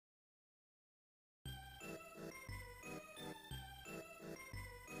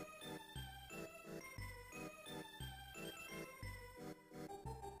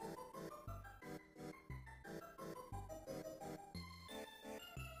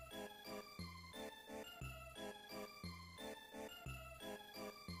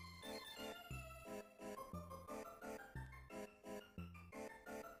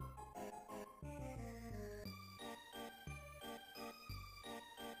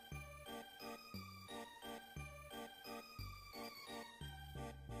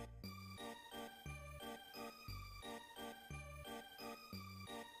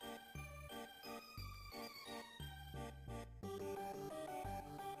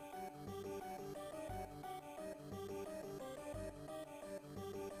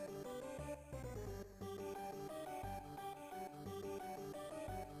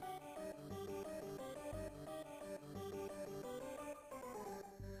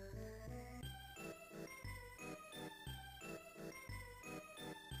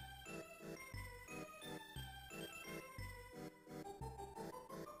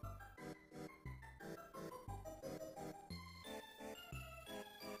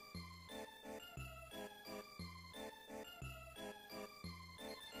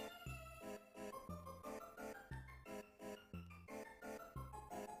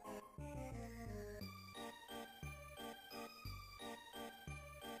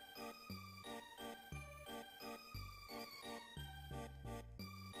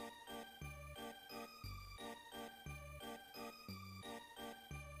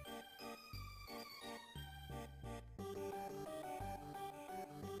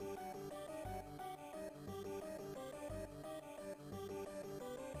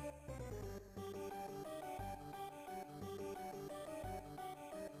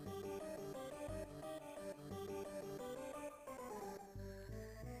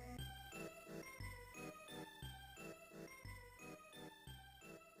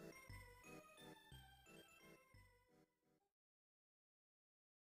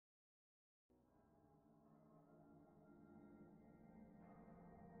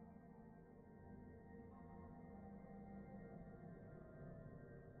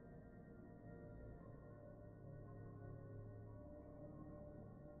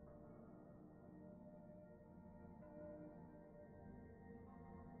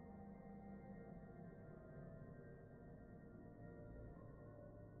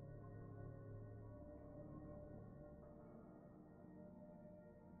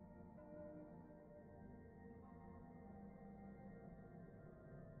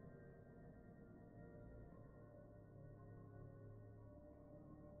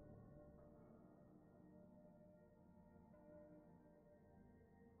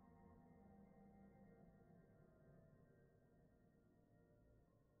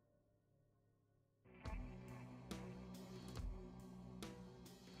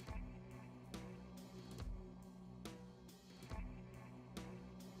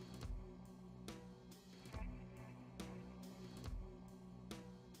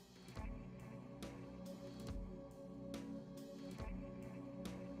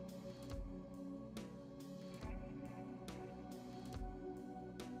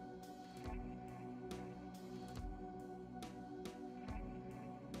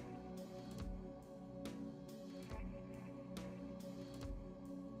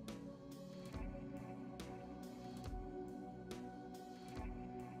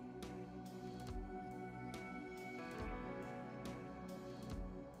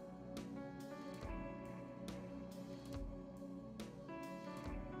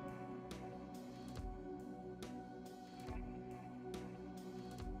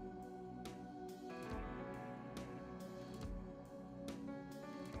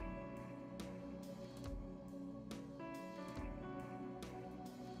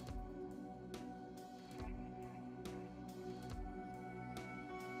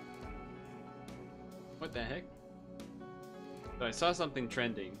What the heck? So I saw something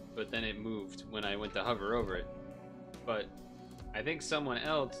trending, but then it moved when I went to hover over it. But I think someone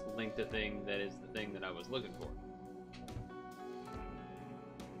else linked a thing that is the thing that I was looking for.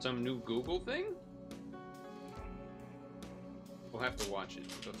 Some new Google thing? We'll have to watch it.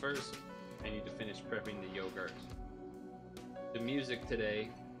 But first, I need to finish prepping the yogurt. The music today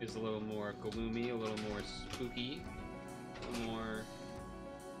is a little more gloomy, a little more spooky, a little more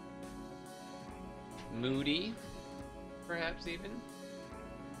moody, perhaps even.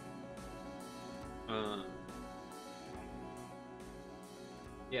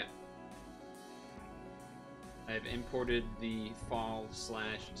 Yeah. I've imported the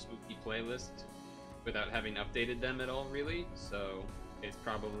fall/spooky playlist without having updated them at all, really, so it's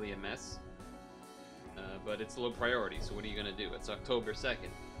probably a mess. But it's a low priority, so what are you gonna do? It's October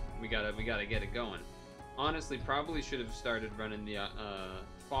 2nd. We gotta get it going. Honestly, probably should have started running the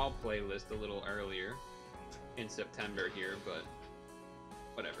fall playlist a little earlier in September here, but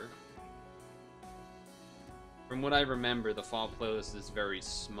whatever. From what I remember, the fall playlist is very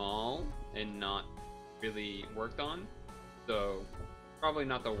small and not really worked on, so probably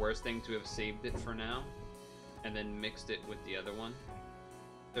not the worst thing to have saved it for now and then mixed it with the other one.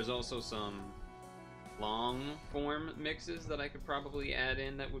 There's also some long form mixes that I could probably add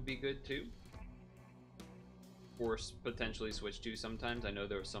in that would be good too, or potentially switch to sometimes. I know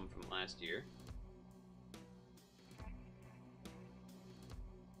there were some from last year.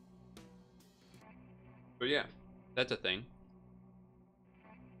 But yeah, that's a thing.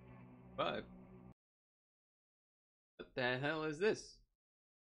 But what the hell is this?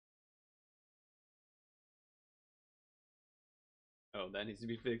 Oh, that needs to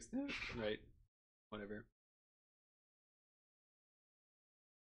be fixed. Right. Whatever.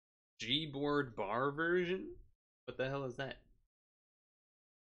 Gboard bar version? What the hell is that?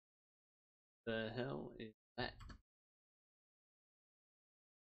 The hell is that?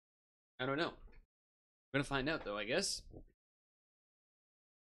 I don't know. I'm gonna find out though, I guess.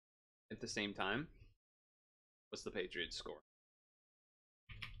 At the same time, what's the Patriots score?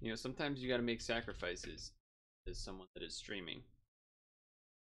 You know, sometimes you gotta make sacrifices as someone that is streaming.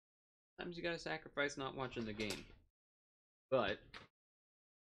 Sometimes you gotta sacrifice not watching the game. But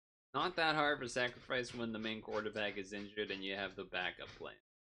not that hard for sacrifice when the main quarterback is injured and you have the backup plan.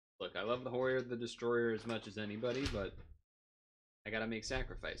 Look, I love the Warrior the Destroyer as much as anybody, but I gotta make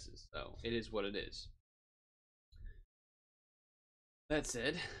sacrifices, so it is what it is. That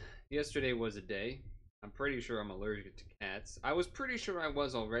said, yesterday was a day. I'm pretty sure I'm allergic to cats. I was pretty sure I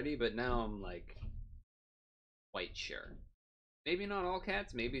was already, but now I'm like quite sure. Maybe not all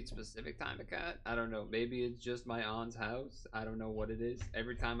cats, maybe it's a specific type of cat. I don't know. Maybe it's just my aunt's house. I don't know what it is.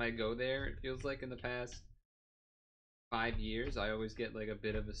 Every time I go there, it feels like in the past 5 years, I always get like a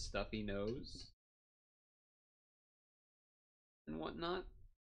bit of a stuffy nose and whatnot.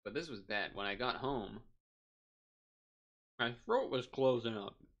 But this was bad. When I got home, my throat was closing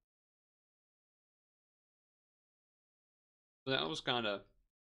up. So that was kind of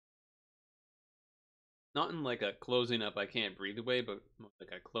not in like a closing up I can't breathe away, but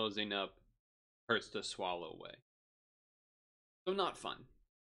like a closing up hurts to swallow way. So not fun.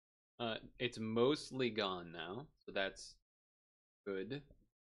 It's mostly gone now, so that's good.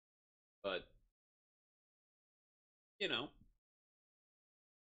 But you know,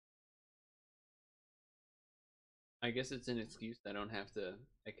 I guess it's an excuse. I don't have to.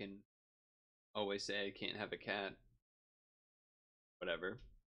 I can always say I can't have a cat. Whatever.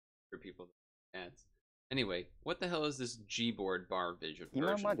 For people that have cats. Anyway, what the hell is this Gboard bar version thing?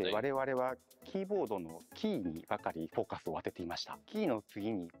 今まで我々はキーボードのキーにばかりフォーカスを当てていました。キーの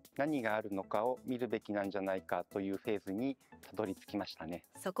次に何があるのかを見るべきなんじゃないかというフェーズにたどり着きましたね。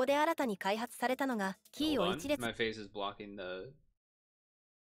そこで新たに開発されたのがキーを一列。 My face is blocking the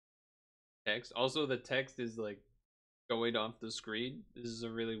text. Also, the text is like going off the screen. This is a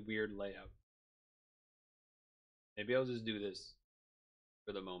really weird layout. Maybe I'll just do this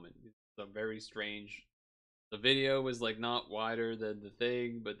for the moment. It's a very strange. The video was like not wider than the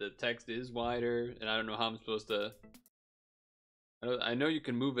thing, but the text is wider, and I don't know how I'm supposed to. I know you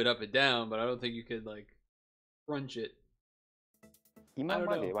can move it up and down, but I don't think you could like crunch it. 今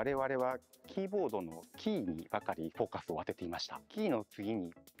まで我々はキーボードのキーにばかりフォーカスを当てていました。キーの次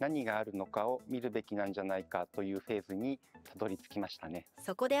に何があるのかを見るべきなんじゃないかというフェーズにたどり着きましたね。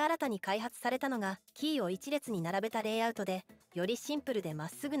そこで新たに開発されたのがキーを一列に並べたレイアウトで、よりシンプルでまっ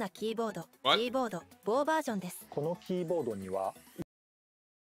すぐなキーボード、キーボード、棒バージョンです。このキーボードには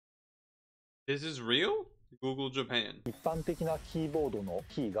This is real? Google Japan. 一般的なキーボードの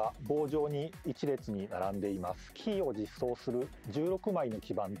キーが棒状に一列に並んでいます。キーを実装する16枚の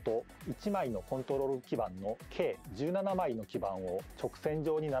基板と1枚のコントロール基板の計17枚の基板を直線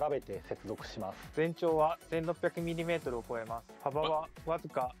上に並べて接続します。全長は 1600mm を超えます。幅はわず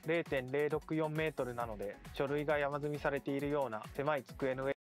か 0.064m なので、書類が山積みされているような狭い机の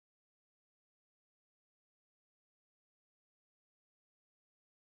上。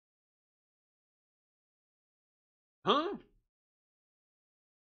Huh?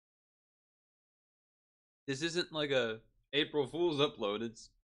 This isn't like a April Fool's upload. It's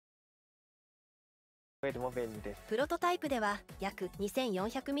上でも便利です。プロトタイプでは約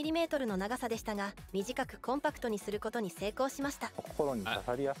 2400mm の長さでしたが、短くコンパクトにすることに成功しました。心に刺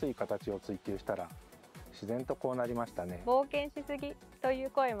さりやすい形を追求したら自然とこうなりましたね。冒険しすぎとい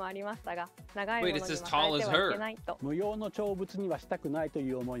う声もありましたが、長いものには変えてはいけないと。無用の長物にはしたくないと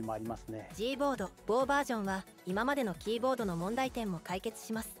いう思いもありますね。 G ボード某バージョンは今までのキーボードの問題点も解決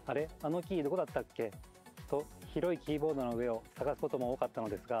します。あれ、あのキーどこだったっけと広いキーボードの上を探すことも多かったの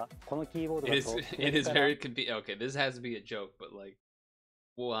ですが、このキーボードだと it is very confusing. Okay, this has to be a joke, but like,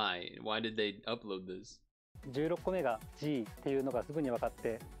 why did they upload this? 16個目が G っていうのがすぐに分かっ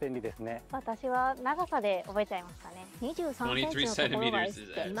て便利ですね。私は長さで覚えちゃいましたね。23センチのところがいいっ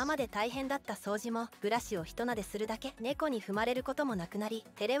て。今まで大変だった掃除もブラシを一撫でするだけ、猫に踏まれることもなくなり、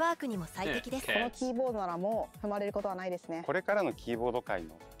テレワークにも最適です。このキーボードならもう踏まれることはないですね。これからのキーボード界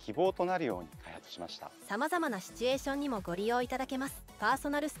の希望となるように開発しました。様々なシチュエーションにもご利用いただけます。パーソ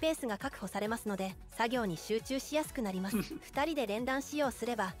ナルスペースが確保されますので、作業に集中しやすくなります。2人で連弾使用す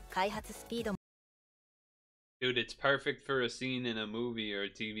れば開発スピードも。Dude, it's perfect for a scene in a movie or a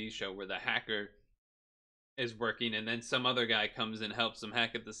TV show where the hacker is working and then some other guy comes and helps him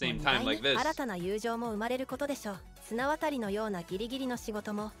hack at the same time like this. 新たな友情も生まれることでしょう。綱渡りのようなギリギリの仕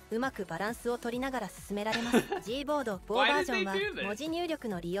事もうまくバランスを取りながら進められます。G ボード某バージョンは文字入力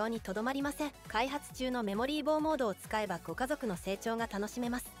の利用にとどまりません。開発中のメモリー棒モードを使えばご家族の成長が楽しめ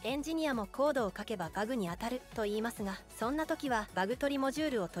ます。エンジニアもコードを書けばバグに当たると言いますが、そんな時はバグ取りモジュ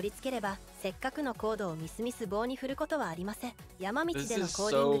ールを取り付ければせっかくのコードをみすみす棒に振ることはありません。山道でのコ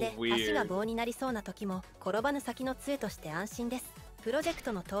ーディングで足が棒になりそうな時も転ばぬ先の杖として安心です。プロジェク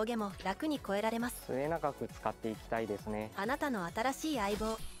トの峠も楽に越えられます。末永く使っていきたいですね。あなたの新しい相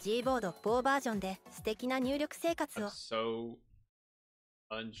棒 G ボード某バージョンで素敵な入力生活を。 So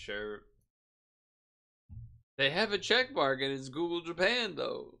unsure. They have a check mark and it's Google Japan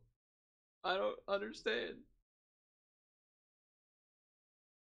though. I don't understand.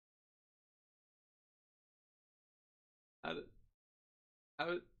 How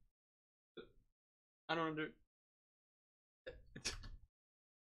I don't under.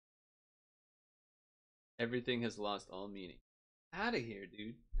 Everything has lost all meaning. Out of here,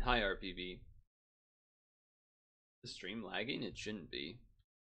 dude. Hi, RPV. The stream lagging? It shouldn't be.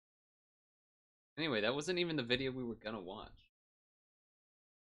 Anyway, that wasn't even the video we were gonna watch.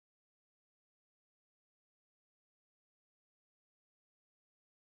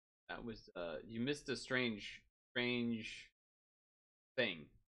 That was, you missed a strange thing.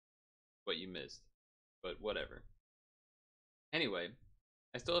 What you missed. But whatever. Anyway,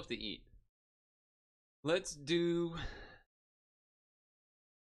 I still have to eat. Let's do...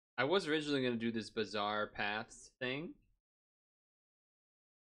 I was originally going to do this bizarre paths thing.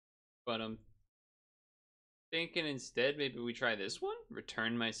 But I'm thinking instead maybe we try this one?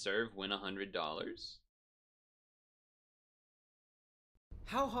 Return my serve, win $100.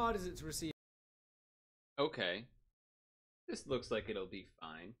 How hard is it to receive? Okay. This looks like it'll be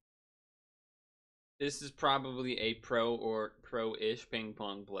fine. This is probably a pro or pro-ish ping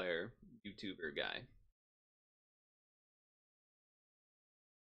pong player, YouTuber guy.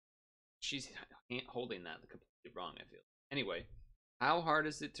 She's holding that completely wrong, I feel. Anyway, how hard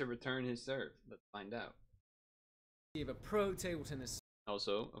is it to return his serve? Let's find out. You have a pro table tennis.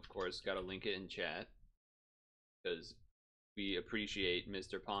 Also, of course, gotta link it in chat. Because we appreciate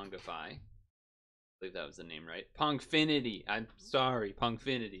Mr. Pongify. I believe that was the name, right? Pongfinity. I'm sorry,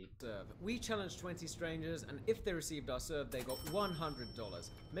 Pongfinity. Serve. We challenged 20 strangers, and if they received our serve, they got $100.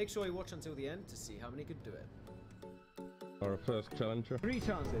 Make sure you watch until the end to see how many could do it. Our first challenger. 3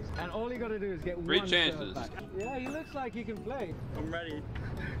 chances, and all you gotta do is get 3 one chances. serve back. Yeah, he looks like he can play. I'm ready.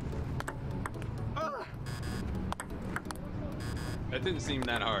 That didn't seem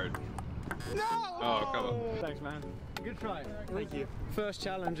that hard. No! Oh, come on. Thanks, man. Good try. Thank you. First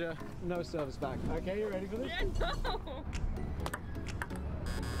challenger, no service back. Okay, you ready for this? Yeah, no.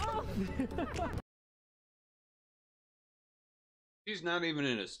 Oh. She's not even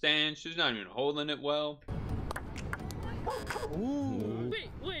in a stance. She's not even holding it well. Ooh.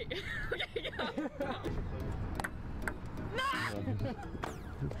 Wait. Okay, go.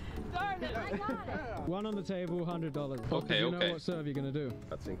 Darn it, I got it. One on the table, $100. Okay, you okay. know what serve you're gonna do?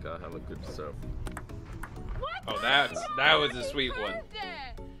 I think I have a good serve. Oh, that was a sweet one.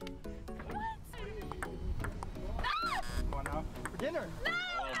 Dinner.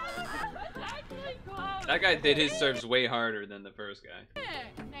 That guy did his serves way harder than the first guy.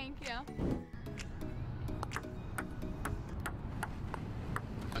 Thank you.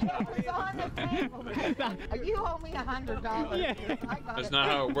 It's on the table. You owe me $100. Yeah. That's not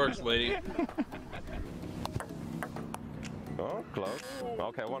how it works, lady. Oh, close.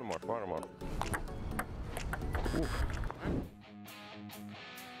 Okay, one more.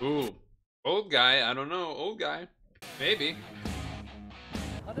 Ooh, old guy. I don't know, old guy. Maybe.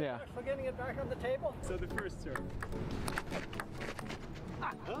 Yeah. For getting it back on the table. So the first serve.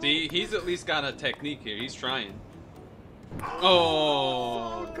 See, he's at least got a technique here. He's trying.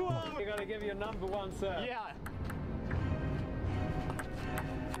 Oh. So cool. You gotta give your number one serve. Yeah.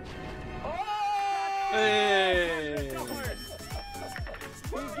 Hey. He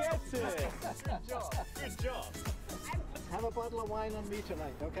gets it. Good job. Good job. Have a bottle of wine on me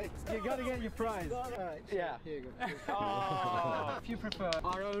tonight, okay? You gotta get your prize. All right. Yeah. Here you go. Oh. If you prefer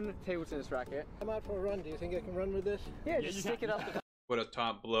our own table tennis racket. I'm out for a run. Do you think I can run with this? Yeah, just stick it up. What a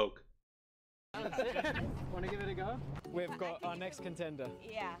top bloke. Want to give it a go? We've got our next contender.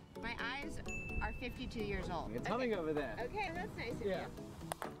 Yeah. My eyes are 52 years old. It's coming over there. Okay, that's nice of Yeah. you.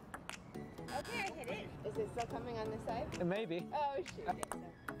 Okay, I hit it. Is it still coming on this side? Maybe. Oh, shoot.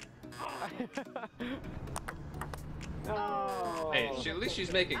 Oh. Hey, at least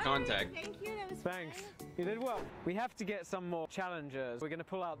she's making contact. Thank you. That was Thanks. fun. You did well. We have to get some more challengers. We're going to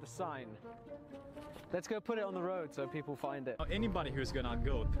pull out the sign. Let's go put it on the road so people find it. Anybody who's gonna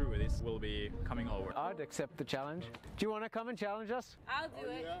go through this will be coming over. I'd accept the challenge. Do you want to come and challenge us? I'll do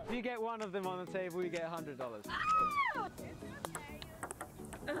it. If you get one of them on the table, you get $100.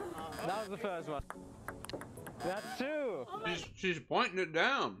 That was the first one. That's two. She's pointing it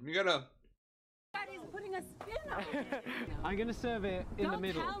down. You gotta. God, he's putting a spin on it. I'm gonna serve it in the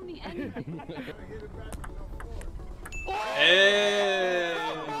middle. Don't tell me anything. Hey.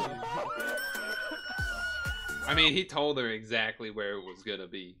 I mean, he told her exactly where it was gonna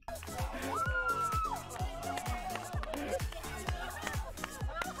be.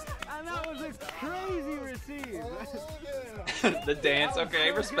 And that was a crazy receive. The dance,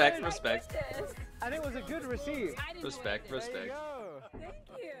 okay, respect, respect. And it was a good receive. Respect, respect. There you go. Thank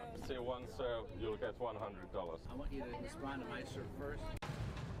you. Say one serve, you'll get $100. I want you to respond to my serve first.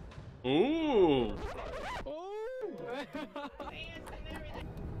 Ooh.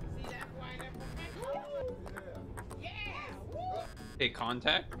 Hey,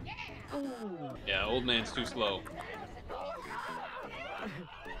 contact? Yeah, old man's too slow.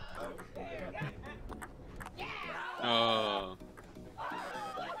 Oh.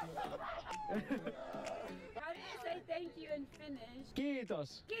 How do you say thank you in Finnish?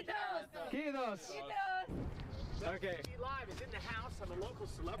 Kiitos. Kiitos. Kiitos. Kiitos. Okay. Live is in the house. I'm a local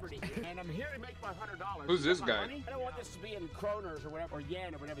celebrity, and I'm here to make my $100. Who's this My guy? money? I don't want this to be in kroners or whatever, or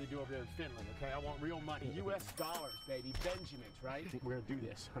yen or whatever they do over there in Finland. Okay, I want real money, U.S. dollars, baby, Benjamins, right? We're gonna do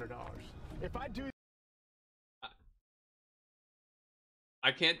this, $100. If I do.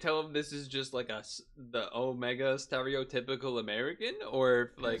 I can't tell if this is just like the Omega stereotypical American, or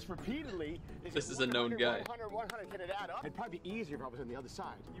if like repeatedly, this is a known guy. 100, can it add up? It'd probably be easier if I was on the other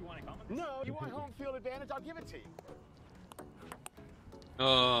side. You want to comment? No, you want home field advantage? I'll give it to you.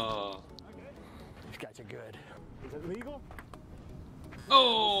 Oh. Okay. These guys are good. Is it legal?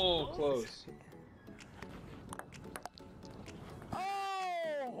 Oh, close.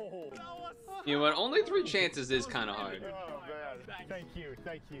 Oh! You know what? Only 3 chances is kind of hard. Oh, man. Thank you.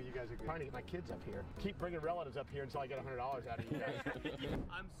 Thank you. You guys are good. Trying to get my kids up here. Keep bringing relatives up here until I get $100 out of you guys.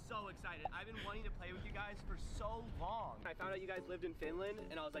 I'm so excited. I've been wanting to play with you guys for so long. I found out you guys lived in Finland,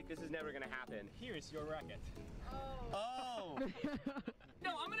 and I was like, this is never going to happen. Here's your racket. Oh.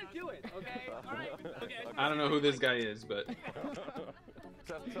 No, I'm going to do it, okay? All right. Okay. I don't know who this guy is, but.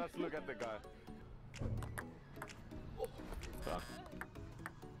 Just look at the guy.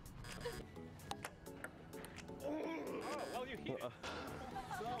 Well, you hit it.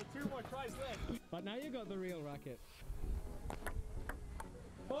 So, 2 more tries left. But now you got the real racket.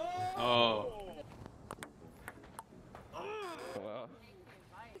 Oh.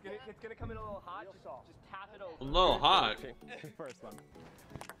 It's gonna come in a little hot. Just tap it over. A little hot. First one.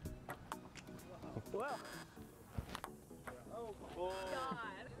 Well. Oh,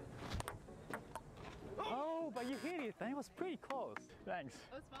 God. Oh, but you hit it. That was pretty close. Thanks.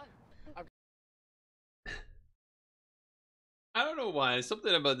 That was fun. I don't know why.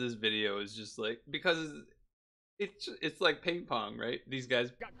 Something about this video is just like, because It's like ping pong, right? These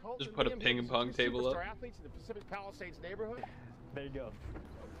guys just put a ping pong table up. Athletes in the Pacific Palisades neighborhood. There you go.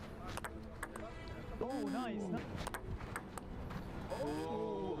 Oh, nice.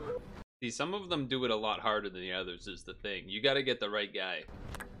 Oh. See, some of them do it a lot harder than the others. Is the thing. You got to get the right guy.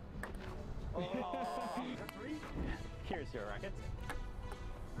 Here's your racket.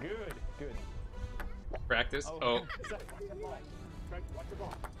 Good, good. Practice. Oh. Watch the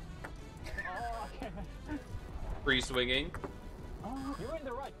ball. Oh, okay. Free swinging. Oh, you're in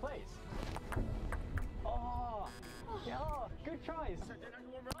the right place. Oh, yeah, good tries.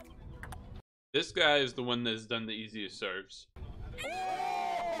 This guy is the one that's done the easiest serves.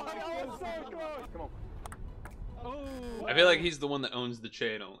 Oh, that was so close. Come on. Oh. I feel like he's the one that owns the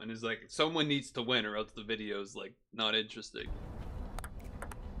channel and is like, someone needs to win or else the video's like not interesting.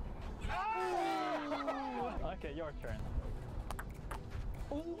 Oh. Okay, your turn.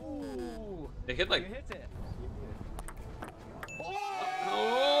 Ooh. They hit like. You hit it.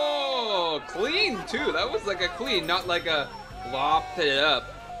 Oh, clean too. That was like a clean, not like a lopped it up.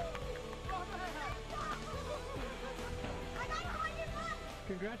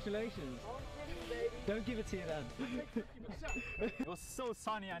 Congratulations. Don't give it to your dad. It was so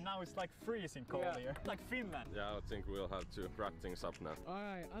sunny and now it's like freezing cold here. Like Finland. Yeah, I think we'll have to wrap things up now.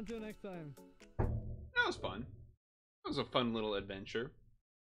 Alright, until next time. That was fun. That was a fun little adventure.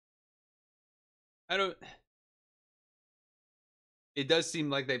 It does seem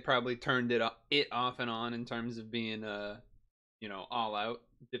like they probably turned it off and on in terms of being, you know, all out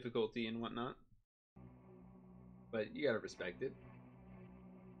difficulty and whatnot. But you gotta respect it.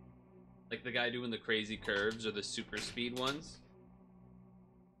 Like the guy doing the crazy curves or the super speed ones.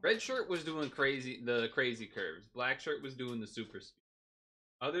 Red shirt was doing the crazy curves. Black shirt was doing the super speed.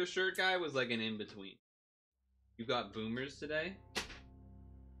 Other shirt guy was like an in-between. You got boomers today?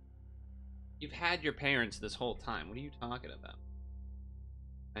 You've had your parents this whole time. What are you talking about?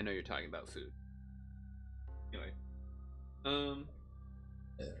 I know you're talking about food. Anyway.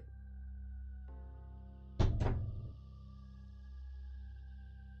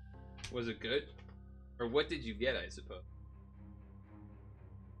 Was it good? Or what did you get, I suppose?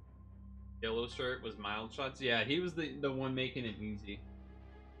 Yellow shirt was mild shots? Yeah, he was the one making it easy.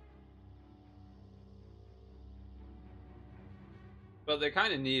 But they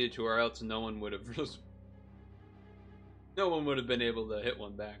kind of needed to, or else no one would have been able to hit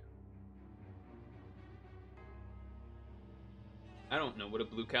one back. I don't know what a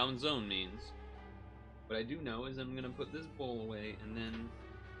blue calzone means. What I do know is I'm gonna put this bowl away and then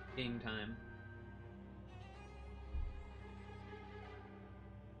game time.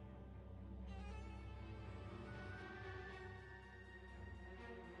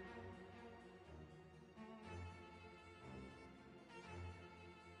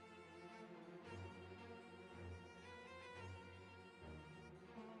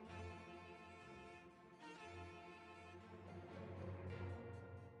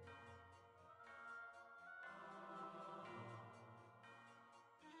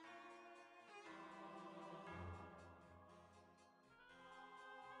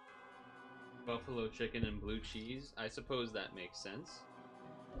 Buffalo chicken and blue cheese. I suppose that makes sense.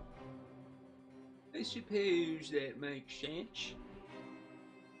 I suppose that makes sense.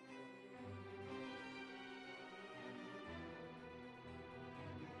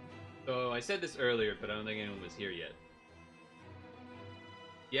 So I said this earlier, but I don't think anyone was here yet.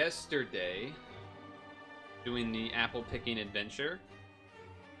 Yesterday, doing the apple picking adventure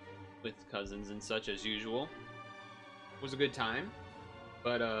with cousins and such as usual. Was a good time,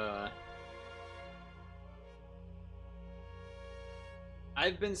 but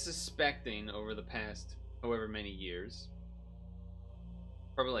I've been suspecting over the past however many years,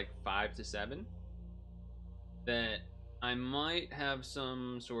 probably like 5 to 7, that I might have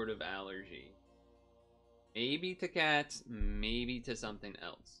some sort of allergy. Maybe to cats, maybe to something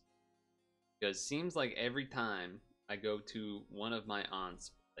else. Because it seems like every time I go to one of my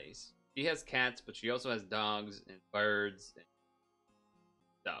aunt's place, she has cats, but she also has dogs and birds and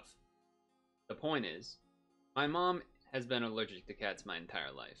stuff. The point is, my mom has been allergic to cats my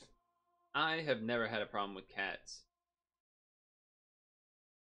entire life. I have never had a problem with cats.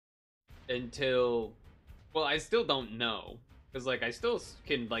 Until, well, I still don't know. Because, like, I still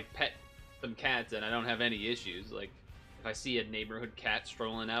can, like, pet some cats and I don't have any issues. Like, if I see a neighborhood cat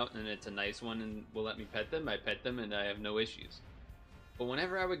strolling out and it's a nice one and will let me pet them, I pet them and I have no issues. But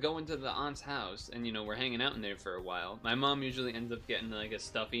whenever I would go into the aunt's house and, you know, we're hanging out in there for a while, my mom usually ends up getting, like, a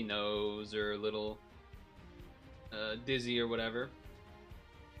stuffy nose or a little dizzy or whatever.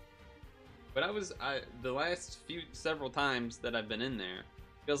 But the last several times that I've been in there,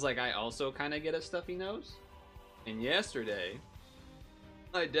 feels like I also kind of get a stuffy nose. And yesterday,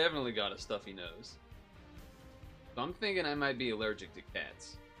 I definitely got a stuffy nose. So I'm thinking I might be allergic to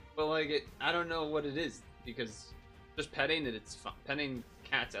cats. But like, I don't know what it is, because just petting it, it's fine. Petting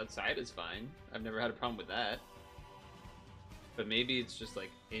cats outside is fine. I've never had a problem with that. But maybe it's just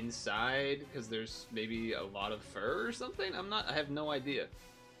like inside, because there's maybe a lot of fur or something? I have no idea.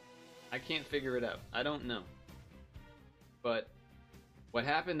 I can't figure it out. I don't know. But what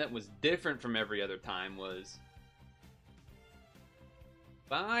happened that was different from every other time was,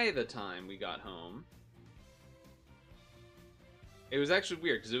 by the time we got home, it was actually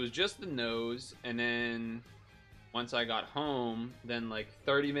weird, because it was just the nose, and then once I got home, then like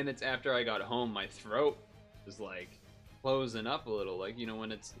 30 minutes after I got home, my throat was like closing up a little, like, you know,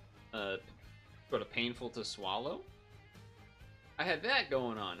 when it's sort of painful to swallow. I had that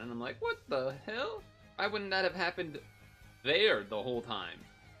going on, and I'm like, what the hell? Why wouldn't that have happened there the whole time?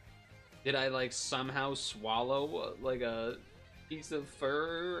 Did I like somehow swallow like a piece of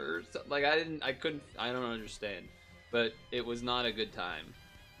fur or something? Like, I don't understand. But it was not a good time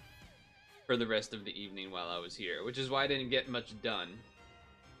for the rest of the evening while I was here, which is why I didn't get much done.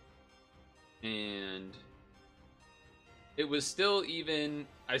 And it was still even,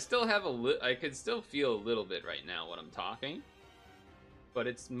 I still have I could still feel a little bit right now when I'm talking, but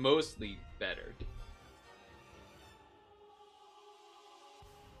it's mostly better.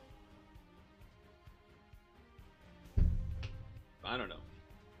 I don't know.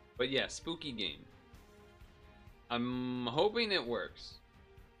 But yeah, spooky game. I'm hoping it works.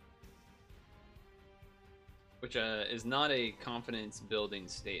 Which is not a confidence building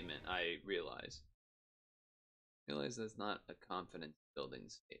statement, I realize. I realize that's not a confidence building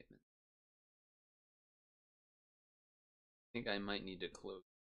statement. I think I might need to close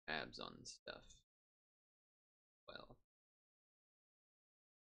tabs on stuff. Well.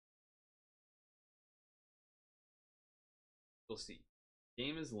 We'll see.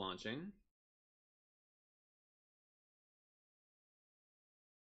 Game is launching.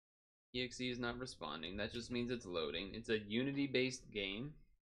 EXE is not responding. That just means it's loading. It's a Unity-based game.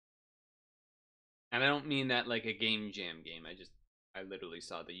 And I don't mean that like a game jam game. I literally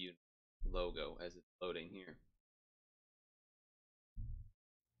saw the Unity logo as it's loading here.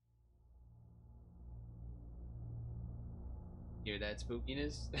 Hear that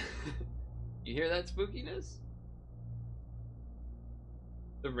spookiness? You hear that spookiness?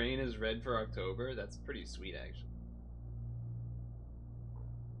 The rain is red for October. That's pretty sweet, actually.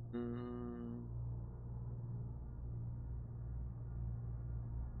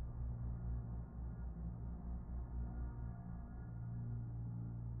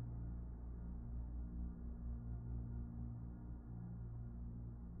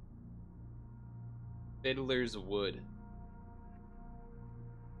 Fiddler's Wood.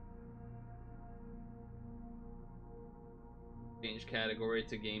 Change category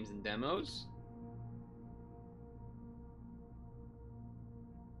to games and demos.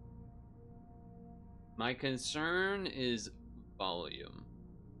 My concern is volume.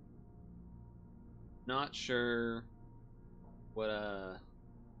 Not sure what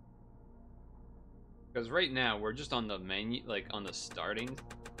because right now we're just on the menu, like on the starting.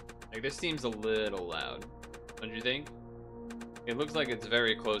 Like, this seems a little loud, don't you think? It looks like it's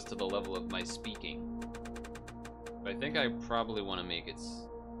very close to the level of my speaking. But I think I probably want to make it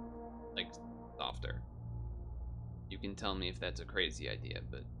like softer. You can tell me if that's a crazy idea,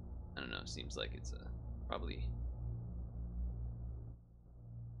 but I don't know, seems like it's probably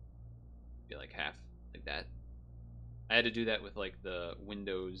be like half like that. I had to do that with like the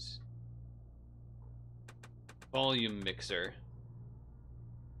Windows volume mixer.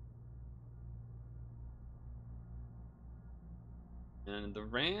 And the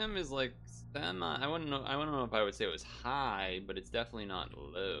RAM is like I wouldn't know if I would say it was high, but it's definitely not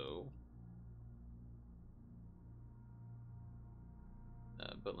low.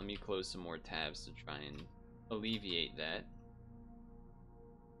 But let me close some more tabs to try and alleviate that.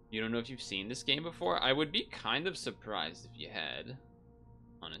 You don't know if you've seen this game before? I would be kind of surprised if you had,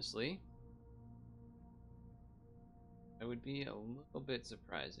 honestly. I would be a little bit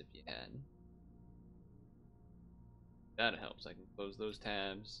surprised if you had. That helps. I can close those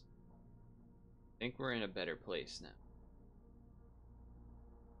tabs. I think we're in a better place now.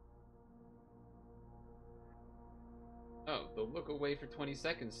 Oh, the look away for 20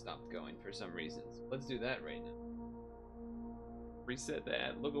 seconds stopped going for some reason. So let's do that right now. Reset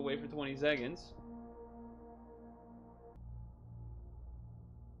that. Look away for 20 seconds.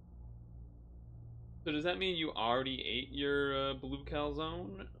 So does that mean you already ate your blue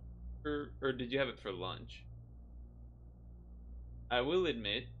calzone? Or did you have it for lunch? I will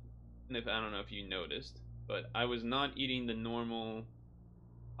admit, and I don't know if you noticed, but I was not eating the normal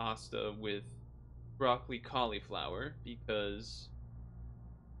pasta with broccoli cauliflower because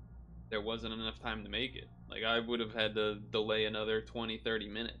there wasn't enough time to make it. Like, I would have had to delay another 20-30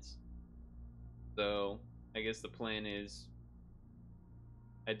 minutes. So I guess the plan is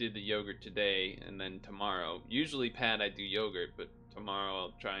I did the yogurt today, and then tomorrow, usually Pat I do yogurt, but tomorrow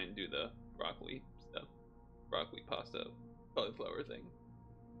I'll try and do the broccoli stuff, broccoli pasta cauliflower thing.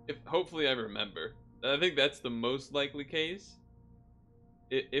 If hopefully I remember. I think that's the most likely case.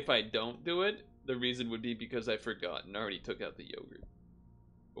 If I don't do it, the reason would be because I forgot and already took out the yogurt.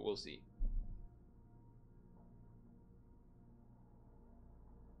 But we'll see.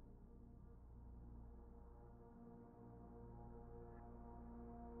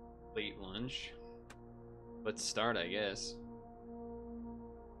 Late lunch. Let's start, I guess.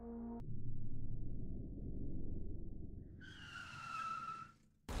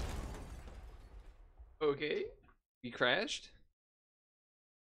 Okay. We crashed.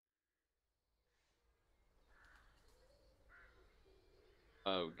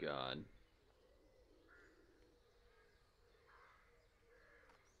 Oh god.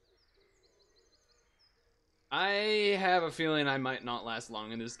 I have a feeling I might not last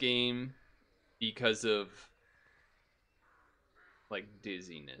long in this game because of like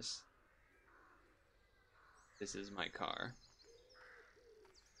dizziness. This is my car.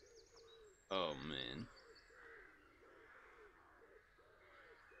 Oh man.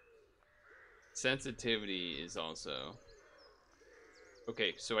 Sensitivity is also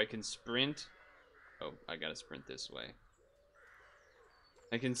okay, so I can sprint. Oh, I gotta sprint this way.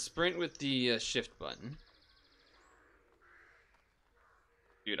 I can sprint with the shift button.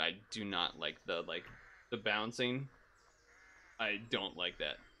 Dude, I do not like the bouncing. I don't like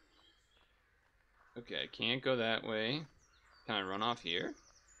that. Okay, I can't go that way. Can I run off here?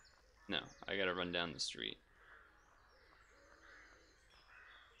 No, I gotta run down the street.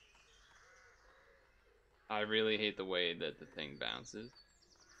 I really hate the way that the thing bounces.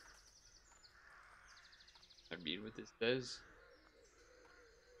 I read what this says.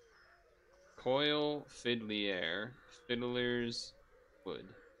 Coil Fiddlier, Fiddler's Wood.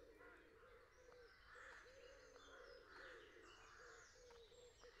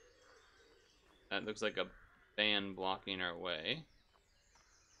 That looks like a fan blocking our way.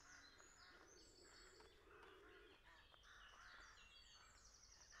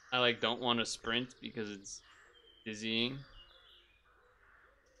 I like don't want to sprint because it's dizzying.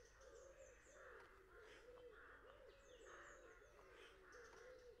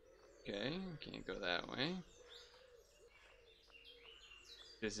 Okay, can't go that way.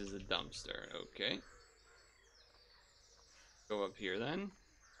 This is a dumpster, okay. Go up here then.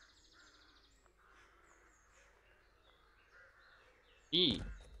 E.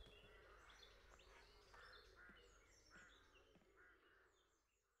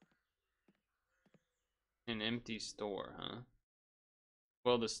 An empty store, huh?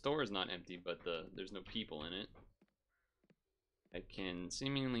 Well, the store is not empty, but there's no people in it. I can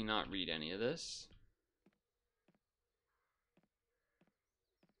seemingly not read any of this.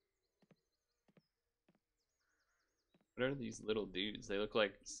 What are these little dudes? They look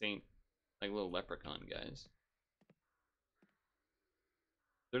like like little leprechaun guys.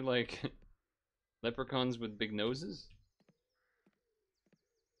 They're like leprechauns with big noses.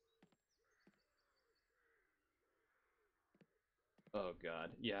 Oh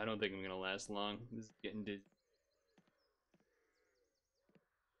god. Yeah, I don't think I'm gonna last long. This is getting dizzy.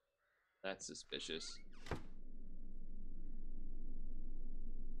 That's suspicious.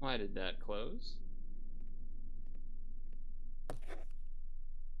 Why did that close?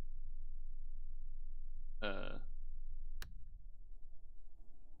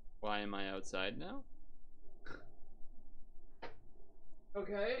 Why am I outside now?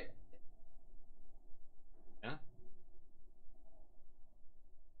 Okay. Yeah.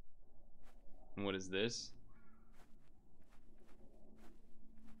 And what is this?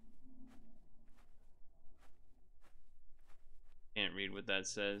 Can't read what that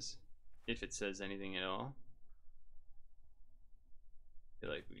says. If it says anything at all. I feel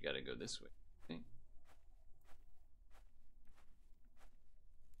like we gotta go this way. Okay.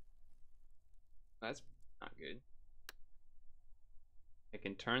 That's not good. I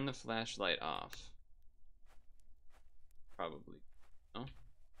can turn the flashlight off. Probably. No?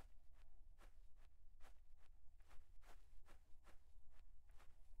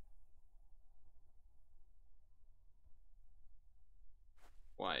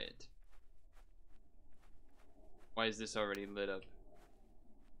 Quiet. Why is this already lit up?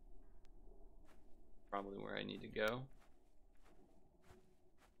 Probably where I need to go.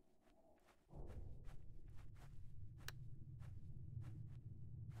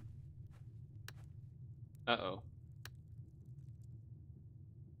 Uh-oh.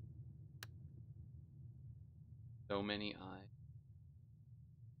 So many eyes.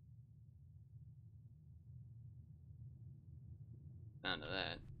 None of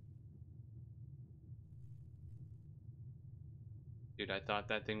that. Dude, I thought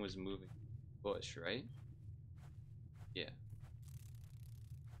that thing was moving. Bush, right? Yeah.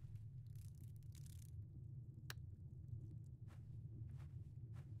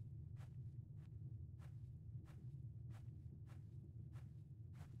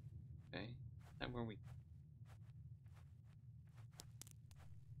 Okay. Is that where we...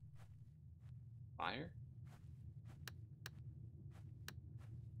 Fire?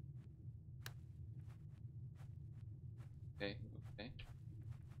 Okay, okay.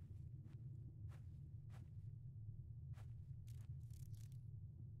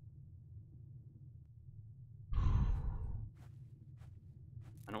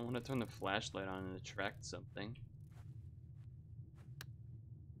 I don't want to turn the flashlight on and attract something.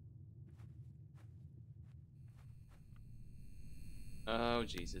 Oh,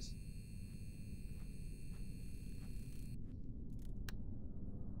 Jesus.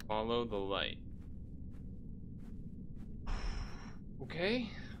 Follow the light. Okay,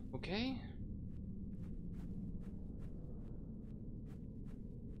 okay.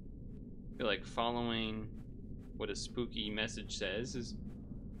 I feel like following what a spooky message says is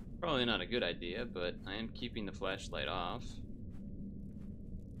probably not a good idea, but I am keeping the flashlight off.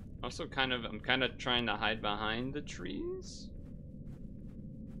 Also, I'm kind of trying to hide behind the trees.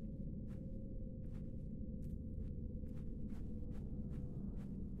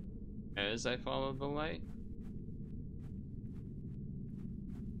 As I follow the light.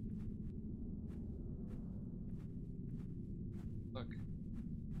 Look.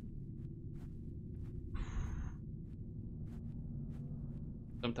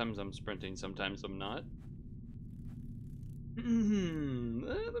 Sometimes I'm sprinting, sometimes I'm not. Let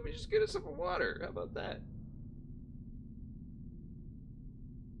me just get a sip of water. How about that?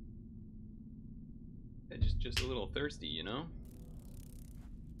 Just a little thirsty, you know?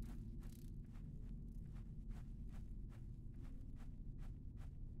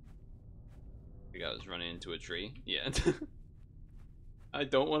 I think I was running into a tree. Yeah. I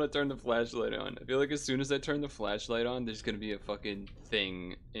don't want to turn the flashlight on. I feel like as soon as I turn the flashlight on, there's gonna be a fucking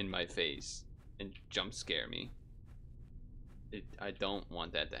thing in my face and jump scare me. I don't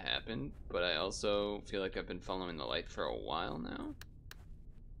want that to happen, but I also feel like I've been following the light for a while now.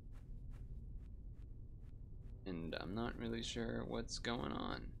 And I'm not really sure what's going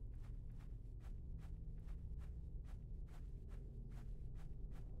on.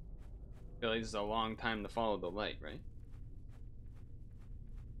 I feel like this is a long time to follow the light, right?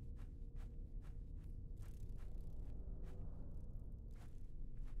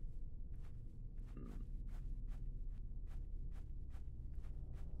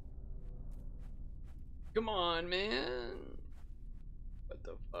 Come on, man. What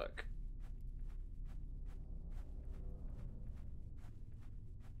the fuck?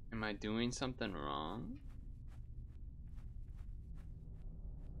 Am I doing something wrong?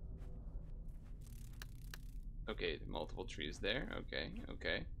 Okay, multiple trees there. Okay,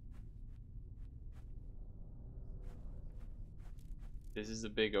 okay. This is a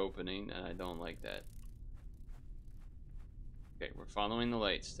big opening, and I don't like that. Okay, we're following the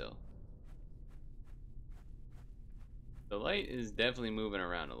light still. The light is definitely moving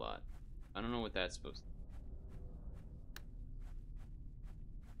around a lot. I don't know what that's supposed to...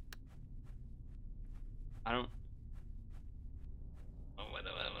 I don't... Oh, what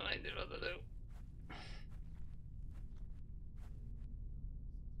am I supposed to do?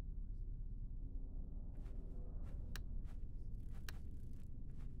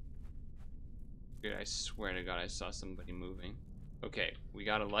 Dude, I swear to God, I saw somebody moving. Okay, we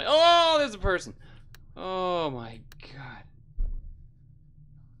got a light. Oh, there's a person! Oh my God.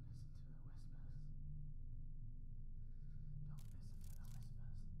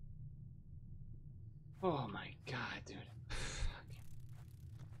 Oh my God, dude.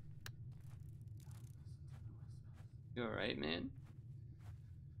 You alright, man?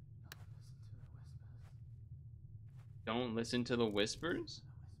 Don't listen to the whispers?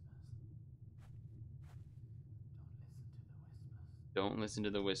 Don't listen to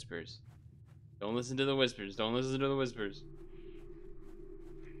the whispers. Don't listen to the whispers. Don't listen to the whispers.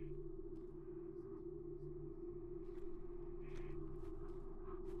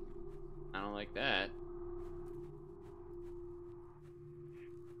 I don't like that.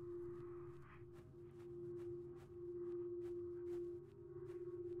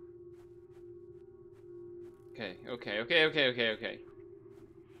 Okay.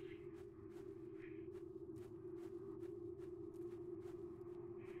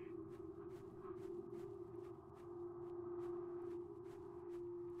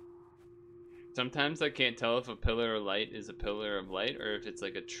 Sometimes I can't tell if a pillar of light is a pillar of light or if it's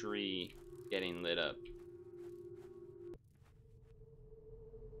like a tree getting lit up.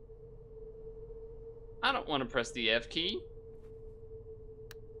 I don't want to press the F key.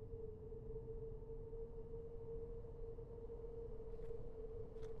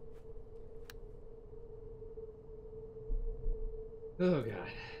 Oh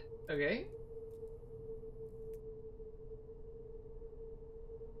god. Okay.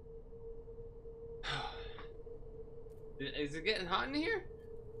 Is it getting hot in here?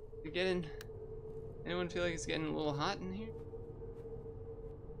 Is it getting... Anyone feel like it's getting a little hot in here?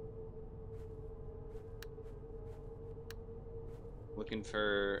 Looking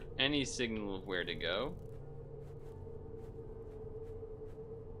for any signal of where to go.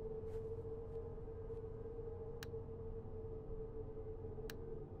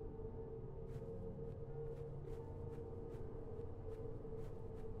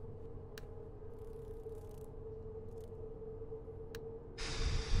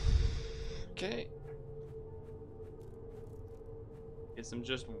 Okay. Guess I'm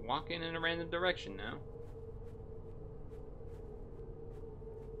just walking in a random direction now.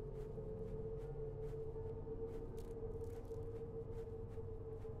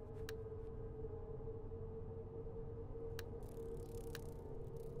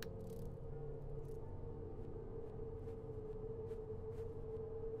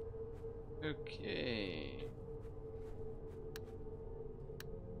 Okay.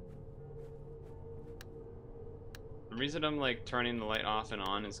 The reason I'm like turning the light off and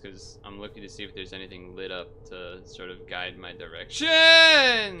on is because I'm looking to see if there's anything lit up to sort of guide my direction.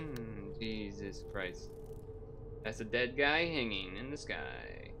 Jesus Christ. That's a dead guy hanging in the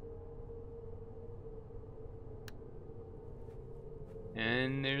sky.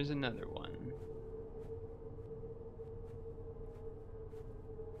 And there's another one.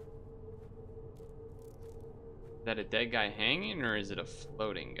 Is that a dead guy hanging or is it a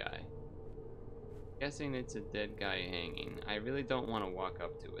floating guy? Guessing it's a dead guy hanging. I really don't want to walk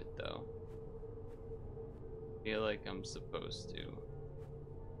up to it though. Feel like I'm supposed to.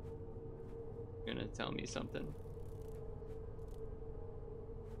 You're gonna tell me something?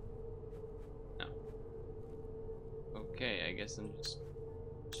 No. Okay, I guess I'm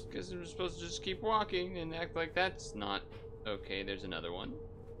supposed to just keep walking and act like that's not okay. There's another one.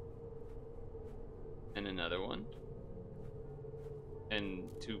 And another one. And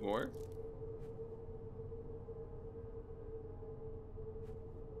two more.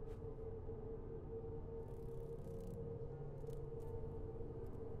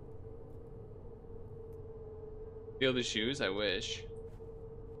 Feel the shoes, I wish.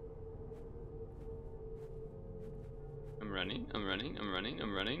 I'm running, I'm running, I'm running,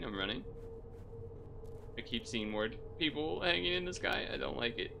 I'm running, I'm running. I keep seeing more people hanging in the sky. I don't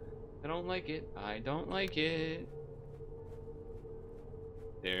like it. I don't like it. I don't like it.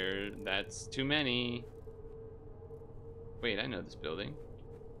 That's too many. Wait, I know this building.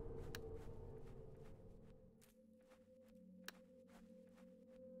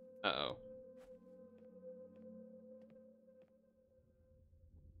 Uh-oh.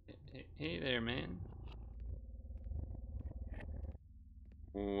 Hey there, man.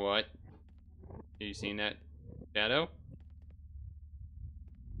 What? Have you seen that shadow?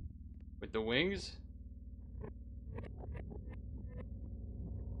 With the wings?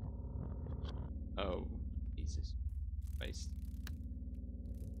 Oh, Jesus Christ.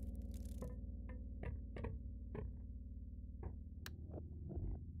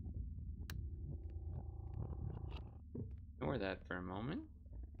 Ignore that for a moment.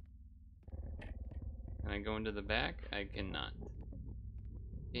 Can I go into the back? I cannot.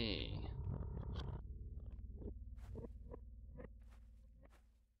 Okay.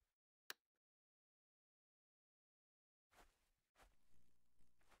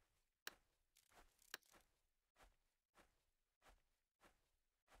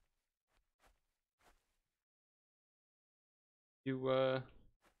 You,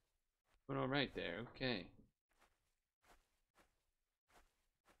 went all right there. Okay.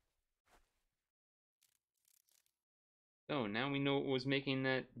 So now we know what was making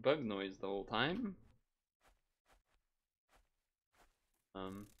that bug noise the whole time.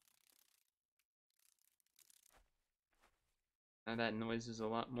 Now that noise is a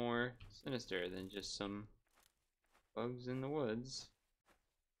lot more sinister than just some bugs in the woods.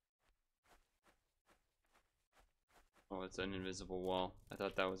 Oh, it's an invisible wall. I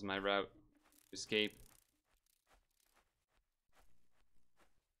thought that was my route to escape.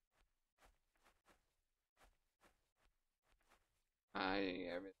 I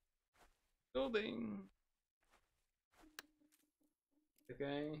am in the building.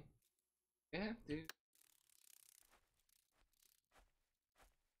 Okay. Yeah, dude.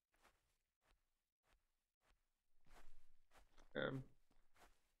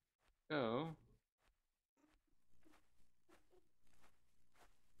 Go.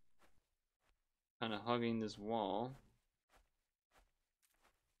 Kind of hugging this wall.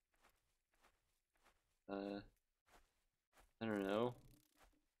 I don't know.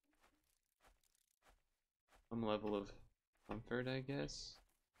 Some level of comfort, I guess.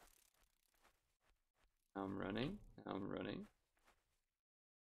 Now I'm running. Now I'm running.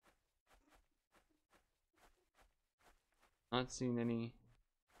 Not seeing any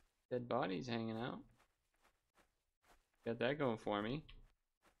dead bodies hanging out. Got that going for me.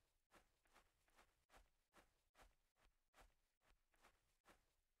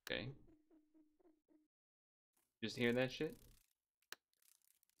 Okay. Just hear that shit?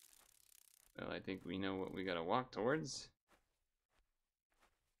 Well, I think we know what we gotta walk towards.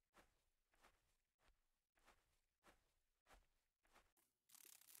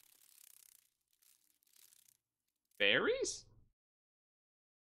 Berries?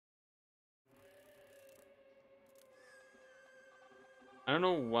 I don't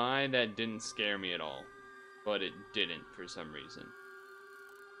know why that didn't scare me at all, but it didn't for some reason.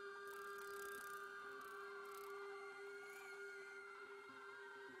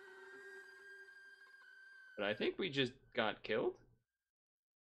 But I think we just got killed.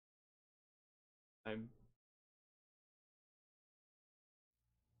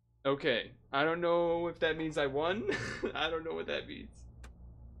 Okay, I don't know if that means I won. I don't know what that means.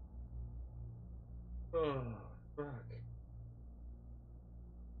 Oh, fuck.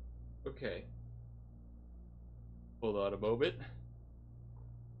 Okay. Hold on a moment.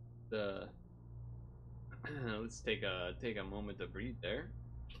 Let's take a moment to breathe there.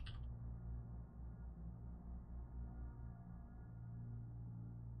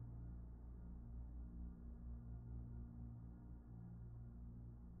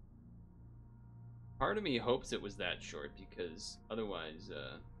 Part of me hopes it was that short because otherwise,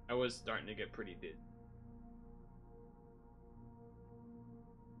 I was starting to get pretty dizzy.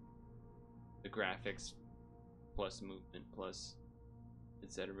 The graphics plus movement plus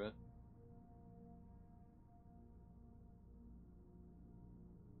etc.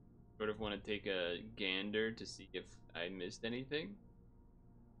 Sort of want to take a gander to see if I missed anything.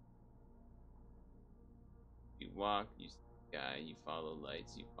 You walk, you see the guy, you follow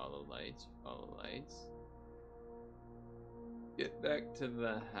lights, you follow lights, you follow lights. Get back to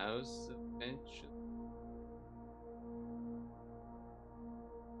the house eventually.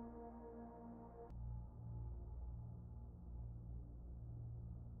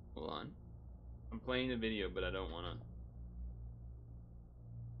 Hold on. I'm playing a video, but I don't want to.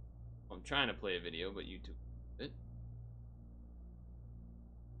 Well, I'm trying to play a video, but YouTube it.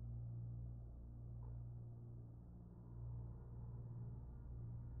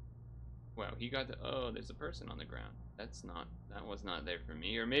 Wow, he got the. Oh, there's a person on the ground. That was not there for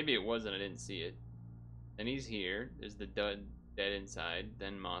me. Or maybe it was and I didn't see it. Then he's here. There's the dead inside.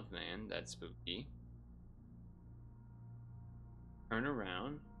 Then Mothman. That's spooky. Turn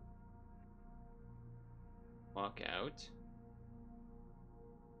around. Walk out.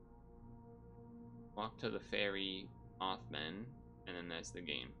 Walk to the fairy Mothman. And then that's the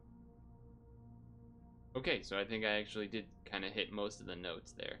game. Okay, so I think I actually did kind of hit most of the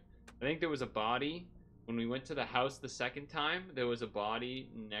notes there. I think there was a body. When we went to the house the second time, there was a body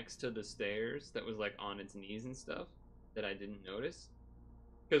next to the stairs that was like on its knees and stuff that I didn't notice.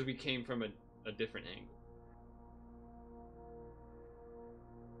 Because we came from a different angle.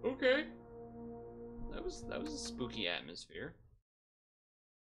 Okay. That was a spooky atmosphere.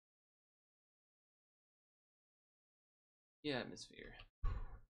 The atmosphere.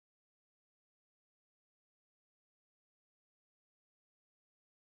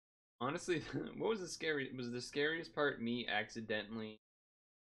 Honestly, what was the scariest part me accidentally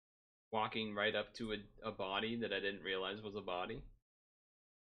walking right up to a body that I didn't realize was a body?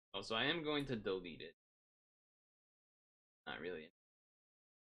 Oh, so I am going to delete it. Not really.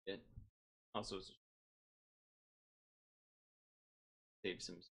 It also save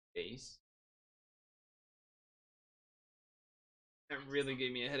some space. That really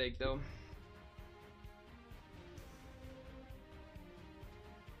gave me a headache though.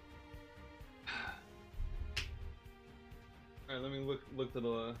 Alright, let me look to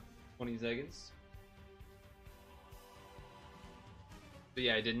the 20 seconds. But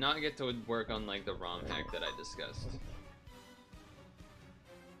yeah, I did not get to work on like the ROM hack that I discussed.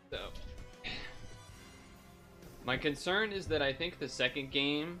 So my concern is that I think the second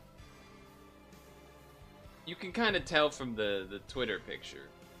game, you can kind of tell from the Twitter picture,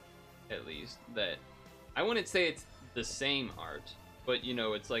 at least, that I wouldn't say it's the same art, but you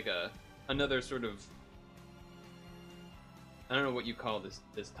know, it's like another sort of, I don't know what you call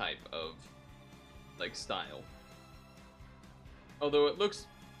this type of like style. Although it looks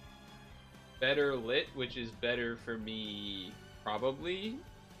better lit, which is better for me probably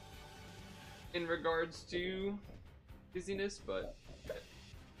in regards to dizziness, but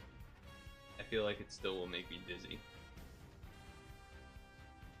I feel like it still will make me dizzy.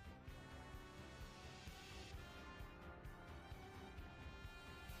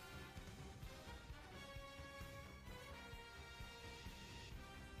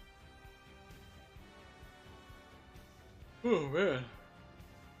 Oh man.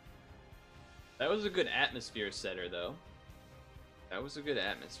 That was a good atmosphere setter though. That was a good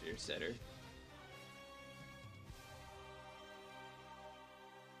atmosphere setter.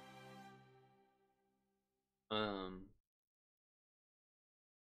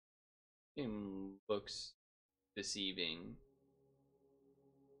 It looks deceiving.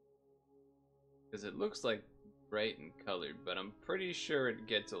 Because it looks like bright and colored, but I'm pretty sure it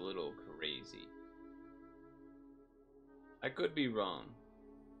gets a little crazy. I could be wrong.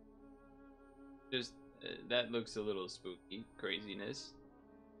 Just, that looks a little spooky. Craziness.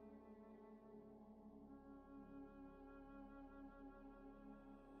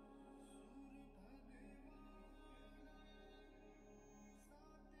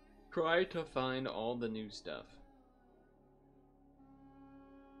 Try to find all the new stuff.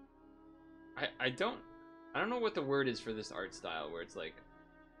 I don't know what the word is for this art style where it's like,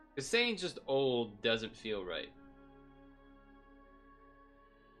 because saying just old doesn't feel right.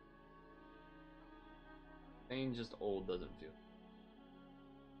 Saying just old doesn't feel.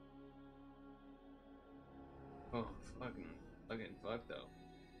 Oh, fucking fuck though.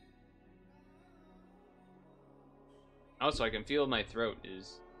 Also, I can feel my throat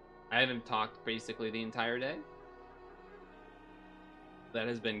is. I haven't talked basically the entire day. That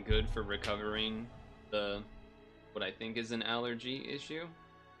has been good for recovering the what I think is an allergy issue.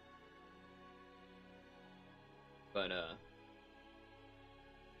 But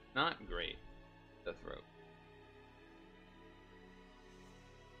not great, the throat.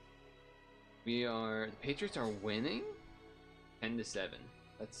 The Patriots are winning? 10-7.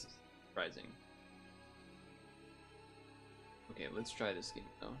 That's surprising. Okay, let's try this game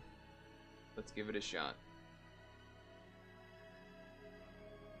though. Let's give it a shot.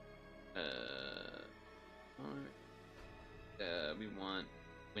 We want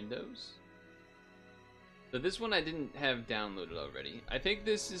Windows. So this one I didn't have downloaded already. I think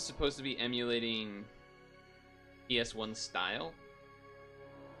this is supposed to be emulating PS1 style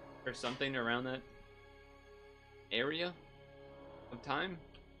or something around that area of time.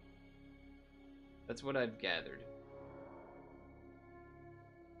 That's what I've gathered.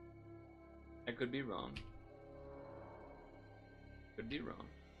 I could be wrong. Could be wrong.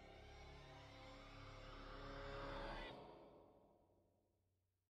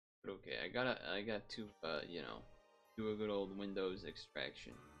 But okay, I got to you know, do a good old Windows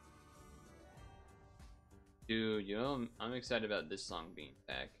extraction. Dude, you know, I'm excited about this song being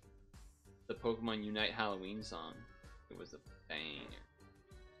back. The Pokemon Unite Halloween song. It was a banger.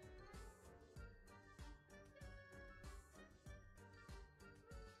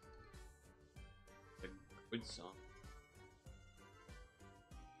 A good song.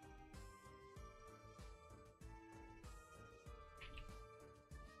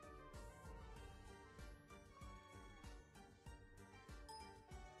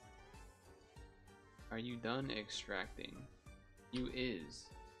 Are you done extracting? You is.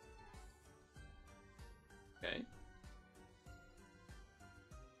 Okay.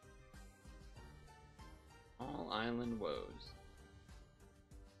 All Island Woes.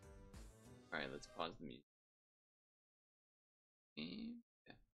 Alright, let's pause the music. And,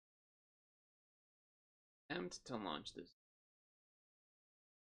 yeah. Attempt to launch this.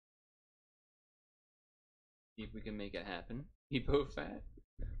 See if we can make it happen. Peepo Fat?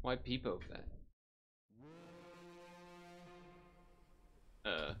 Why Peepo Fat?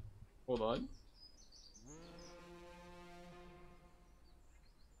 Hold on.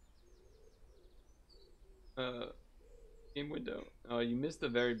 Game window. Oh, you missed the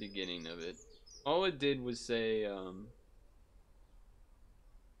very beginning of it. All it did was say,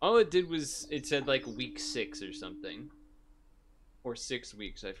 all it did was, it said like week 6 or something. Or 6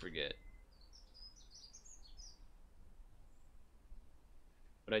 weeks, I forget.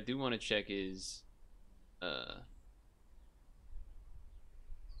 What I do want to check is,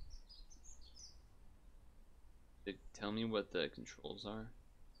 did it tell me what the controls are?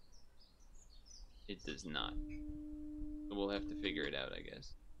 It does not. So we'll have to figure it out, I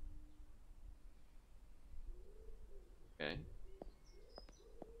guess. Okay.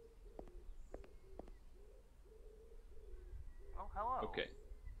 Oh, hello. Okay.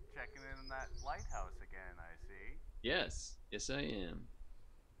 Checking in that lighthouse again, I see. Yes. Yes, I am.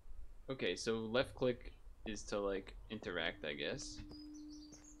 Okay, so left click is to, like, interact, I guess.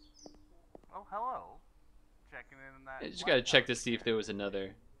 Oh, hello. Checking in that I just gotta check to lighthouse see if again. there was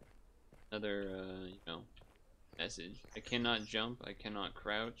another, you know, message. I cannot jump. I cannot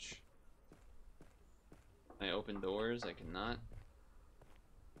crouch. Can I open doors? I cannot.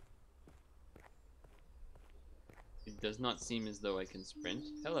 It does not seem as though I can sprint.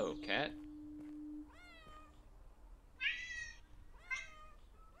 Hello, cat.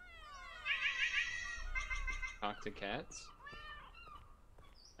 Talk to cats.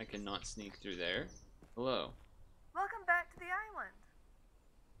 I cannot sneak through there. Hello. Welcome back to the island.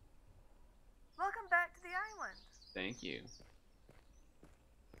 Welcome back to the island. Thank you.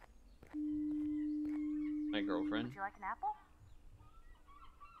 My girlfriend. Would you like an apple?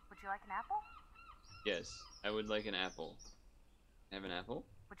 Would you like an apple? Yes, I would like an apple. Have an apple?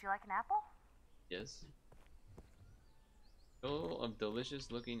 Would you like an apple? Yes. Full of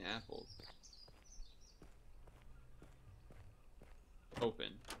delicious looking apples.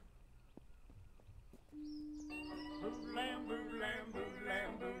 Open. Boo lamb, boo lamb, boo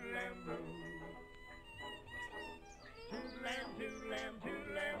lamb, boo lamb, boo. Boo lamb, boo lamb, boo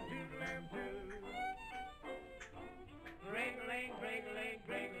lamb, boo lamb, boo. Ring-a-ling, ring-a-ling,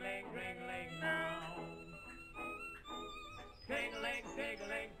 ring-a-ling, ring-a-ling now. Ting-a-ling,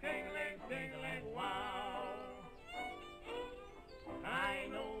 ting-a-ling, ting-a-ling, ting-a-ling, wow. I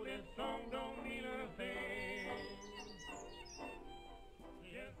know this song don't mean a thing.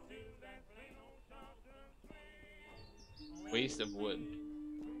 Just do that plain old shotgun swing. Waste of wood.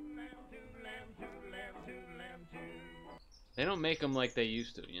 They don't make them like they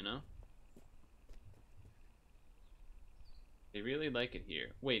used to, you know? They really like it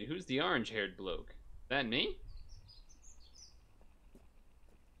here. Wait, who's the orange-haired bloke? That me?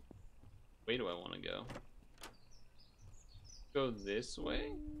 Where do I want to go? Go this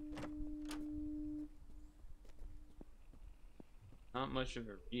way? Not much of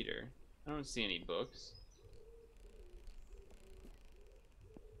a reader. I don't see any books.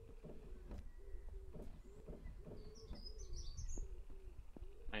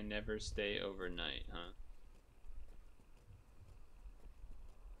 I never stay overnight, huh?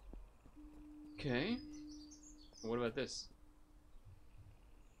 Okay. What about this?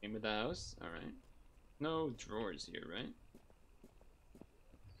 Name of the house? Alright. No drawers here, right?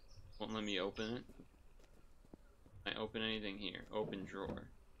 Won't let me open it. Can I open anything here? Open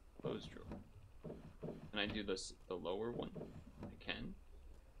drawer. Close drawer. Can I do this, the lower one? I can.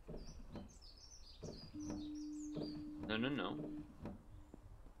 No, no, no.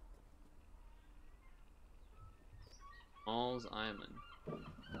 All's Island.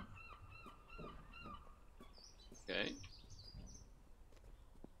 Okay.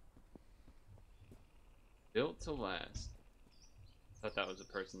 Built to last. Thought that was a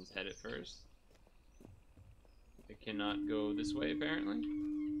person's head at first. I cannot go this way, apparently.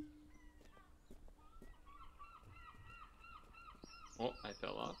 Oh, I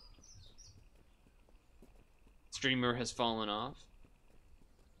fell off. Streamer has fallen off.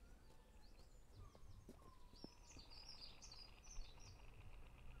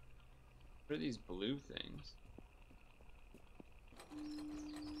 What are these blue things?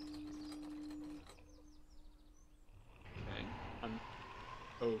 Okay.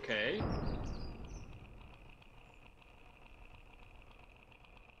 Okay.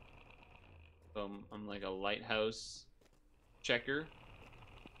 I'm like a lighthouse checker.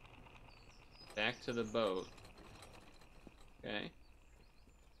 Back to the boat. Okay.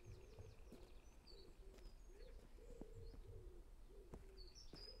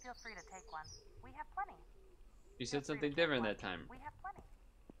 Feel free to take one. We have plenty. You said something different that time. We have plenty.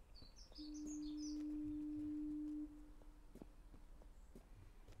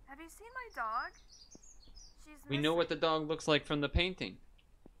 Have you seen my dog? She's We know what the dog looks like from the painting.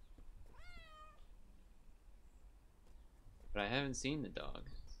 But I haven't seen the dog.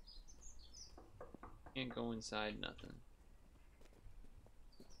 Can't go inside nothing.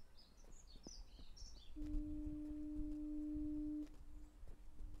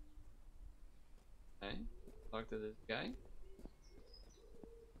 Okay, talk to this guy.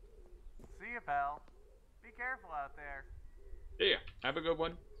 See ya, pal. Be careful out there. Yeah, have a good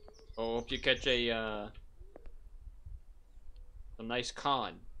one. Oh, hope you catch a nice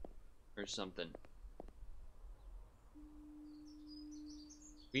cod or something.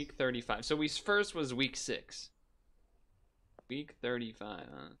 Week 35. So we first was week 6. Week 35,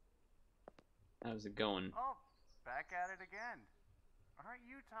 huh? How's it going? Oh, Back at it again. Aren't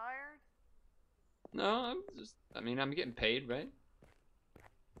you tired? No, I'm getting paid, right?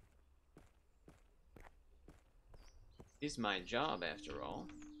 It's my job after all.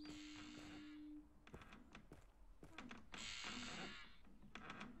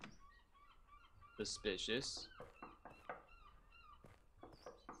 Suspicious.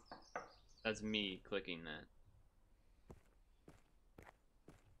 That's me clicking that.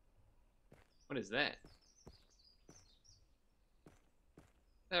 What is that?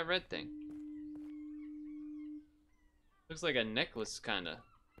 That red thing. Looks like a necklace, kinda.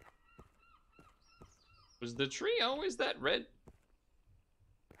 Was the tree always that red?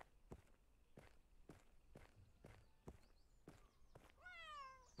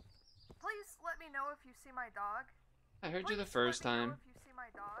 Please let me know if you see my dog. I heard you the Please first let me know time. if you see my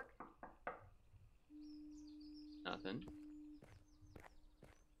dog. Nothing.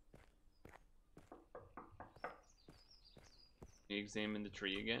 You examine the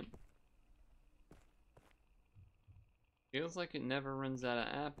tree again. Feels like it never runs out of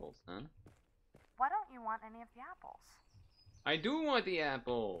apples, huh? Why don't you want any of the apples? I do want the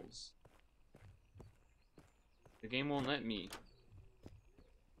apples! The game won't let me.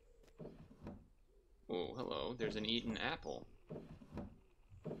 Oh, hello. There's an eaten apple.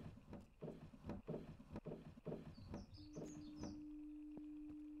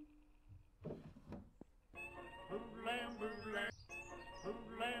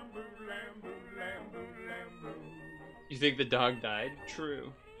 You think the dog died?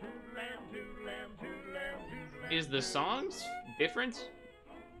 True. Is the songs different?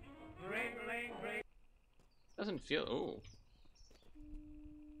 Doesn't feel. Oh.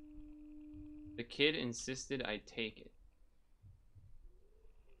 The kid insisted I take it.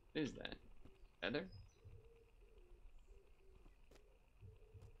 What is that? Feather?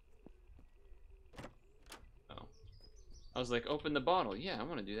 Oh. I was like, open the bottle. Yeah, I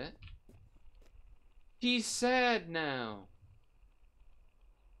want to do that. He's sad now.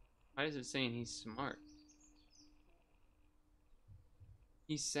 Why is it saying he's smart?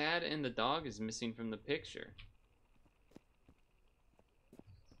 He's sad and the dog is missing from the picture.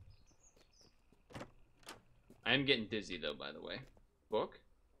 I'm getting dizzy though, by the way. Book?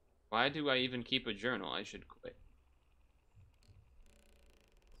 Why do I even keep a journal? I should quit.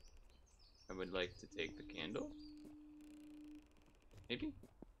 I would like to take the candle. Maybe?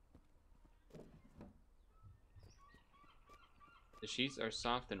 The sheets are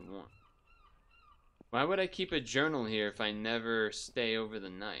soft and warm. Why would I keep a journal here if I never stay over the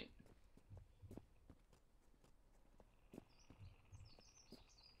night?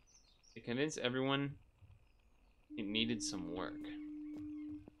 To convince everyone it needed some work.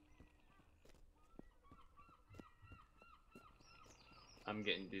 I'm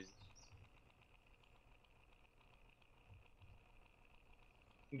getting dizzy.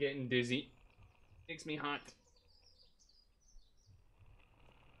 I'm getting dizzy. Makes me hot.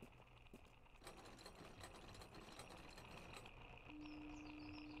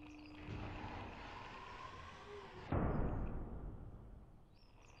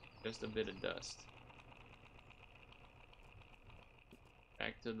 Just a bit of dust.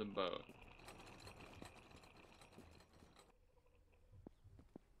 Back to the boat.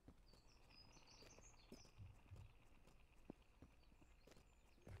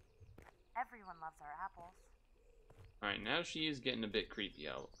 Everyone loves our apples. Alright, now she is getting a bit creepy,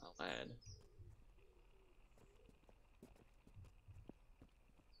 I'll add.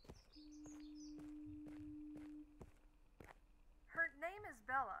 Her name is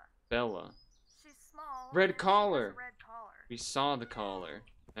Bella. Bella. She's small. Red and collar. She has a red collar. We saw the collar.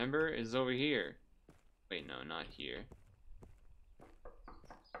 Remember? It's over here. Wait, no, not here.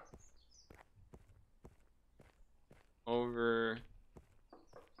 Over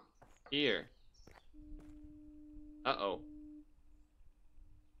here. Uh-oh.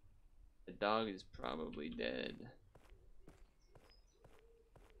 The dog is probably dead.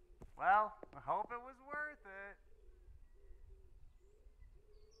 Well, I hope it was worth it.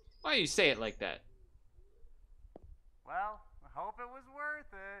 Why you say it like that? Well, I hope it was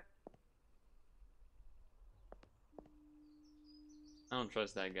worth it. I don't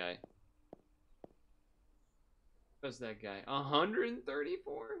trust that guy. Trust that guy.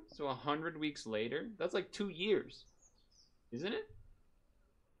 134? So 100 weeks later? That's like 2 years. Isn't it?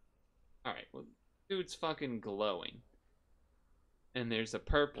 Alright, well, dude's fucking glowing. And there's a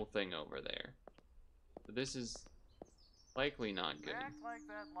purple thing over there. So this is likely not good. Act like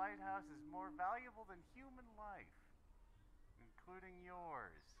that lighthouse is more valuable than human life. Including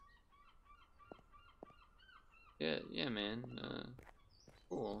yours. Yeah, man.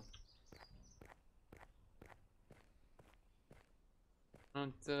 Cool.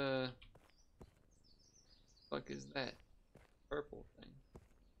 that purple thing?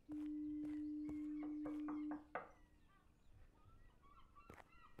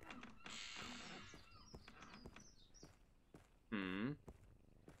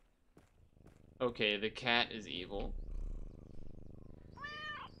 Okay, the cat is evil.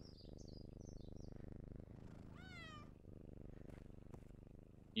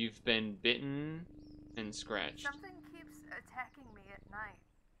 You've been bitten and scratched. Something keeps attacking me at night.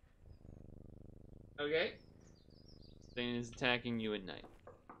 Okay. Thing is attacking you at night.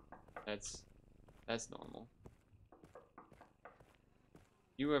 That's normal.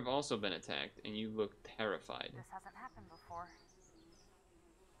 You have also been attacked, and you look terrified. This hasn't happened before.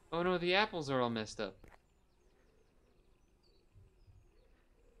 Oh no, the apples are all messed up.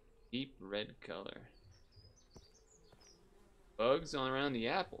 Deep red color. Bugs all around the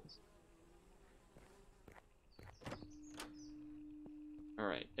apples.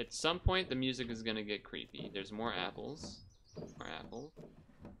 Alright, at some point the music is gonna get creepy. There's more apples. More apples.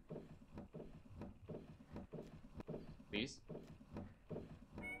 Please.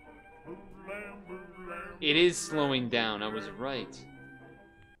 It is slowing down, I was right.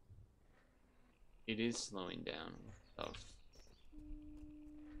 It is slowing down. Oh.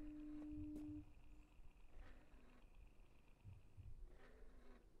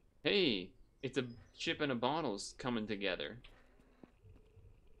 Hey, it's a chip and a bottle's coming together.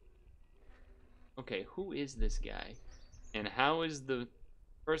 Okay, who is this guy? And how is the...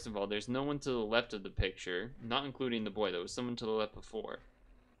 First of all, there's no one to the left of the picture, not including the boy. There was someone to the left before.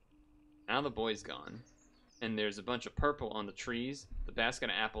 Now the boy's gone. And there's a bunch of purple on the trees, the basket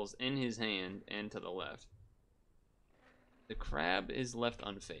of apples in his hand, and to the left. The crab is left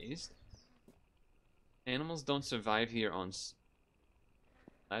unfazed. Animals don't survive here on...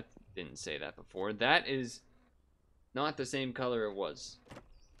 That didn't say that before. That is not the same color it was.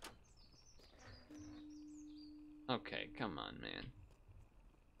 Okay, come on, man.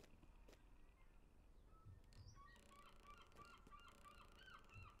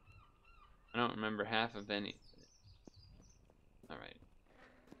 I don't remember half of any. Alright.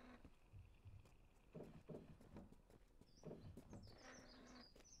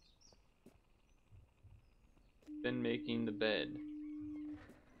 Been making the bed.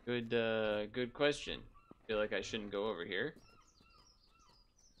 Good question. Feel like I shouldn't go over here.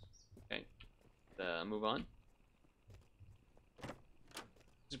 Okay. Move on.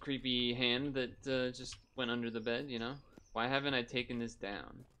 It's a creepy hand that just went under the bed, you know? Why haven't I taken this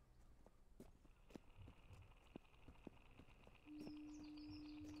down?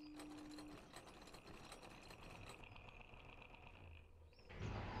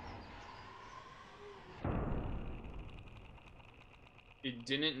 It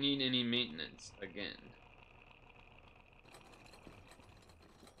didn't need any maintenance again.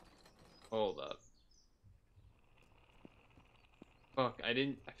 Hold up. Fuck,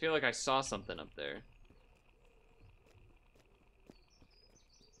 I feel like I saw something up there.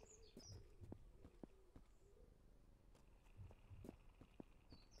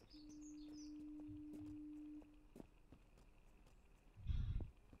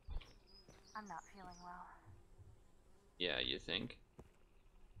 I'm not feeling well. Yeah, you think?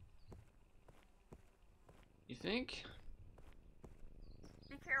 You think?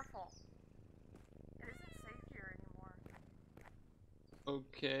 Be careful. It isn't safe here anymore.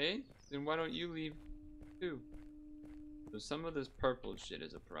 Okay, then why don't you leave too? So some of this purple shit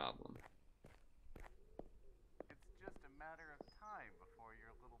is a problem. It's just a matter of time before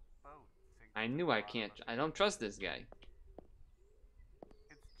your little boat sinks. I knew I can't. I don't trust this guy.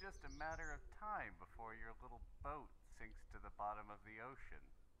 It's just a matter of time before your little boat sinks to the bottom of the ocean.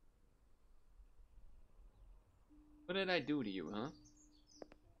 What did I do to you, huh?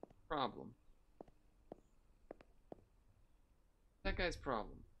 Problem. That guy's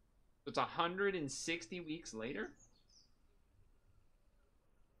problem. So it's 160 weeks later?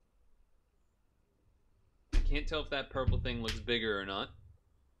 I can't tell if that purple thing looks bigger or not.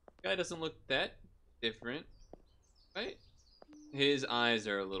 Guy doesn't look that different, right? His eyes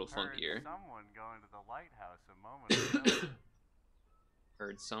are a little funkier. Heard someone going to the lighthouse a moment ago.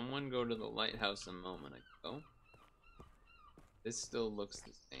 Heard someone go to the lighthouse a moment ago. This still looks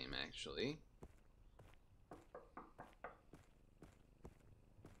the same, actually.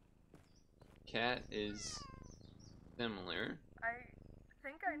 Cat is similar. I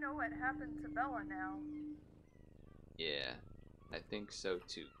think I know what happened to Bella now. Yeah, I think so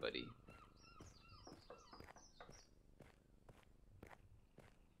too, buddy.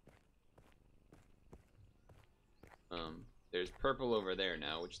 There's purple over there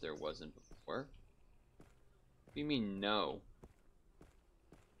now, which there wasn't before. What do you mean, no?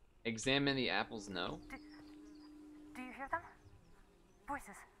 Examine the apples, no? hear them?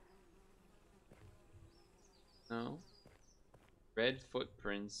 Voices. No. Red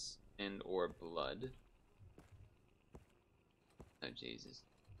footprints and or blood. Oh Jesus.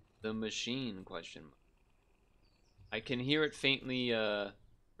 The machine question mark. I can hear it faintly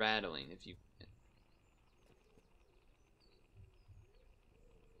rattling if you can.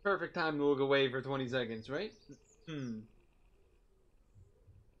 Perfect time to look away for 20 seconds, right?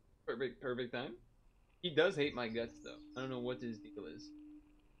 Perfect time. He does hate my guts though. I don't know what his deal is.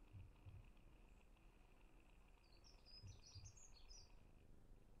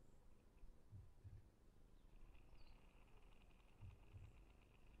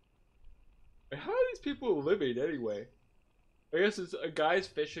 How are these people living anyway? I guess it's a guy's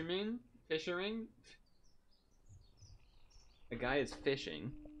fishing. A guy is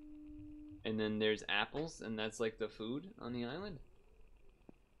fishing. And then there's apples, and that's like the food on the island.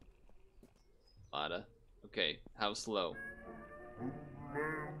 Lotta. Okay, how slow?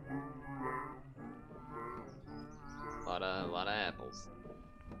 Lotta apples.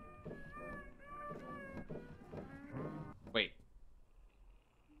 Wait.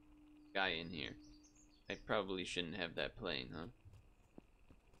 Guy in here. I probably shouldn't have that playing, huh?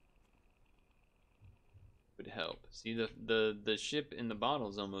 Would help. See, the ship in the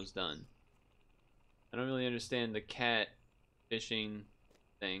bottle's almost done. I don't really understand the cat fishing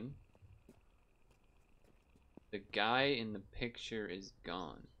thing. The guy in the picture is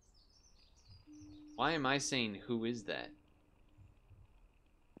gone. Why am I saying who is that?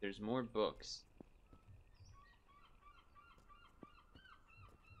 There's more books.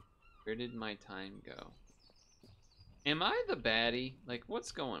 Where did my time go? Am I the baddie? Like,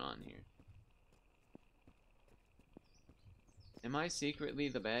 what's going on here? Am I secretly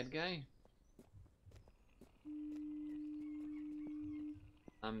the bad guy?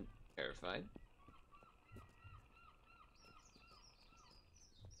 I'm terrified.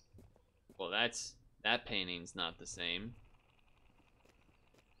 Well, that painting's not the same.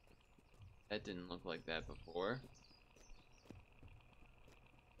 That didn't look like that before.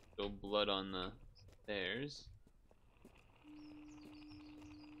 Still blood on the stairs.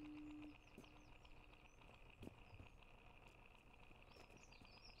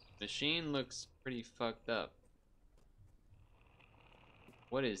 Machine looks pretty fucked up.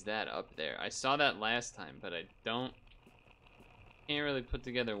 What is that up there? I saw that last time, but I can't really put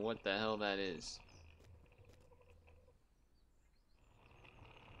together what the hell that is.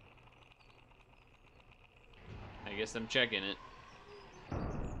 I guess I'm checking it.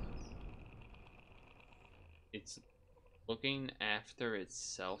 It's looking after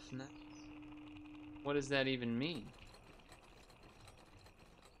itself now? What does that even mean?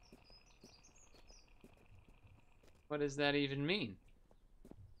 What does that even mean?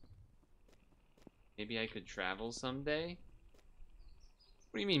 Maybe I could travel someday?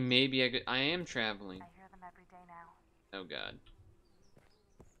 What do you mean maybe I could? I am traveling. I hear them every day now. Oh God.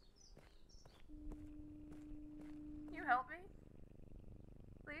 You help me?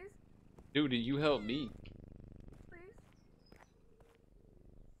 Please? Dude, you help me. Please?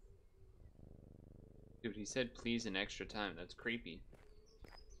 Dude, he said please an extra time. That's creepy.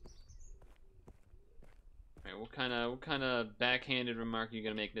 Alright, what kind of backhanded remark are you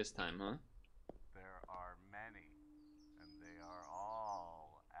gonna make this time, huh? There are many, and they are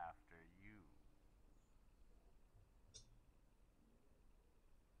all after you.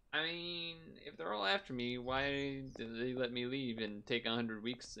 I mean, if they're all after me, why did they let me leave and take 100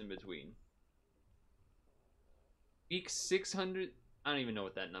 weeks in between? Week 600? I don't even know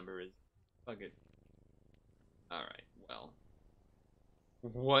what that number is. Fuck it. Alright, well.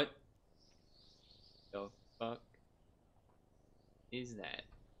 What the fuck is that?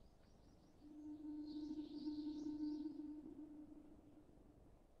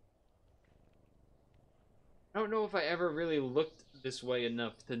 I don't know if I ever really looked this way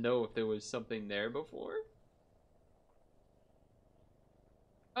enough to know if there was something there before.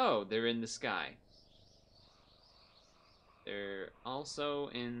 Oh, they're in the sky. They're also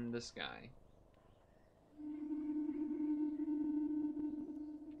in the sky.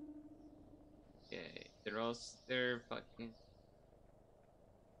 Okay, they're fucking...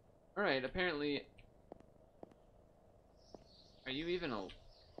 Alright, apparently... Are you even a...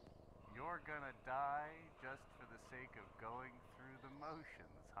 You're gonna die just for the sake of going through the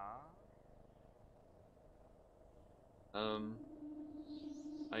motions, huh?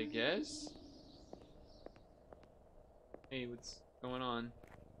 I guess? Hey, what's going on?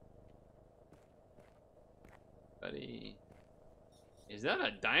 Buddy. Is that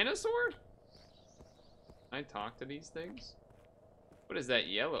a dinosaur? Can I talk to these things? What is that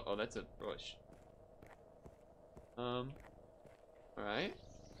yellow? Oh, that's a bush. Alright.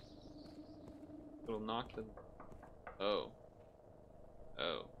 It'll knock the... Oh.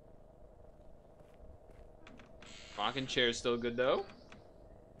 Oh. Rocking chair's still good though.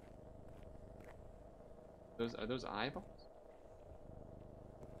 Are those eyeballs?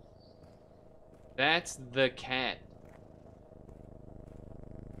 That's the cat.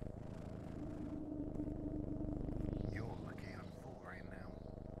 You're lucky I'm full right now.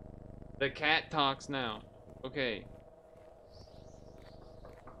 The cat talks now. Okay.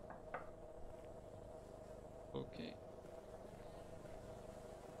 Okay.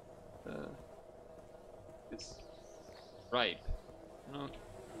 It's ripe. No.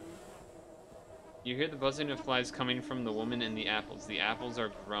 You hear the buzzing of flies coming from the woman and the apples. The apples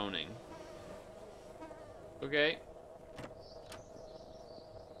are groaning. Okay.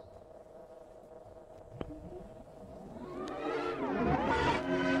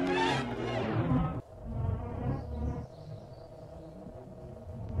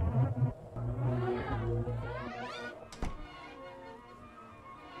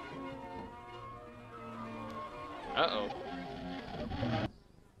 Uh-oh.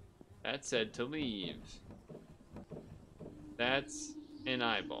 That said to leave. That's an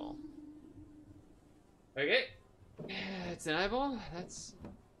eyeball. Okay. That's an eyeball. That's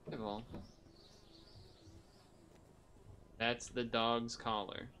an eyeball. That's the dog's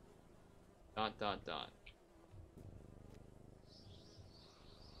collar. ...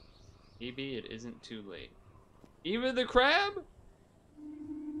 Maybe it isn't too late. Even the crab?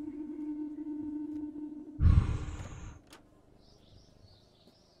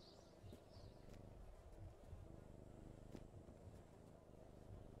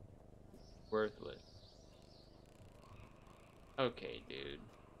 Worthless. Okay, dude.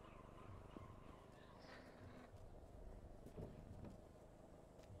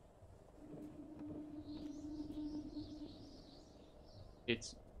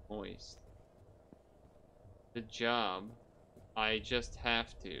 It's moist. The job. I just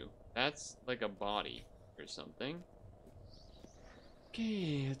have to. That's like a body or something.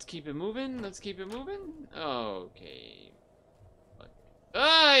 Okay, let's keep it moving. Let's keep it moving. Okay.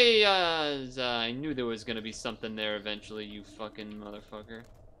 I knew there was gonna be something there eventually, you fucking motherfucker.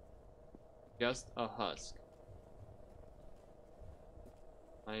 Just a husk.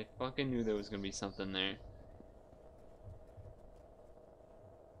 I fucking knew there was gonna be something there.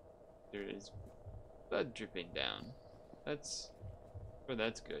 There is blood dripping down. That's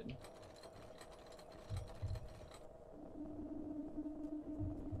good.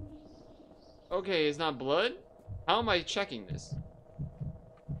 Okay, it's not blood? How am I checking this?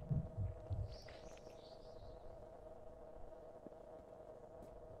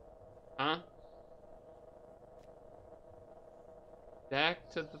 Huh? Back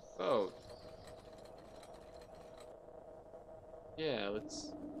to the boat. Yeah,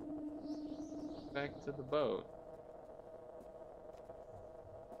 let's back to the boat.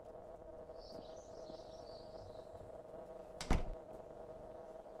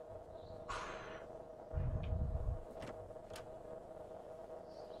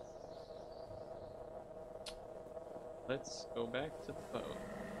 Let's go back to the boat.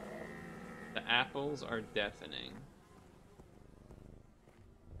 The apples are deafening.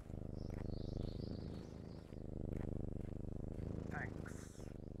 Thanks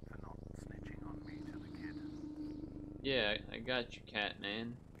for not snitching on me to the kid. Yeah, I got you, cat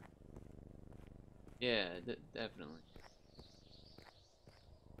man. Yeah, definitely.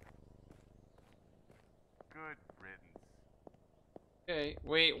 Good riddance. Okay,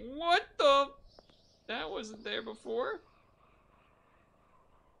 wait, what the? That wasn't there before.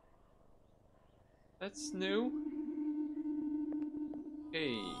 That's new.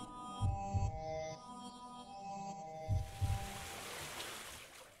 Okay.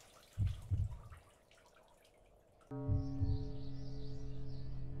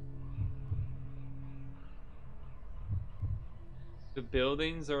 The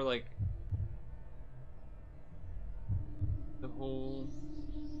buildings are like the whole...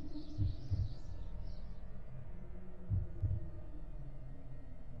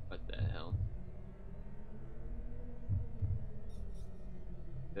 What the hell?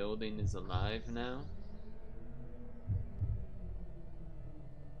 Building is alive now?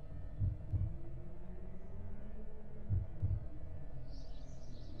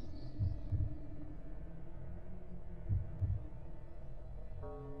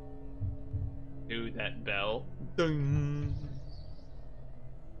 Dude, that bell. Ding.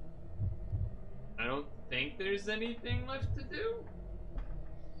 I don't think there's anything left to do.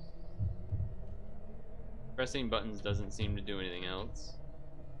 Pressing buttons doesn't seem to do anything else.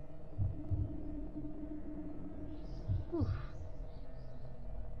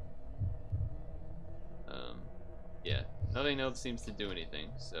 Nothing else seems to do anything,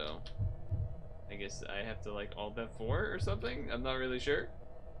 so I guess I have to like alt F4 or something? I'm not really sure.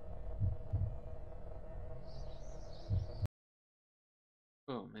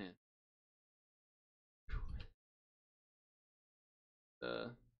 Oh man.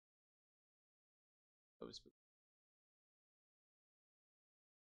 That was spooky.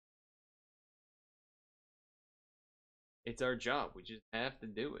 It's our job. We just have to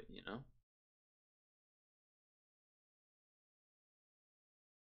do it, you know?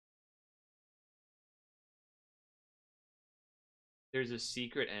 There's a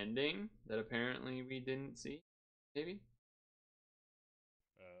secret ending that apparently we didn't see, maybe?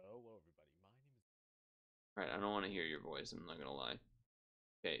 Hello everybody, my name is... Alright, I don't want to hear your voice, I'm not gonna lie.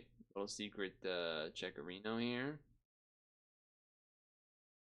 Okay, little secret checkerino here.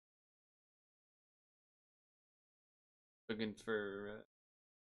 Looking for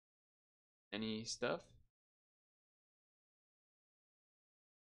any stuff?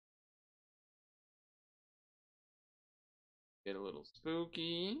 Get a little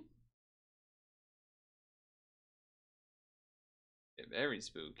spooky. Get very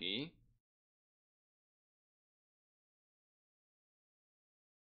spooky.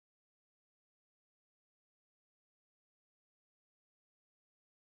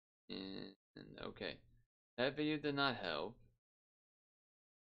 And okay, that video did not help.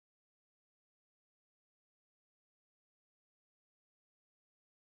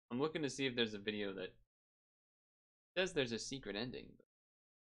 I'm looking to see if there's a video that says there's a secret ending.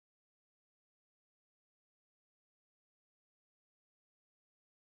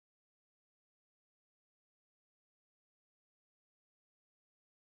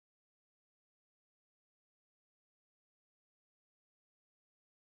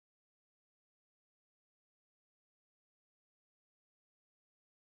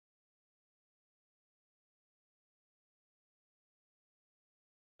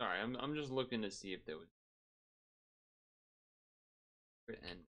 Sorry, I'm just looking to see if there was a secret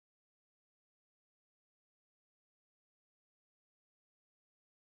ending.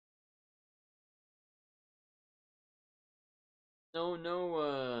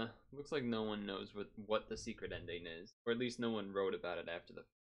 No, looks like no one knows what the secret ending is, or at least no one wrote about it after the.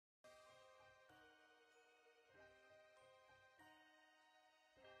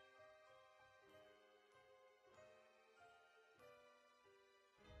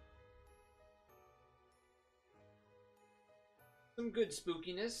 Some good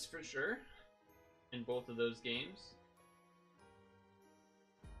spookiness for sure in both of those games.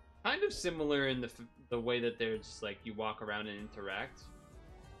 Kind of similar in the way that they're just like you walk around and interact.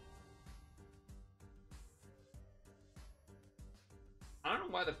 I don't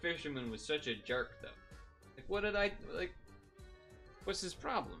know why the fisherman was such a jerk though. Like, what did I like? What's his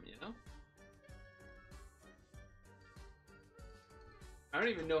problem? You know? I don't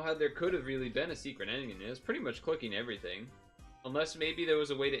even know how there could have really been a secret ending in it. It was pretty much clicking everything. Unless maybe there was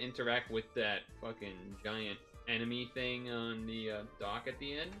a way to interact with that fucking giant enemy thing on the dock at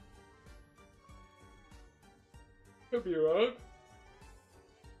the end. Could be wrong.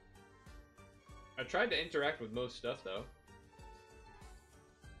 I tried to interact with most stuff though.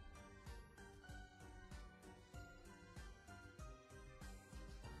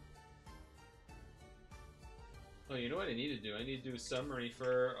 Oh, you know what I need to do? I need to do a summary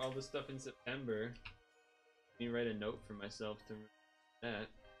for all the stuff in September. Let me write a note for myself to that.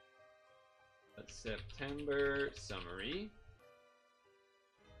 That's September summary.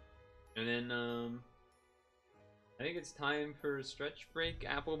 And then, I think it's time for stretch break,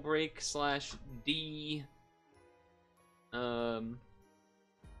 apple break / D,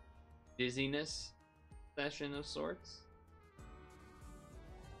 dizziness session of sorts.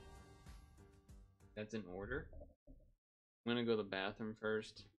 That's in order. I'm gonna go to the bathroom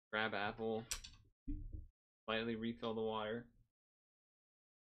first, grab apple, slightly refill the water.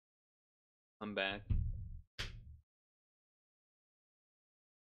 I'm back.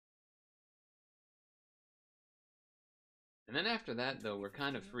 And then after that, though, we're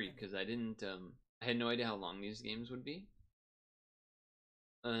kind of free because I didn't, I had no idea how long these games would be.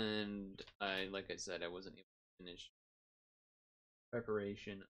 And like I said, I wasn't able to finish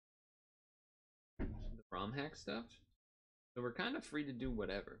preparation of the ROM hack stuff. So we're kind of free to do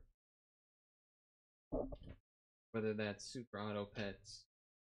whatever. Whether that's Super Auto Pets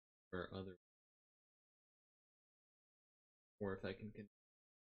or other. Or if I can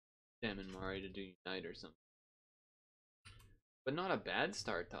Sam and Mari to do Unite or something. But not a bad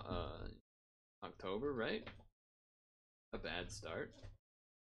start to October, right? A bad start.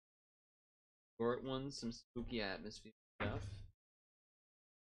 Short ones, some spooky atmosphere stuff.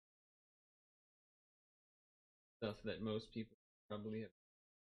 stuff that most people probably have,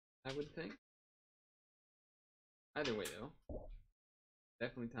 I would think. Either way, though,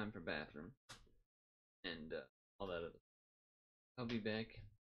 definitely time for bathroom and all that other. I'll be back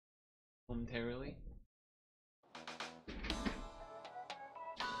momentarily.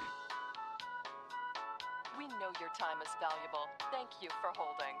 We know your time is valuable. Thank you for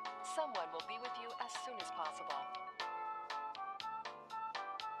holding. Someone will be with you as soon as possible.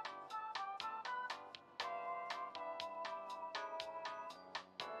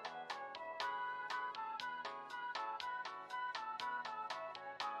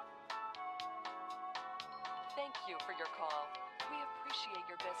 Thank you for your call. We appreciate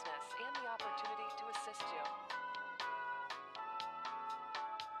your business and the opportunity to assist you.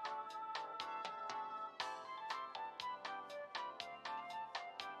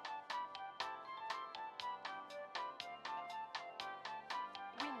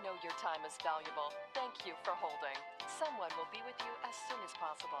 We know your time is valuable. Thank you for holding. Someone will be with you as soon as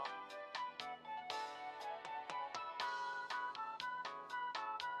possible.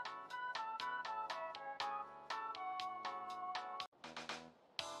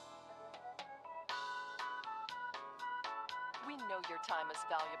 We know your time is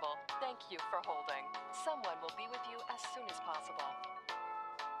valuable. Thank you for holding. Someone will be with you as soon as possible.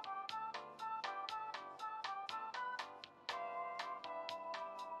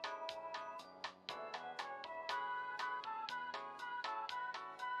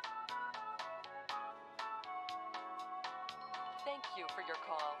 Thank you for your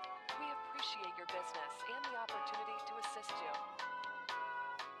call. We appreciate your business and the opportunity to assist you.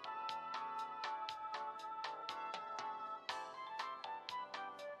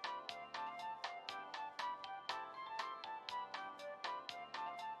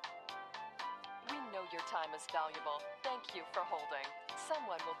 We know your time is valuable. Thank you for holding.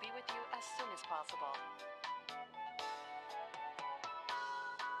 Someone will be with you as soon as possible.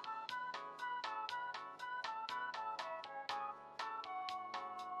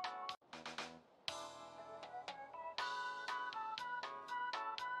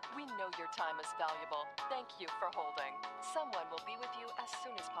 We know your time is valuable. Thank you for holding. Someone will be with you as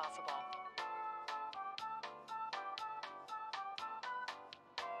soon as possible.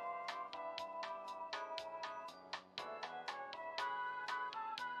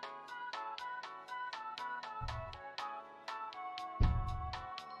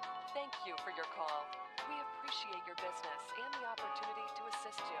 Thank you for your call. We appreciate your business and the opportunity to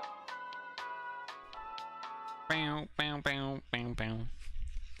assist you. Bow, bow, bow, bow, bow.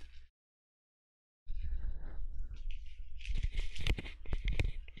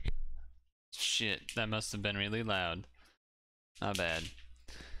 Shit, that must have been really loud. Not bad.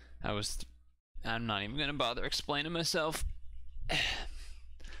 I'm not even gonna bother explaining myself.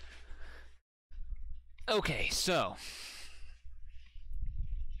 Okay, so.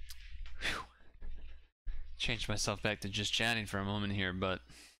 Whew. Changed myself back to just chatting for a moment here, but.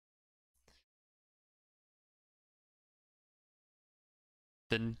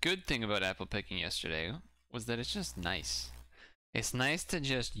 The good thing about apple picking yesterday was that it's just nice. It's nice to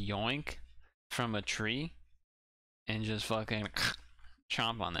just yoink from a tree and just fucking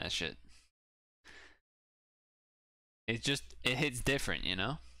chomp on that shit. It hits different, you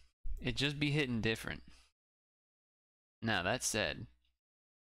know? It just be hitting different. Now, that said,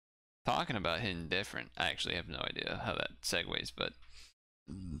 talking about hitting different, I actually have no idea how that segues, but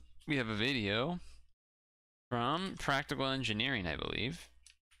we have a video from Practical Engineering, I believe,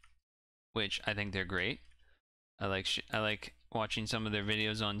 which I think they're great. I like watching some of their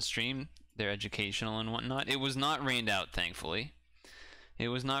videos on stream. They're educational and whatnot. It was not rained out, thankfully. It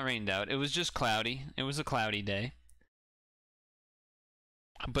was not rained out. It was just cloudy. It was a cloudy day.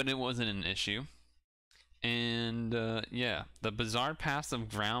 But it wasn't an issue. And yeah, the bizarre paths of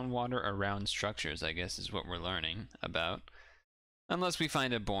groundwater around structures, I guess, is what we're learning about. Unless we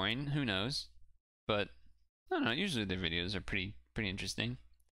find it boring, who knows? But I don't know. Usually their videos are pretty interesting,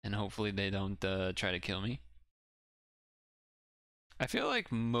 and hopefully they don't try to kill me. I feel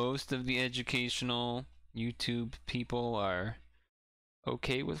like most of the educational YouTube people are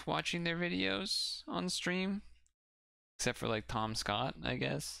okay with watching their videos on stream, except for like Tom Scott, I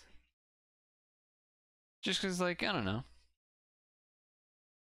guess. Just because, like, I don't know.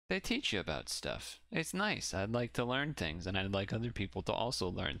 They teach you about stuff. It's nice. I'd like to learn things, and I'd like other people to also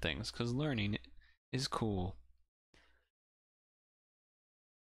learn things, because learning is cool.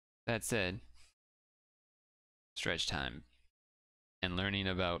 That said, stretch time and learning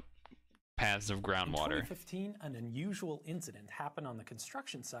about paths of groundwater. In 2015, an unusual incident happened on the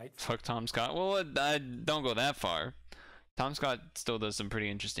construction site. Fuck Tom Scott. Well, I don't go that far. Tom Scott still does some pretty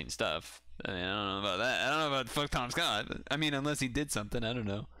interesting stuff. I mean, I don't know about that. I don't know about fuck Tom Scott. But, I mean, unless he did something, I don't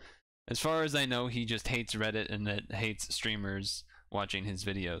know. As far as I know, he just hates Reddit and that hates streamers watching his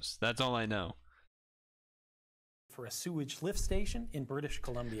videos. That's all I know. For a sewage lift station in British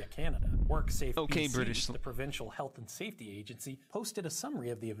Columbia, Canada. WorkSafe BC, the provincial health and safety agency, posted a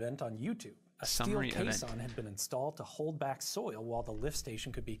summary of the event on YouTube. A steel caisson had been installed to hold back soil while the lift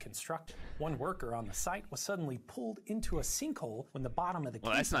station could be constructed. One worker on the site was suddenly pulled into a sinkhole when the bottom of the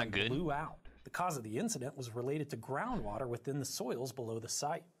caisson blew out. The cause of the incident was related to groundwater within the soils below the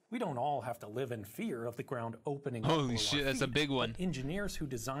site. We don't all have to live in fear of the ground opening up. Holy shit, that's a big one. But engineers who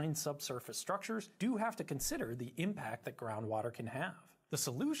design subsurface structures do have to consider the impact that groundwater can have. The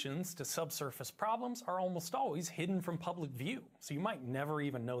solutions to subsurface problems are almost always hidden from public view, so you might never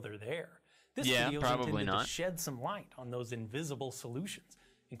even know they're there. This video is intended to shed some light on those invisible solutions,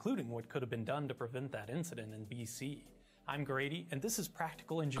 including what could have been done to prevent that incident in BC. I'm Grady, and this is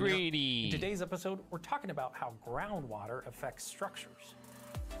Practical Engineering. Grady. In today's episode, we're talking about how groundwater affects structures.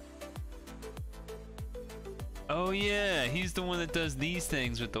 Oh yeah, he's the one that does these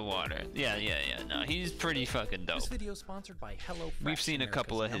things with the water. Yeah. No, he's pretty fucking dope. This video is sponsored by HelloFresh. We've seen a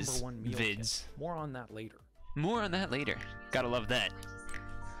couple of his vids. More on that later. More on that later. Gotta love that.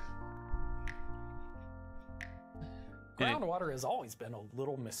 Groundwater has always been a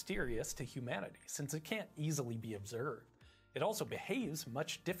little mysterious to humanity since it can't easily be observed. It also behaves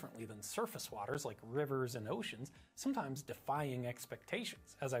much differently than surface waters like rivers and oceans, sometimes defying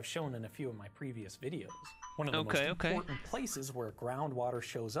expectations, as I've shown in a few of my previous videos. One of the most important places where groundwater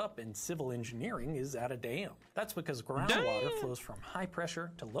shows up in civil engineering is at a dam. That's because groundwater flows from high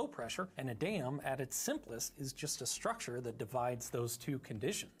pressure to low pressure, and a dam at its simplest is just a structure that divides those two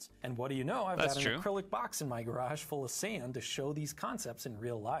conditions. And what do you know, I've got an acrylic box in my garage full of sand to show these concepts in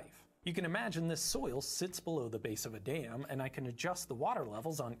real life. You can imagine this soil sits below the base of a dam, and I can adjust the water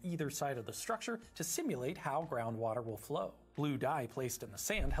levels on either side of the structure to simulate how groundwater will flow. Blue dye placed in the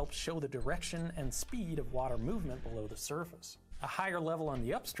sand helps show the direction and speed of water movement below the surface. A higher level on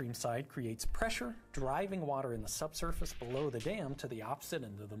the upstream side creates pressure, driving water in the subsurface below the dam to the opposite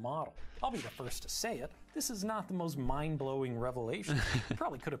end of the model. I'll be the first to say it, this is not the most mind-blowing revelation. You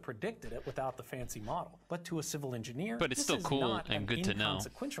probably could have predicted it without the fancy model. But to a civil engineer, but it's still cool and good to know.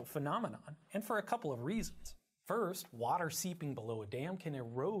 Inconsequential phenomenon, and for a couple of reasons. First, water seeping below a dam can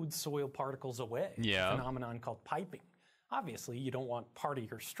erode soil particles away, a phenomenon called piping. Obviously, you don't want part of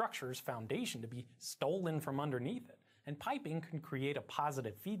your structure's foundation to be stolen from underneath it. And piping can create a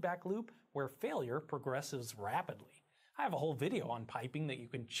positive feedback loop where failure progresses rapidly. I have a whole video on piping that you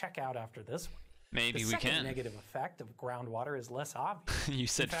can check out after this one. Maybe we can. The second negative effect of groundwater is less obvious. You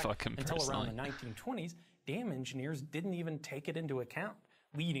said fuck him until personally. Around the 1920s, dam engineers didn't even take it into account,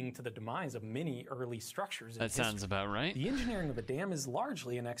 leading to the demise of many early structures in history. That sounds about right. The engineering of a dam is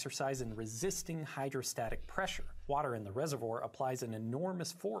largely an exercise in resisting hydrostatic pressure. Water in the reservoir applies an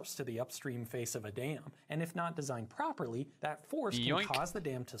enormous force to the upstream face of a dam, and if not designed properly, that force can cause the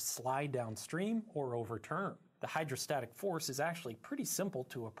dam to slide downstream or overturn. The hydrostatic force is actually pretty simple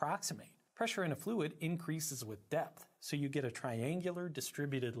to approximate. Pressure in a fluid increases with depth, so you get a triangular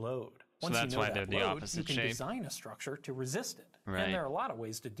distributed load. Once that's why they're the opposite shape. You can design a structure to resist it. And there are a lot of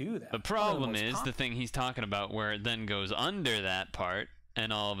ways to do that. The problem is the thing he's talking about where it then goes under that part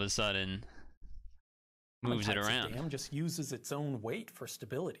and all of a sudden moves it around. The dam just uses its own weight for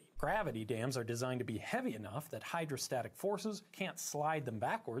stability. Gravity dams are designed to be heavy enough that hydrostatic forces can't slide them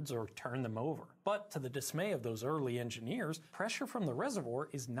backwards or turn them over. But to the dismay of those early engineers, pressure from the reservoir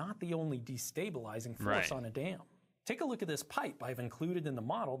is not the only destabilizing force on a dam. Take a look at this pipe I've included in the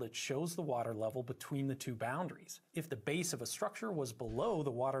model that shows the water level between the two boundaries. If the base of a structure was below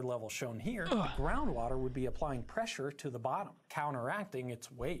the water level shown here, the groundwater would be applying pressure to the bottom, counteracting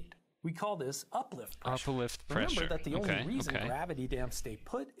its weight. We call this uplift pressure. Remember that the only reason gravity dams stay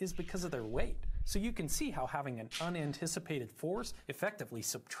put is because of their weight. So you can see how having an unanticipated force effectively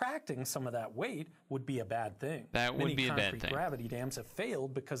subtracting some of that weight would be a bad thing. That would be a bad thing. Many gravity dams have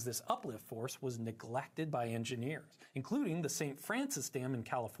failed because this uplift force was neglected by engineers, including the St. Francis Dam in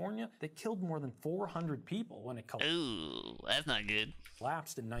California that killed more than 400 people when it collapsed. Ooh, that's not good.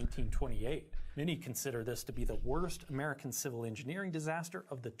 Collapsed in 1928. Many consider this to be the worst American civil engineering disaster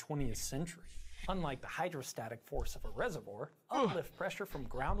of the 20th century. Unlike the hydrostatic force of a reservoir, uplift pressure from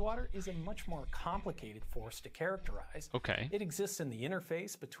groundwater is a much more complicated force to characterize. It exists in the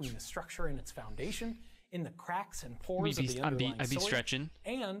interface between the structure and its foundation, in the cracks and pores of the underlying soil,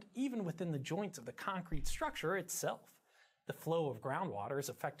 and even within the joints of the concrete structure itself. The flow of groundwater is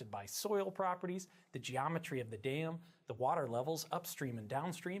affected by soil properties, the geometry of the dam, the water levels upstream and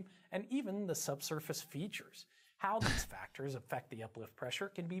downstream, and even the subsurface features. How these factors affect the uplift pressure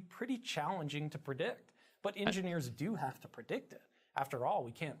can be pretty challenging to predict, but engineers do have to predict it. After all,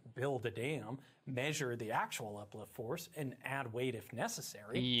 we can't build a dam, measure the actual uplift force, and add weight if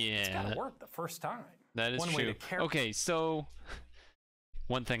necessary. Yeah. It's got to work the first time. That is true. Okay, so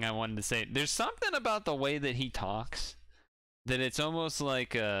one thing I wanted to say, there's something about the way that he talks that it's almost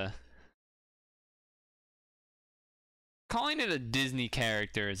like calling it a Disney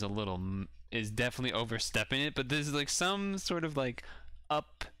character is definitely overstepping it, but there's like some sort of like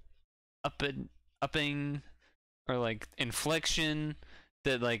upping or like inflection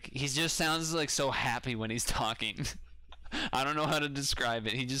that like he just sounds like so happy when he's talking. I don't know how to describe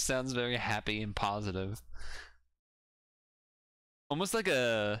it. He just sounds very happy and positive. Almost like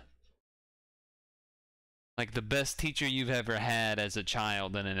the best teacher you've ever had as a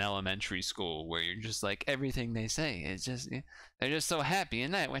child in an elementary school, where you're just like, everything they say is just, they're just so happy.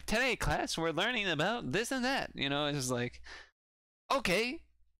 And that today class we're learning about this and that, you know. It's just like, okay,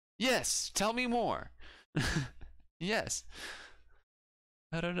 yes, tell me more. Yes.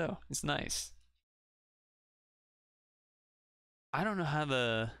 I don't know, it's nice. I don't know how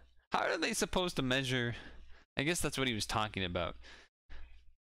are they supposed to measure? I guess that's what he was talking about.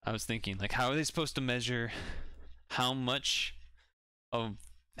 I was thinking, like, how are they supposed to measure how much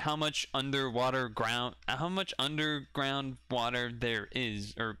underground water there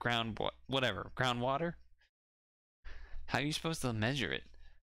is, or groundwater? How are you supposed to measure it?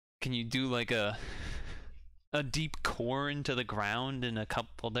 Can you do like a deep core into the ground in a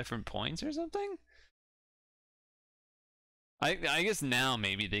couple different points or something? I guess now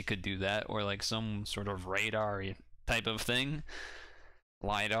maybe they could do that, or like some sort of radar type of thing.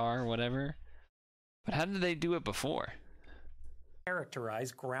 LiDAR, whatever. But how did they do it before?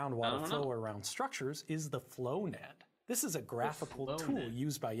 Characterize groundwater flow around structures is the flow net. This is a graphical tool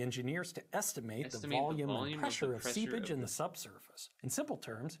used by engineers to estimate the volume and pressure of seepage in the subsurface. In simple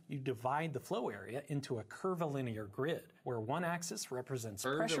terms, you divide the flow area into a curvilinear grid, where one axis represents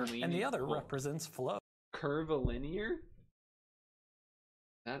pressure and the other represents flow. Curvilinear?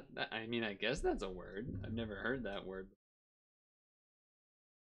 I mean, I guess that's a word. I've never heard that word.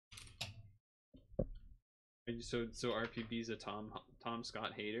 So RPB's a Tom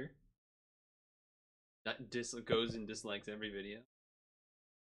Scott hater that goes and dislikes every video.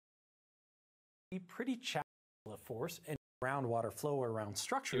 A pretty challenging force and groundwater flow around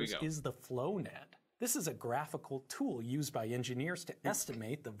structures is the flow net. This is a graphical tool used by engineers to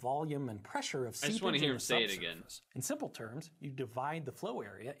estimate the volume and pressure of seepage in the subsurface. In simple terms, you divide the flow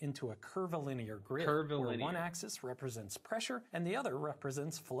area into a curvilinear grid, where one axis represents pressure and the other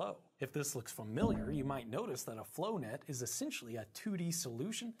represents flow. If this looks familiar, you might notice that a flow net is essentially a 2D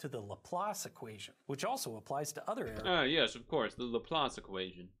solution to the Laplace equation, which also applies to other areas. Yes, of course, the Laplace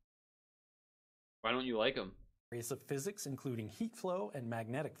equation. Why don't you like them? Areas of physics, including heat flow and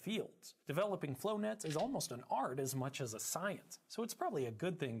magnetic fields. Developing flow nets is almost an art as much as a science, so it's probably a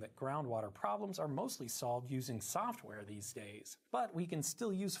good thing that groundwater problems are mostly solved using software these days. But we can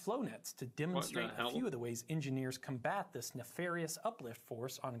still use flow nets to demonstrate a few of the ways engineers combat this nefarious uplift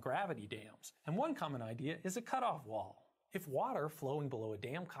force on gravity dams. And one common idea is a cutoff wall. If water flowing below a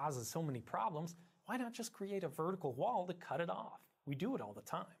dam causes so many problems, why not just create a vertical wall to cut it off? We do it all the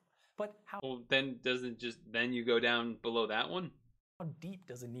time. But how? Well, then then you go down below that one? How deep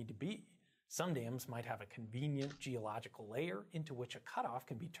does it need to be? Some dams might have a convenient geological layer into which a cutoff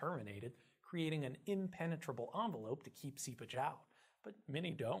can be terminated, creating an impenetrable envelope to keep seepage out. But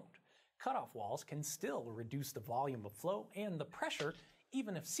many don't. Cutoff walls can still reduce the volume of flow and the pressure,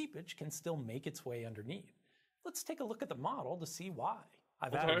 even if seepage can still make its way underneath. Let's take a look at the model to see why.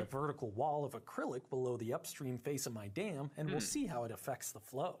 I've added a vertical wall of acrylic below the upstream face of my dam, and we'll see how it affects the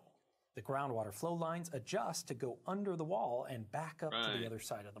flow. The groundwater flow lines adjust to go under the wall and back up to the other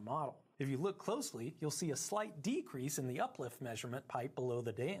side of the model. If you look closely, you'll see a slight decrease in the uplift measurement pipe below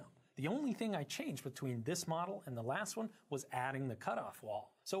the dam. The only thing I changed between this model and the last one was adding the cutoff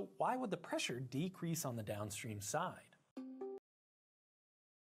wall. So why would the pressure decrease on the downstream side?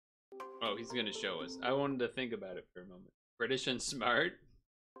 Oh, he's going to show us. I wanted to think about it for a moment. British and smart?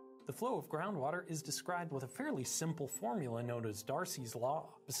 The flow of groundwater is described with a fairly simple formula known as Darcy's law.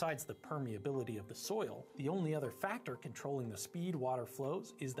 Besides the permeability of the soil, the only other factor controlling the speed water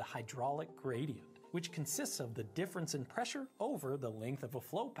flows is the hydraulic gradient, which consists of the difference in pressure over the length of a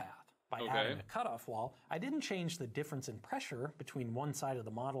flow path. By adding a cutoff wall, I didn't change the difference in pressure between one side of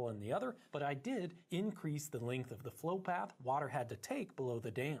the model and the other, but I did increase the length of the flow path water had to take below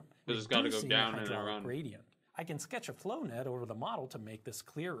the dam, it's got to go down and around. Gradient. I can sketch a flow net over the model to make this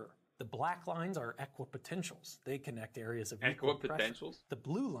clearer. The black lines are equipotentials. They connect areas of equal pressure. The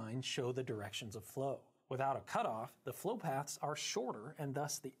blue lines show the directions of flow. Without a cutoff, the flow paths are shorter and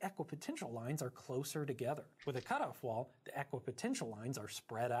thus the equipotential lines are closer together. With a cutoff wall, the equipotential lines are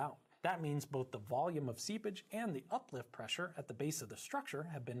spread out. That means both the volume of seepage and the uplift pressure at the base of the structure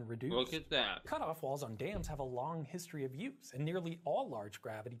have been reduced. Look at that. Cutoff walls on dams have a long history of use, and nearly all large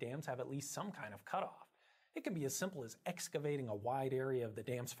gravity dams have at least some kind of cutoff. It can be as simple as excavating a wide area of the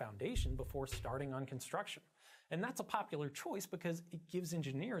dam's foundation before starting on construction. And that's a popular choice because it gives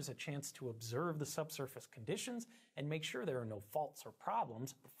engineers a chance to observe the subsurface conditions and make sure there are no faults or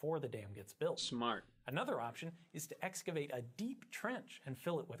problems before the dam gets built. Smart. Another option is to excavate a deep trench and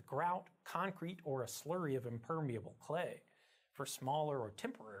fill it with grout, concrete, or a slurry of impermeable clay. For smaller or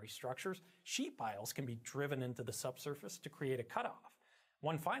temporary structures, sheet piles can be driven into the subsurface to create a cutoff.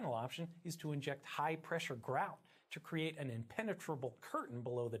 One final option is to inject high-pressure grout to create an impenetrable curtain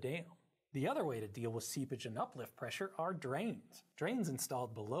below the dam. The other way to deal with seepage and uplift pressure are drains. Drains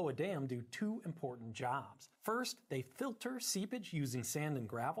installed below a dam do two important jobs. First, they filter seepage using sand and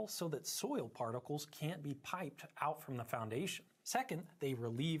gravel so that soil particles can't be piped out from the foundation. Second, they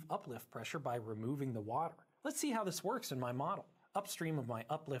relieve uplift pressure by removing the water. Let's see how this works in my model. Upstream of my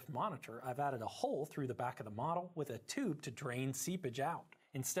uplift monitor, I've added a hole through the back of the model with a tube to drain seepage out.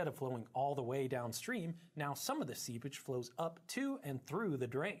 Instead of flowing all the way downstream, now some of the seepage flows up to and through the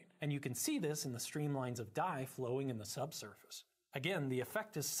drain. And you can see this in the streamlines of dye flowing in the subsurface. Again, the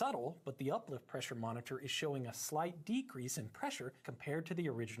effect is subtle, but the uplift pressure monitor is showing a slight decrease in pressure compared to the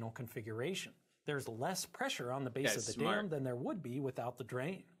original configuration. There's less pressure on the base of the dam than there would be without the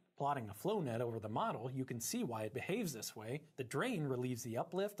drain. Plotting a flow net over the model, you can see why it behaves this way. The drain relieves the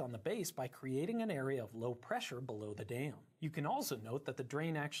uplift on the base by creating an area of low pressure below the dam. You can also note that the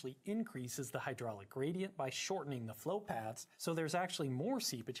drain actually increases the hydraulic gradient by shortening the flow paths, so there's actually more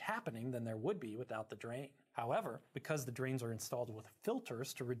seepage happening than there would be without the drain. However, because the drains are installed with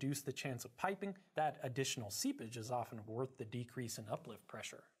filters to reduce the chance of piping, that additional seepage is often worth the decrease in uplift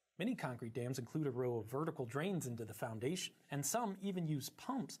pressure. Many concrete dams include a row of vertical drains into the foundation, and some even use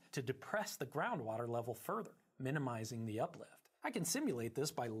pumps to depress the groundwater level further, minimizing the uplift. I can simulate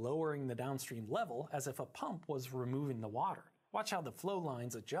this by lowering the downstream level as if a pump was removing the water. Watch how the flow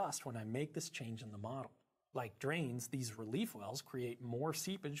lines adjust when I make this change in the model. Like drains, these relief wells create more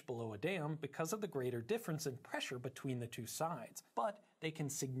seepage below a dam because of the greater difference in pressure between the two sides, but they can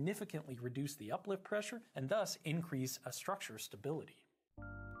significantly reduce the uplift pressure and thus increase a structure's stability.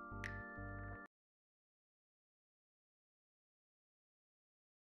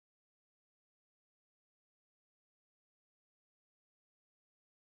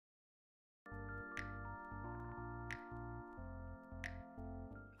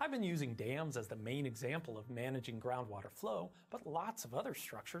 I've been using dams as the main example of managing groundwater flow, but lots of other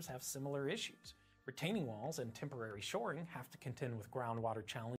structures have similar issues. Retaining walls and temporary shoring have to contend with groundwater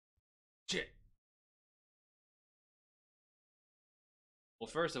challenges. Shit. Well,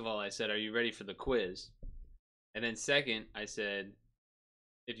 first of all, I said, are you ready for the quiz? And then second, I said,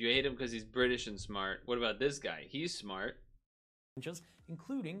 if you hate him because he's British and smart, what about this guy? He's smart.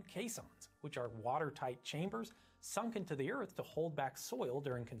 Including caissons, which are watertight chambers sunk into the earth to hold back soil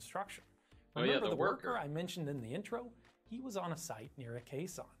during construction. Remember the worker I mentioned in the intro? He was on a site near a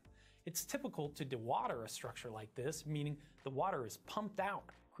caisson. It's typical to dewater a structure like this, meaning the water is pumped out,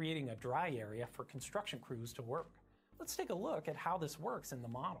 creating a dry area for construction crews to work. Let's take a look at how this works in the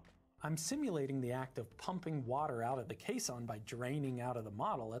model. I'm simulating the act of pumping water out of the caisson by draining out of the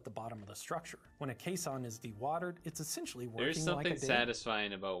model at the bottom of the structure. When a caisson is dewatered, it's essentially working like a dam. There's something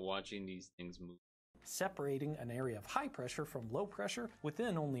satisfying about watching these things move. Separating an area of high pressure from low pressure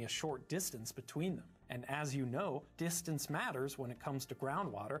within only a short distance between them. And as you know, distance matters when it comes to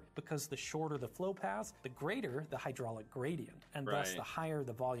groundwater because the shorter the flow paths, the greater the hydraulic gradient, and thus the higher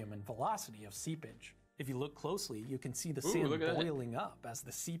the volume and velocity of seepage. If you look closely, you can see the sand boiling up as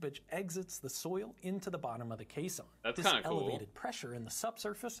the seepage exits the soil into the bottom of the caisson. That's this elevated pressure in the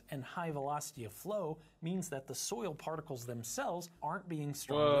subsurface and high velocity of flow means that the soil particles themselves aren't being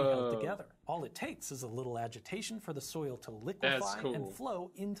strongly held together. All it takes is a little agitation for the soil to liquefy and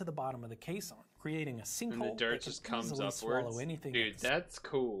flow into the bottom of the caisson, creating a sinkhole and the dirt that just can comes easily upwards. swallow anything. Dude, that's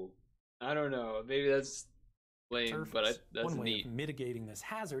cool. I don't know. Maybe that's lame, but that's One way neat. of mitigating this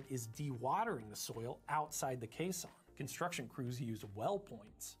hazard is dewatering the soil outside the caisson. Construction crews use well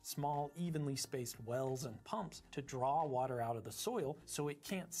points, small, evenly spaced wells and pumps to draw water out of the soil so it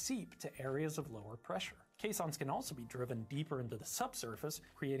can't seep to areas of lower pressure. Caissons can also be driven deeper into the subsurface,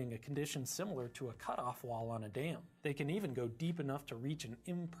 creating a condition similar to a cutoff wall on a dam. They can even go deep enough to reach an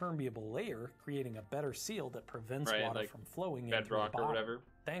impermeable layer, creating a better seal that prevents water from flowing into the bedrock bottom. or whatever.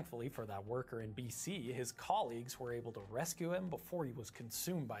 Thankfully for that worker in BC, his colleagues were able to rescue him before he was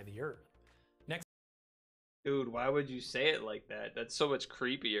consumed by the earth. Dude, why would you say it like that? That's so much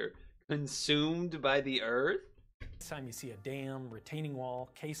creepier. Consumed by the earth? Next time you see a dam, retaining wall,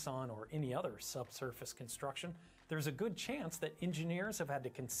 caisson, or any other subsurface construction, there's a good chance that engineers have had to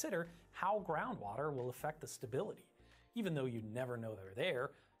consider how groundwater will affect the stability. Even though you never know they're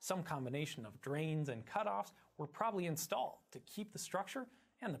there, some combination of drains and cutoffs were probably installed to keep the structure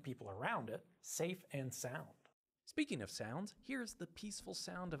and the people around it safe and sound. Speaking of sounds, here's the peaceful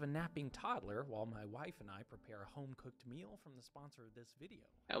sound of a napping toddler while my wife and I prepare a home-cooked meal from the sponsor of this video.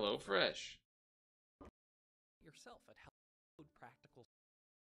 Hello Fresh. Yourself at Hello Practical.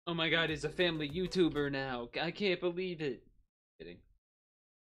 Oh my god, he's a family YouTuber now. I can't believe it. Kidding.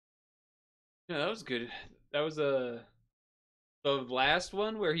 Yeah, that was good. That was the last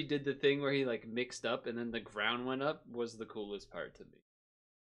one where he did the thing where he like mixed up and then the ground went up was the coolest part to me.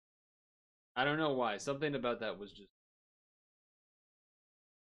 I don't know why. Something about that was just...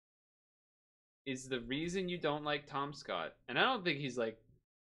 Is the reason you don't like Tom Scott. And I don't think he's like,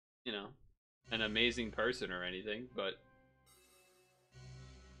 you know, an amazing person or anything, but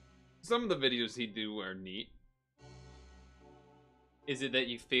some of the videos he do are neat. Is it that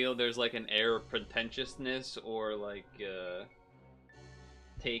you feel there's like an air of pretentiousness or like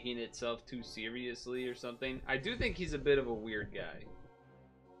taking itself too seriously or something? I do think he's a bit of a weird guy.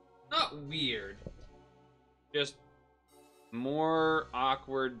 Not weird, just more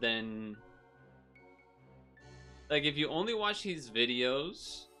awkward than, like, if you only watch his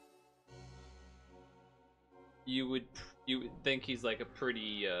videos, you would think he's like a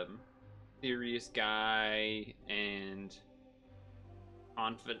pretty serious guy and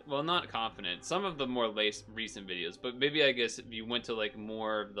confident. Well, not confident. Some of the more recent videos, but maybe I guess if you went to like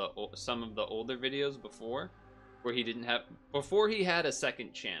more of the some of the older videos before, where he didn't have, before he had a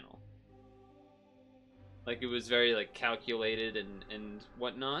second channel, like it was very like calculated and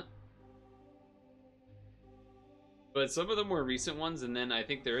whatnot. But some of the more recent ones, and then I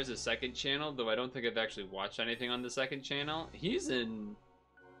think there is a second channel, though I don't think I've actually watched anything on the second channel. He's an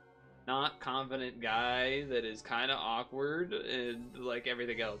not confident guy that is kind of awkward and like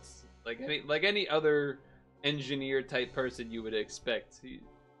everything else, like any other engineer type person you would expect,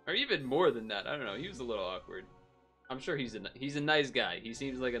 or even more than that. I don't know. He was a little awkward. I'm sure he's a nice guy. He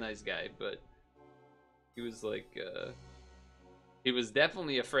seems like a nice guy, but he was like he was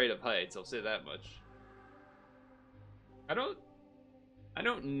definitely afraid of heights. I'll say that much. I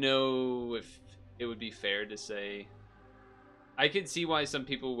don't know if it would be fair to say. I could see why some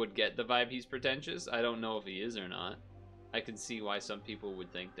people would get the vibe he's pretentious. I don't know if he is or not. I can see why some people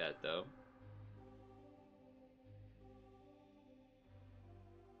would think that, though.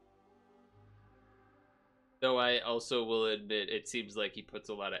 Though I also will admit, it seems like he puts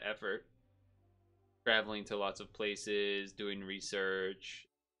a lot of effort. Traveling to lots of places, doing research,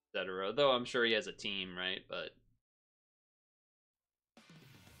 etc. Though I'm sure he has a team, right? But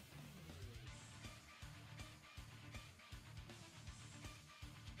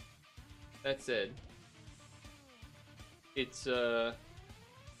that said, it's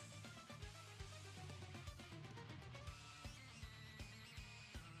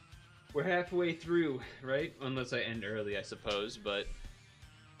we're halfway through, right? Unless I end early, I suppose, but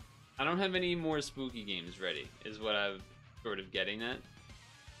I don't have any more spooky games ready, is what I'm sort of getting at.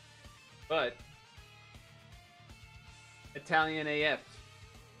 But Italian AF.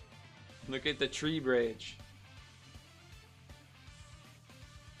 Look at the tree branch.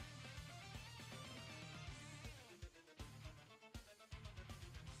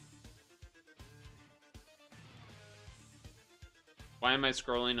 Why am I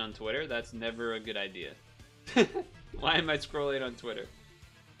scrolling on Twitter? That's never a good idea. Why am I scrolling on Twitter?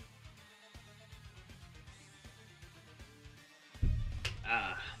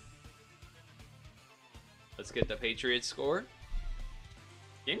 Let's get the Patriots score.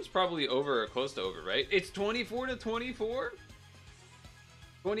 Game's probably over or close to over, right? It's 24-24?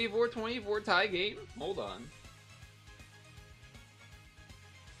 24-24 tie game? Hold on.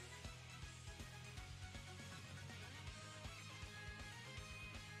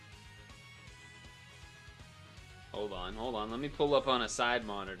 Hold on. Let me pull up on a side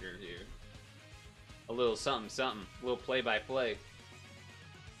monitor here. A little something. A little play-by-play.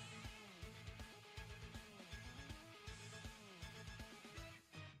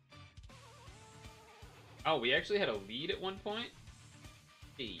 Oh, we actually had a lead at one point?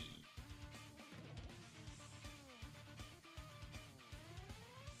 Hey.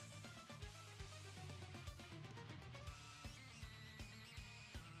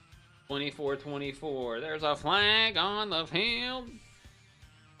 "24-24, there's a flag on the field."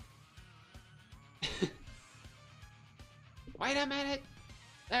 Wait a minute.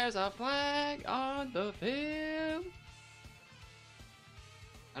 There's a flag on the field.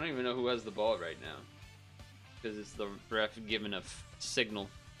 I don't even know who has the ball right now. Because it's the ref giving a signal.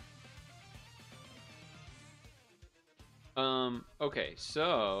 Okay,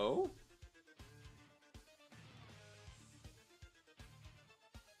 so...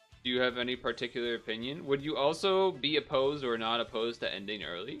 Do you have any particular opinion? Would you also be opposed or not opposed to ending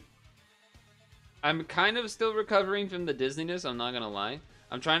early? I'm kind of still recovering from the Disneyness, I'm not gonna lie.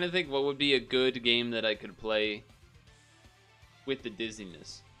 I'm trying to think what would be a good game that I could play with the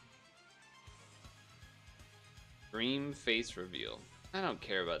Disneyness. Dream face reveal. I don't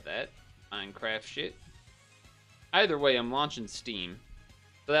care about that. Minecraft shit. Either way, I'm launching Steam.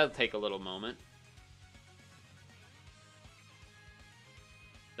 So that'll take a little moment.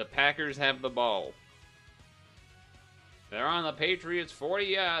 The Packers have the ball. They're on the Patriots'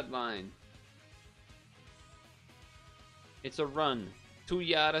 40-yard line. It's a run.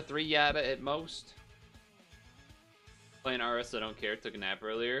 2-yarder, 3-yarder at most. Playing RS, I don't care. Took a nap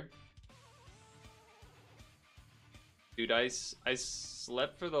earlier. Dude, I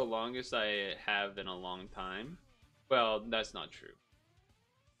slept for the longest I have in a long time. Well, that's not true.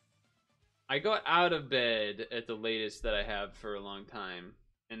 I got out of bed at the latest that I have for a long time.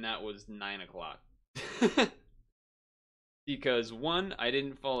 And that was 9 o'clock. Because 1, I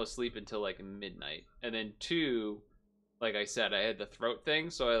didn't fall asleep until like midnight. And then 2, like I said, I had the throat thing,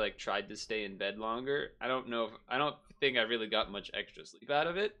 so I like tried to stay in bed longer. I don't think I really got much extra sleep out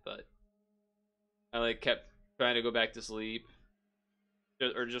of it, but I like kept trying to go back to sleep.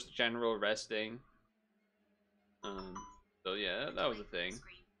 Or just general resting. So yeah, that was a thing.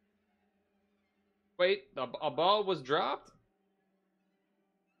 Wait, a ball was dropped?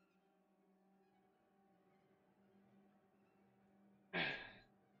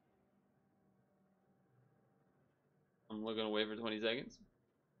 I'm looking away for 20 seconds.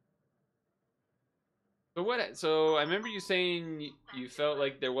 So what? So I remember you saying you felt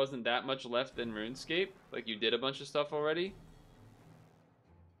like there wasn't that much left in RuneScape. Like you did a bunch of stuff already.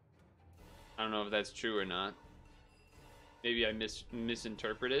 I don't know if that's true or not. Maybe I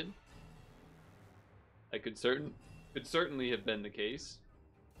misinterpreted. I could certainly have been the case.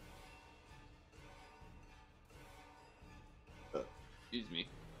 Excuse me.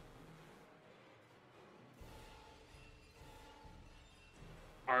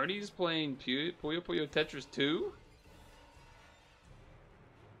 Artie's playing Puyo Puyo Tetris 2?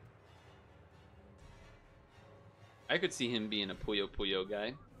 I could see him being a Puyo Puyo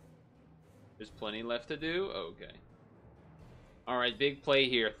guy. There's plenty left to do? Okay. Alright, big play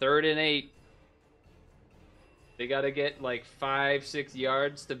here. 3rd and 8. They gotta get like 5-6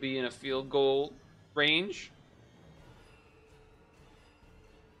 yards to be in a field goal range.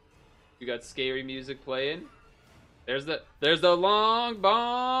 You got scary music playing. There's the long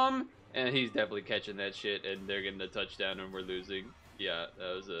bomb, and he's definitely catching that shit, and they're getting the touchdown, and we're losing. Yeah,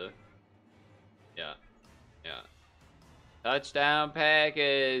 that was a yeah. Touchdown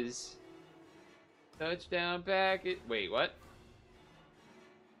Packers. Touchdown Packers. Wait, what?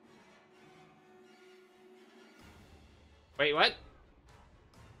 Wait, what?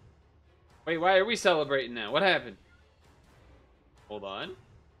 Wait, why are we celebrating now? What happened? Hold on.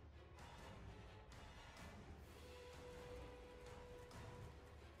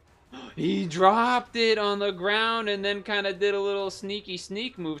 He dropped it on the ground and then kind of did a little sneaky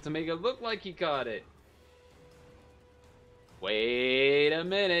sneak move to make it look like he caught it. Wait a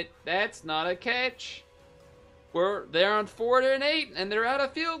minute. That's not a catch. They're on 4th and 8 and they're out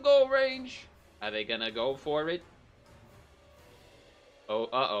of field goal range. Are they gonna go for it? Oh,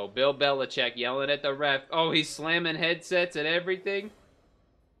 uh-oh. Bill Belichick yelling at the ref. Oh, he's slamming headsets and everything.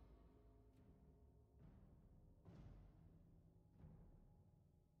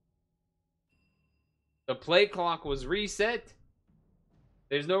 The play clock was reset.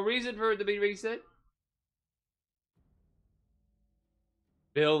 There's no reason for it to be reset.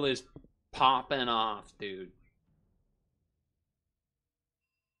 Bill is popping off, dude.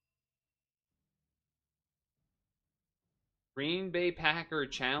 Green Bay Packer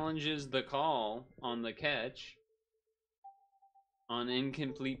challenges the call on the catch on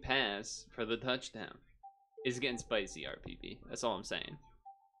incomplete pass for the touchdown. It's getting spicy, RPP. That's all I'm saying.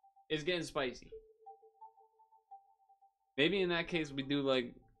 It's getting spicy. Maybe in that case we do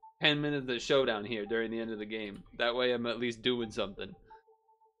like 10 minutes of Showdown here during the end of the game. That way I'm at least doing something.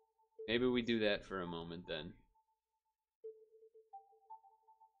 Maybe we do that for a moment then.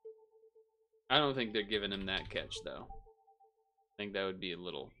 I don't think they're giving him that catch though. I think that would be a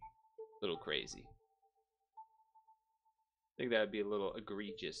little crazy. I think that would be a little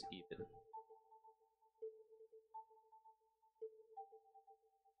egregious even.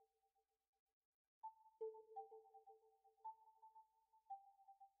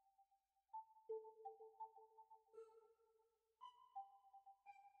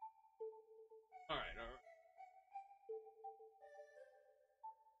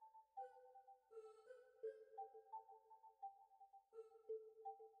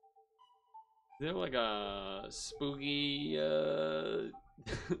 there like a spooky OM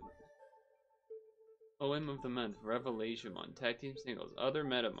of the month, Revelation month, tag team singles, other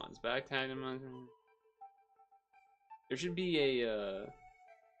meta months, back tag month. There should be a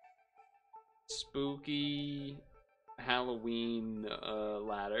spooky Halloween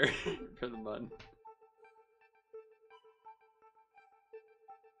ladder for the month.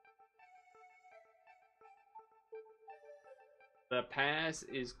 The pass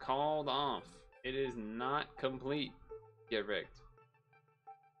is called off. It is not complete. Get wrecked.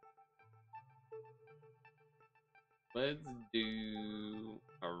 Let's do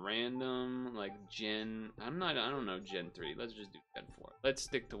a random like Gen. I don't know Gen 3. Let's just do Gen 4. Let's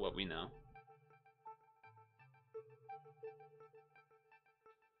stick to what we know.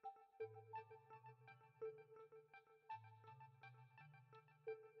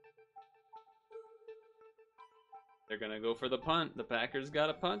 They're gonna go for the punt. The Packers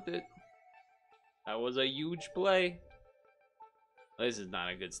gotta punt it. That was a huge play. This is not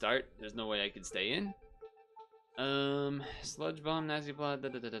a good start. There's no way I could stay in. Sludge bomb, nasty blood,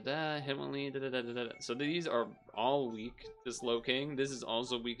 heavenly, So these are all weak to Slow King. This is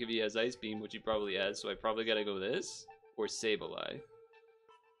also weak if he has Ice Beam, which he probably has. So I probably gotta go this or Sableye.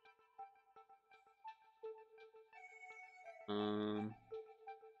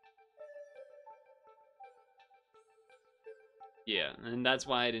 Yeah, and that's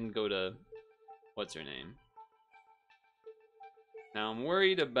why I didn't go to what's her name. Now I'm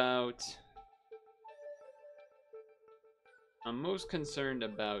worried about. I'm most concerned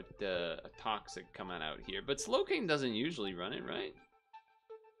about a Toxic coming out here, but Slowking doesn't usually run it, right?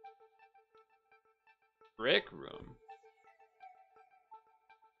 Brick Room.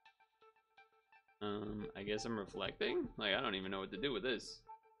 I guess I'm reflecting? Like, I don't even know what to do with this.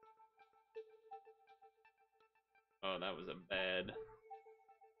 Oh, that was a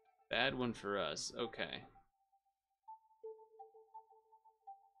bad one for us. Okay.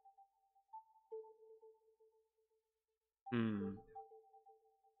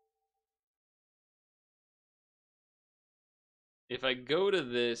 If I go to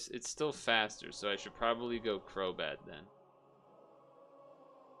this, it's still faster, so I should probably go Crobat then.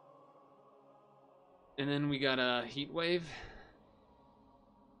 And then we got a Heat Wave.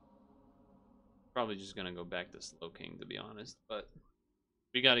 Probably just gonna go back to Slowking, to be honest, but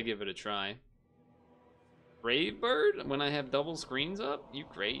we gotta give it a try. Brave Bird? When I have double screens up? You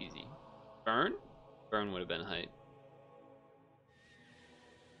crazy. Burn? Burn would have been hype.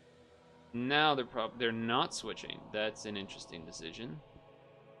 Now they're not switching. That's an interesting decision.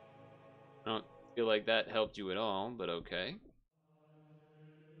 I don't feel like that helped you at all, but okay.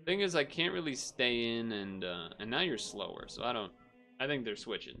 Thing is, I can't really stay in, and now you're slower, so I think they're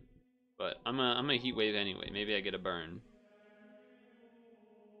switching. But I'm a Heat Wave anyway. Maybe I get a burn.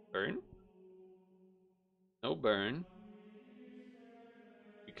 Burn? No burn.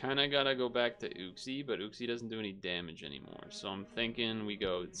 We kind of gotta go back to Uxie, but Uxie doesn't do any damage anymore. So I'm thinking we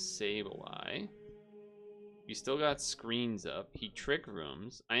go Sableye. We still got screens up. He Trick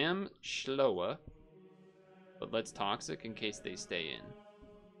Rooms. I am slower, but let's Toxic in case they stay in.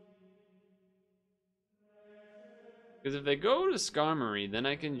 Because if they go to Skarmory, then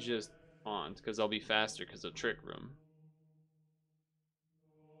I can just Taunt, because I'll be faster because of Trick Room.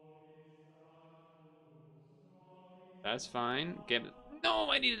 That's fine. Get it.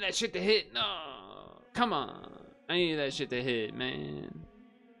 No, I needed that shit to hit. No, come on. I needed that shit to hit, man.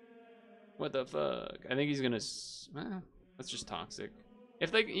 What the fuck? I think he's gonna. Well, that's just Toxic.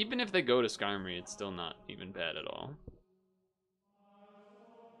 Even if they go to Skarmory, it's still not even bad at all.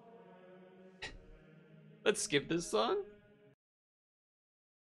 Let's skip this song.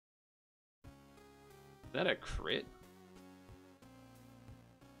 Is that a crit?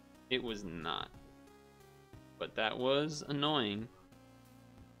 It was not. But that was annoying.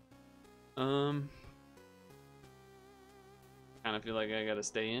 Kind of feel like I gotta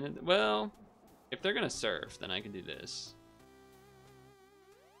stay in it. Well, if they're gonna surf, then I can do this.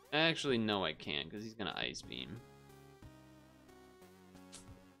 Actually, no, I can't, because he's gonna Ice Beam.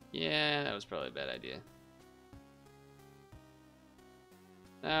 Yeah, that was probably a bad idea.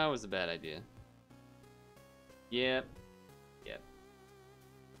 That was a bad idea. Yep. Yep.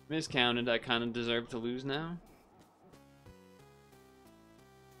 Miscounted. I kind of deserve to lose now.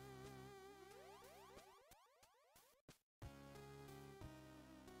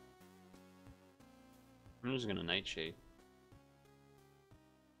 I'm just gonna Nightshade.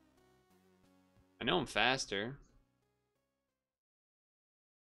 I know I'm faster.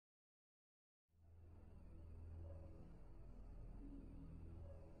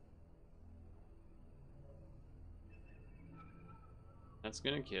 That's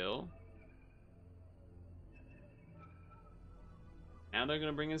gonna kill. now they're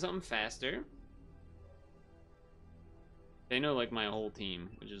gonna bring in something faster. They know like my whole team,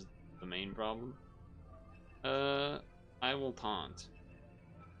 which is the main problem. I will taunt.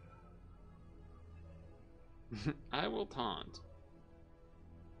 I will taunt.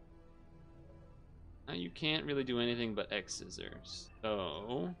 Now you can't really do anything but X scissors.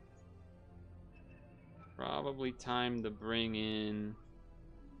 So probably time to bring in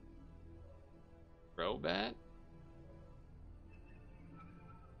Crobat.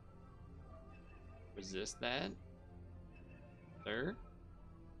 Resist that. Sir.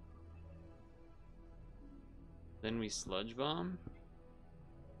 Then we Sludge Bomb.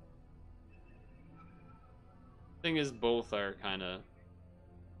 Thing is, both are kind of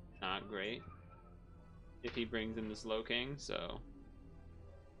not great if he brings in the Slowking, so.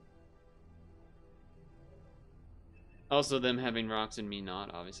 Also, them having Rocks and me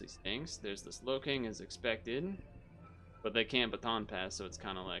not obviously stinks. There's the Slowking as expected, but they can't Baton Pass, so it's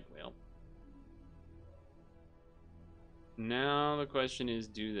kind of like, well. Now the question is,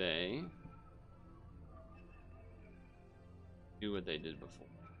 do they do what they did before?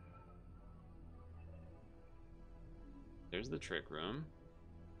 There's the Trick Room.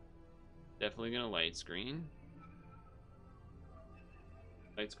 Definitely gonna Light Screen.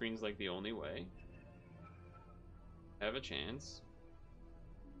 Light Screen's like the only way. Have a chance.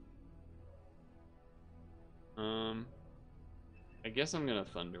 I guess I'm gonna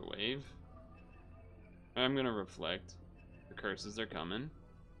Thunder Wave. I'm gonna Reflect. The curses are coming.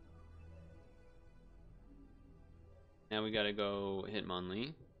 Now we gotta go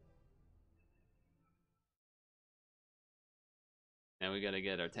Hitmonlee. Now we gotta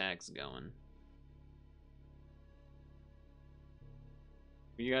get our attacks going.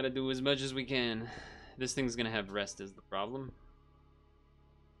 We gotta do as much as we can. This thing's gonna have rest as the problem.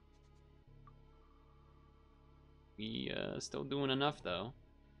 We still doing enough though.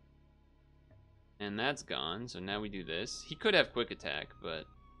 And that's gone, so now we do this. He could have quick attack, but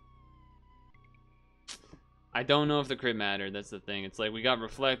I don't know if the crit mattered, that's the thing. It's like we got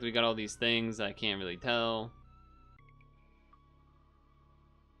Reflect, we got all these things, I can't really tell.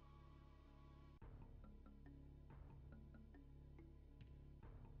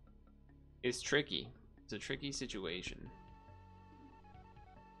 It's tricky. It's a tricky situation.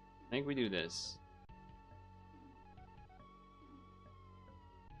 I think we do this.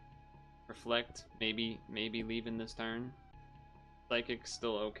 Reflect, maybe leaving this turn. Psychic's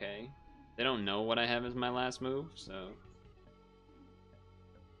still okay. They don't know what I have as my last move, so.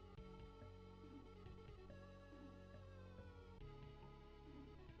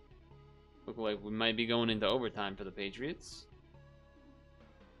 Look like we might be going into overtime for the Patriots.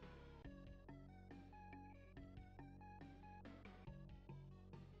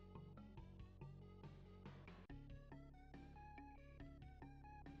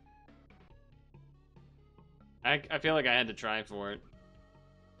 I feel like I had to try for it.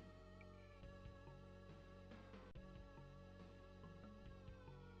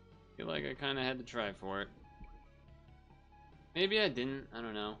 I feel like I kind of had to try for it. Maybe I didn't. I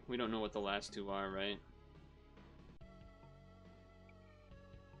don't know. We don't know what the last two are, right?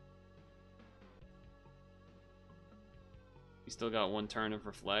 We still got one turn of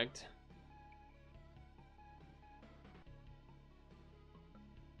Reflect.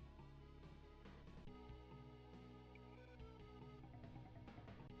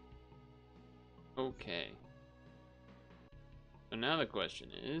 Okay. So now the question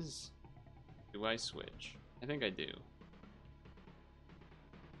is, do I switch? I think I do.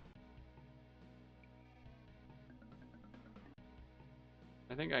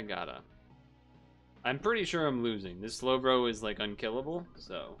 I think I gotta. I'm pretty sure I'm losing. This Slowbro is like unkillable,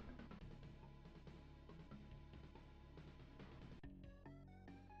 so.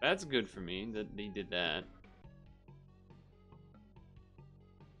 That's good for me that he did that.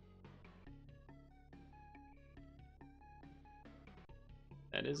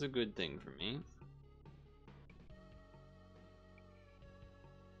 That is a good thing for me.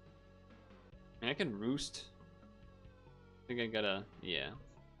 I can Roost. I think I gotta, yeah.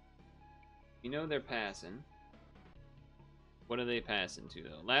 You know they're passing. What are they passing to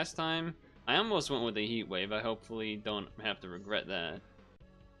though? Last time, I almost went with the Heat Wave. I hopefully don't have to regret that.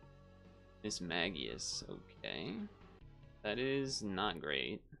 Miss Magius, okay. That is not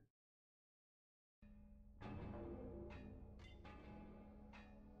great.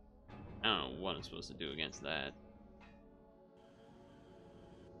 I don't know what I'm supposed to do against that.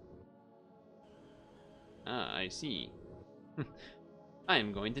 Ah, I see. I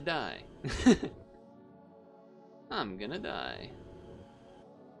am going to die. I'm gonna die.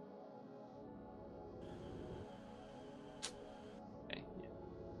 Okay,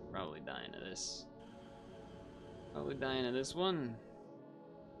 Probably dying to this. Probably dying to this one.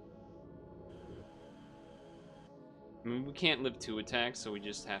 I mean, we can't live 2 attacks, so we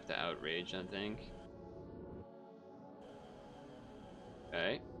just have to outrage, I think.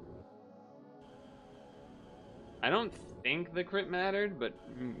 Okay. I don't think the crit mattered, but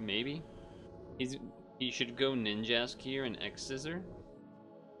maybe. He should go Ninjask here and X Scissor.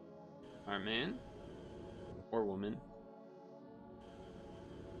 Our man. Or woman.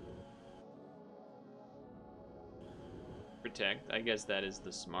 Protect. I guess that is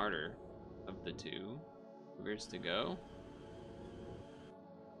the smarter of the two. Where's to go?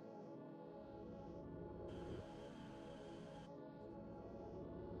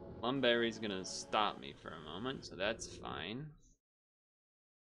 Lumberry's gonna stop me for a moment, so that's fine.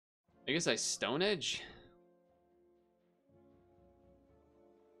 I guess I Stone Edge.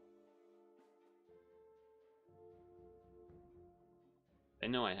 I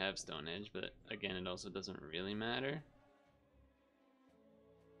know I have Stone Edge, but again, it also doesn't really matter.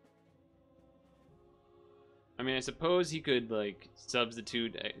 I mean, I suppose he could like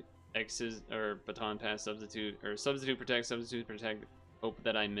substitute X's or Baton Pass substitute or substitute protect, hope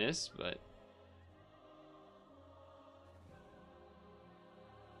that I miss, but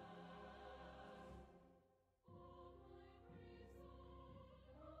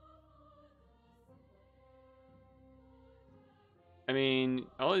I mean,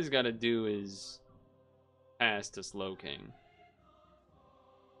 all he's got to do is pass to Slowking.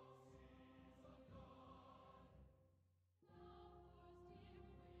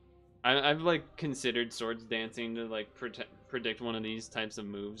 I've like considered Swords Dancing to like predict one of these types of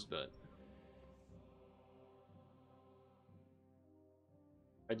moves, but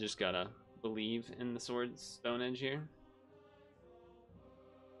I just gotta believe in the Swords Stone Edge here.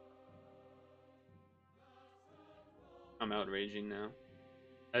 I'm outraging now.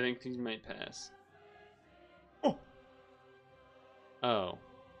 I think he might pass. Oh! Oh.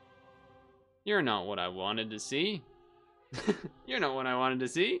 You're not what I wanted to see. You're not what I wanted to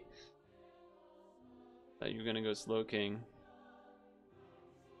see. Thought you were gonna go Slowking.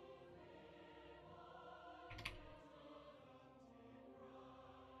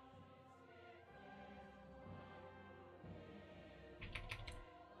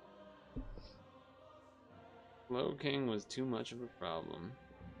 Slowking was too much of a problem.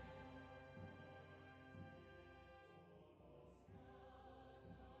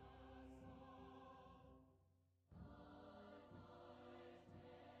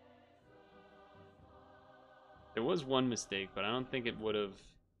 There was one mistake, but I don't think it would have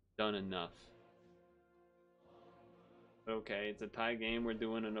done enough. Okay, it's a tie game. We're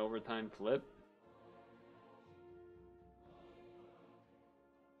doing an overtime flip.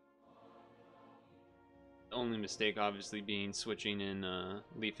 The only mistake obviously being switching in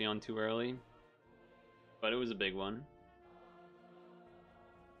Leafeon too early. But it was a big one.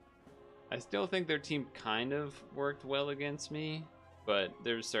 I still think their team kind of worked well against me, but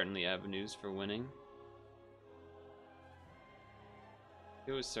there's certainly avenues for winning.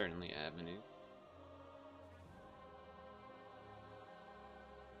 It was certainly avenue.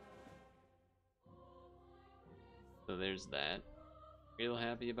 So there's that. Real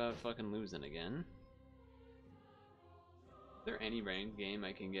happy about fucking losing again. Is there any ranked game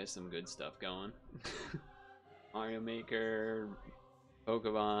I can get some good stuff going? Mario Maker,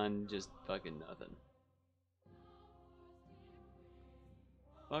 Pokemon, just fucking nothing.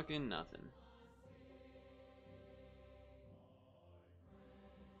 Fucking nothing.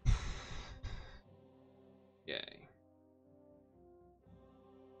 Yay.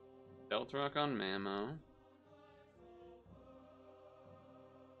 Stealth Rock on Mamo.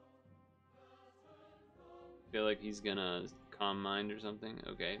 Feel like he's gonna Calm Mind or something.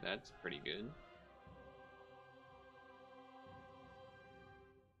 Okay, that's pretty good.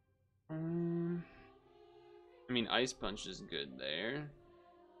 I mean, Ice Punch is good there.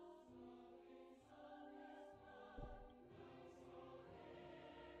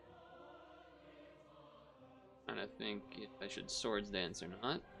 Trying to think if I should Swords Dance or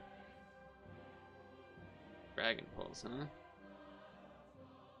not. Dragon Pulse, huh?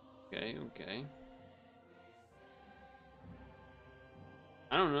 Okay, okay.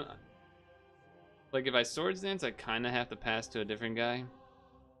 I don't know. Like, if I Swords Dance, I kind of have to pass to a different guy.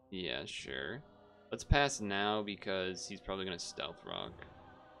 Yeah, sure. Let's pass now because he's probably going to Stealth Rock.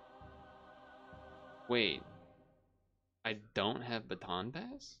 Wait. I don't have Baton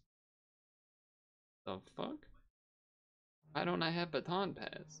Pass? The fuck? Why don't I have Baton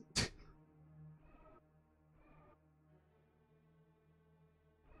Pass?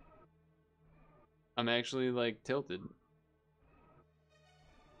 I'm actually, like, tilted.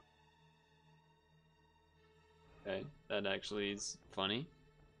 Okay, that actually is funny.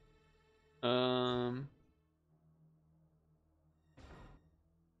 Do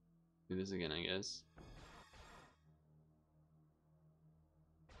this again, I guess.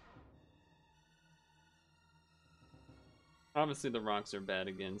 Obviously, the rocks are bad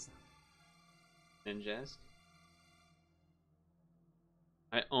against Ninjask.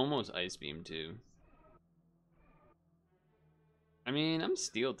 I almost Ice Beam too. I mean, I'm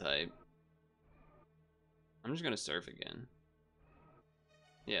Steel type. I'm just gonna Surf again.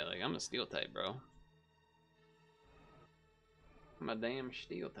 Yeah, like, I'm a Steel type, bro. I'm a damn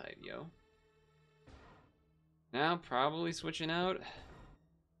Steel type, yo. Now, probably switching out.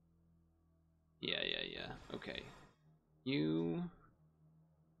 Yeah. Okay. You...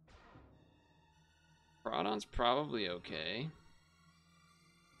 Groudon's probably okay.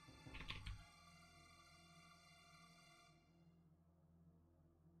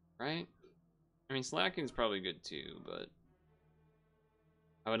 Right? I mean, Slacking's probably good too, but...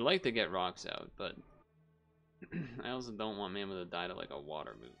 I would like to get rocks out, but... I also don't want Mammoth to die to, like, a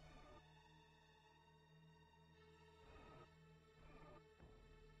water move.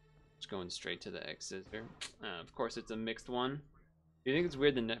 Just going straight to the X-Scissor. Of course, it's a mixed one. Do you think it's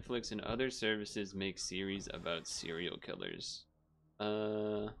weird that Netflix and other services make series about serial killers?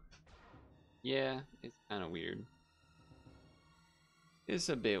 Yeah, it's kind of weird. It's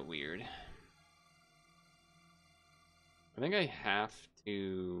a bit weird. I think I have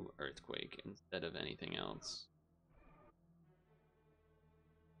to Earthquake instead of anything else.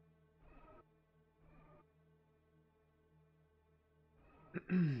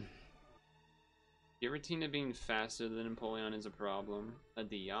 Giratina being faster than Empoleon is a problem. A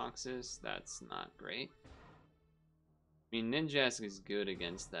Deoxys, that's not great. I mean, Ninjask is good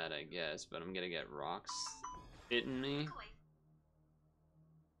against that, I guess, but I'm gonna get rocks hitting me.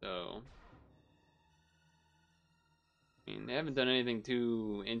 So... I mean, they haven't done anything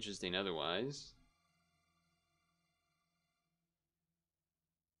too interesting otherwise.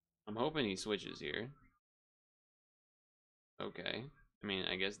 I'm hoping he switches here. Okay. I mean,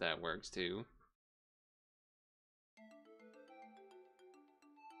 I guess that works too.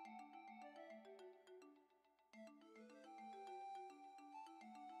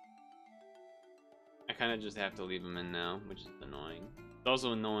 I kind of just have to leave him in now, which is annoying. It's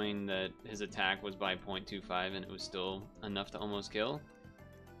also annoying that his attack was by 0.25 and it was still enough to almost kill.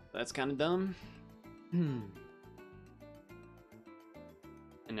 That's kind of dumb. And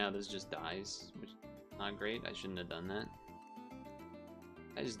now this just dies, which is not great. I shouldn't have done that.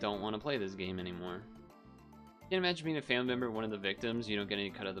 I just don't want to play this game anymore. Can't imagine being a family member of one of the victims. You don't get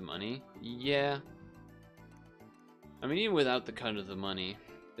any cut of the money. Yeah. I mean, even without the cut of the money,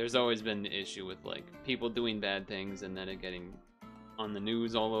 there's always been the issue with, like, people doing bad things and then it getting on the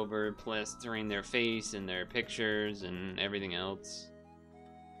news all over, plastering their face and their pictures and everything else.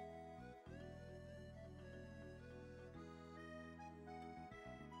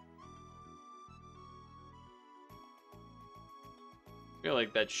 I feel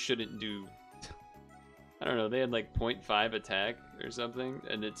like that shouldn't do... I don't know, they had like 0.5 attack or something,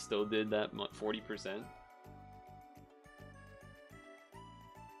 and it still did that 40%.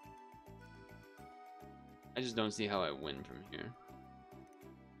 I just don't see how I win from here.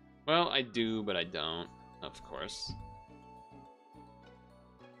 Well, I do, but I don't, of course.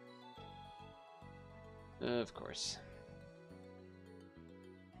 Of course.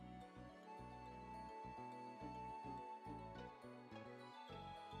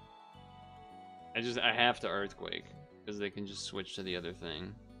 I have to Earthquake, because they can just switch to the other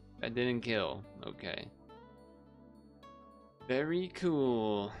thing. I didn't kill. Okay. Very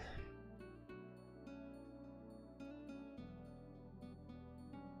cool.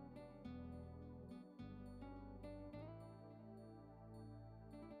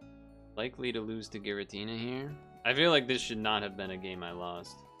 Likely to lose to Giratina here. I feel like this should not have been a game I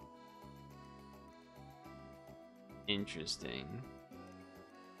lost. Interesting.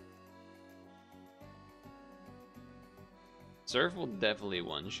 Surf will definitely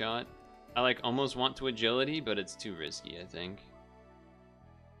one-shot. I like almost want to agility, but it's too risky, I think.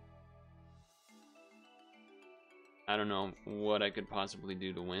 I don't know what I could possibly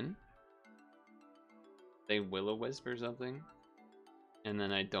do to win. They Will-O-Wisp or something. And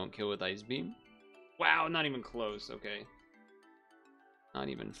then I don't kill with Ice Beam. Wow, not even close, okay. Not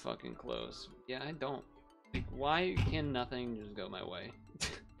even fucking close. Yeah, I don't. Like, why can nothing just go my way?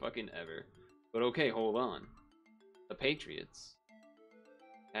 Fucking ever. But okay, hold on. The Patriots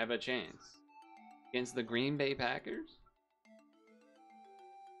have a chance against the Green Bay Packers.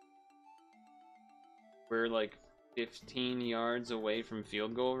 We're like 15 yards away from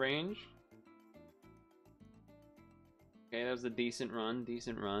field goal range. Okay, that was a decent run,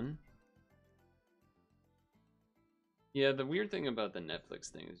 decent run. Yeah, the weird thing about the Netflix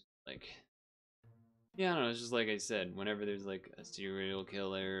thing is, like, yeah, I don't know, it's just like I said, whenever there's, like, a serial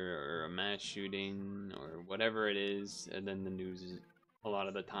killer or a mass shooting or whatever it is, and then the news is, a lot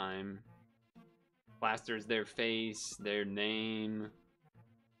of the time, plasters their face, their name,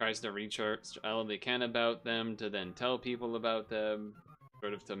 tries to reach all they can about them to then tell people about them,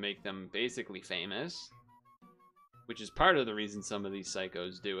 sort of to make them basically famous, which is part of the reason some of these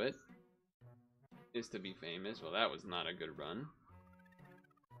psychos do it, is to be famous. Well, that was not a good run.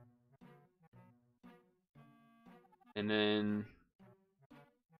 And then,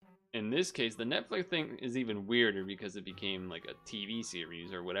 in this case, the Netflix thing is even weirder because it became like a TV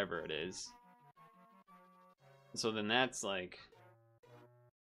series or whatever it is. So then that's like,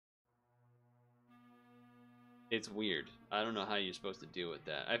 it's weird. I don't know how you're supposed to deal with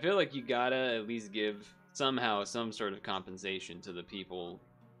that. I feel like you gotta at least give somehow some sort of compensation to the people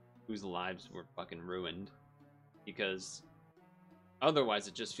whose lives were fucking ruined, because otherwise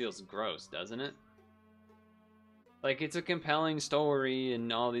it just feels gross, doesn't it? Like, it's a compelling story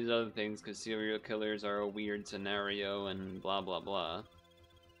and all these other things because serial killers are a weird scenario and blah blah blah,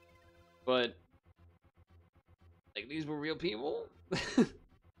 but like, these were real people.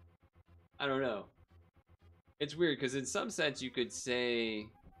 I don't know, it's weird because in some sense you could say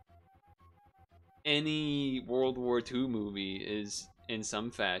any World War II movie is in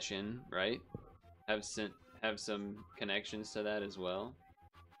some fashion, right? Have some connections to that as well.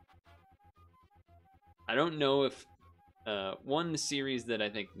 I don't know if one series that I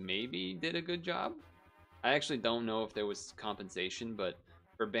think maybe did a good job, I actually don't know if there was compensation, but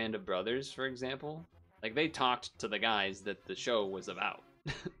for Band of Brothers, for example, like, they talked to the guys that the show was about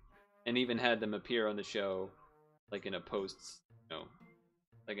and even had them appear on the show, like in a posts, you know,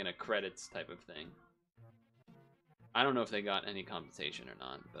 like in a credits type of thing. I don't know if they got any compensation or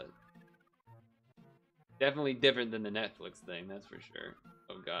not, but definitely different than the Netflix thing, that's for sure.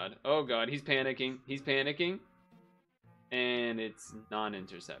 Oh god, he's panicking, and it's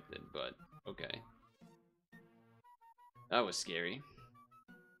non-intercepted, but okay. That was scary.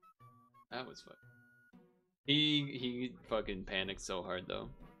 That was fucking... He fucking panicked so hard, though.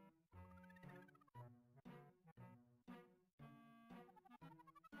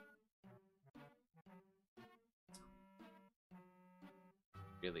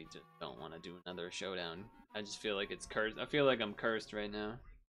 Really just don't want to do another showdown. I just feel like it's cursed. I feel like I'm cursed right now.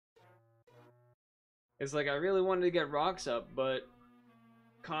 It's like I really wanted to get rocks up, but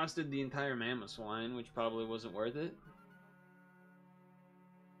costed the entire mammoth swine, which probably wasn't worth it.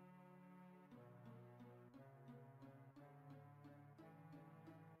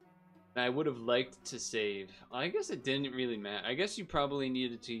 I would have liked to save. I guess it didn't really matter. I guess you probably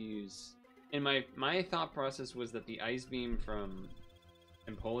needed to use... And my thought process was that the ice beam from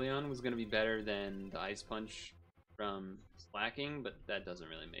Empoleon was going to be better than the ice punch from Slacking, but that doesn't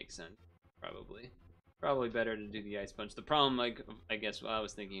really make sense. Probably better to do the ice punch. The problem, like, I guess what I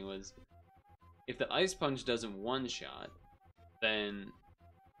was thinking was, if the ice punch doesn't one-shot, then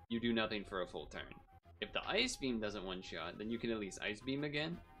you do nothing for a full turn. If the ice beam doesn't one-shot, then you can at least ice beam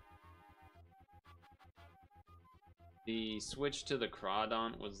again. The switch to the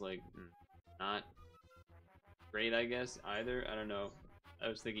Crawdaunt was, like, not great, I guess, either. I don't know. I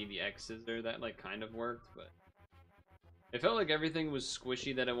was thinking the X Scissor, that, like, kind of worked, but it felt like everything was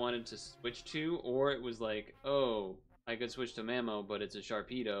squishy that I wanted to switch to, or it was like, oh, I could switch to Mamo, but it's a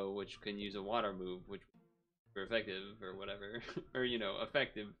Sharpedo, which can use a water move, which for effective, or whatever, or, you know,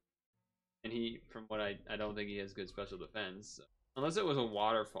 effective. And he, from what I don't think he has good special defense, so. Unless it was a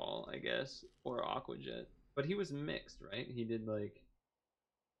Waterfall, I guess, or Aqua Jet. But he was mixed, right? He did, like,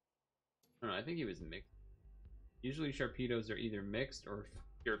 I don't know, I think he was mixed. Usually Sharpedos are either mixed or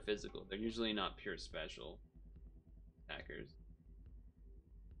pure physical. They're usually not pure special attackers.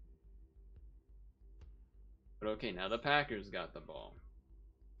 But okay, now the Packers got the ball.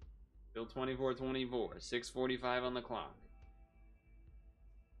 Still 24-24, 6:45 on the clock.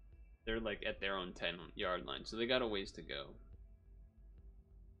 They're like at their own 10-yard line, so they got a ways to go.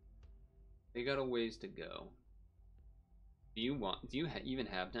 They got a ways to go. Do you even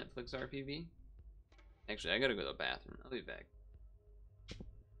have Netflix RPV? Actually, I gotta go to the bathroom. I'll be back.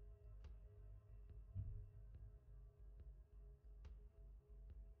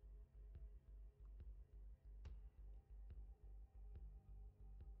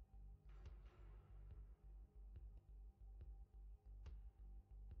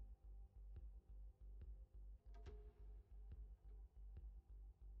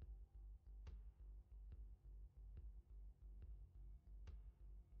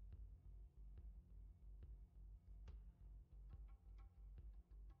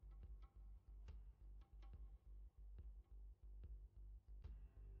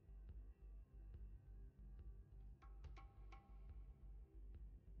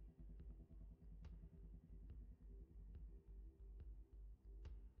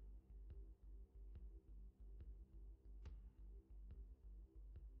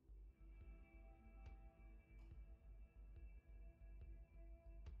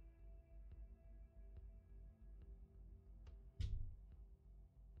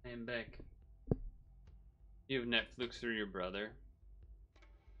 am back. You have Netflix through your brother.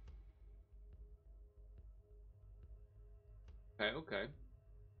 Okay, okay.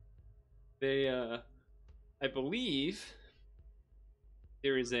 They, I believe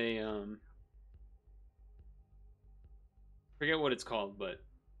there is a, forget what it's called, but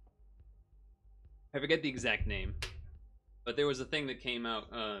I forget the exact name. But there was a thing that came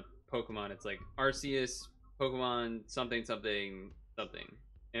out, Pokemon. It's like Arceus, Pokemon, something, something, something.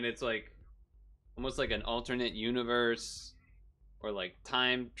 And it's like, almost like an alternate universe, or like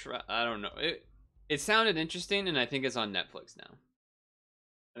I don't know. It sounded interesting, and I think it's on Netflix now.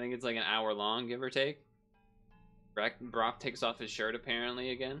 I think it's like an hour long, give or take. Brock takes off his shirt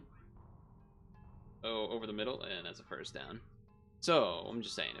apparently again. Oh, over the middle, and that's a first down. So, I'm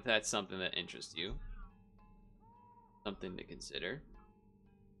just saying, if that's something that interests you, something to consider.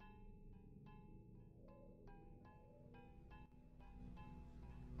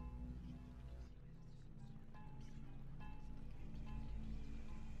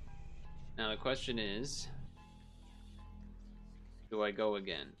 Now the question is, do I go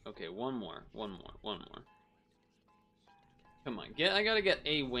again? Okay, one more. Come on, I gotta get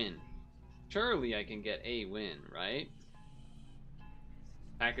a win. Surely I can get a win, right?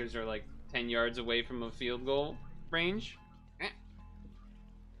 Packers are like 10 yards away from a field goal range. A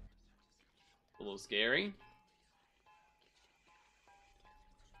little scary.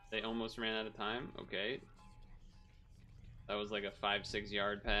 They almost ran out of time. Okay. That was like a 5-6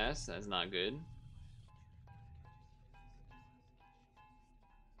 yard pass. That's not good.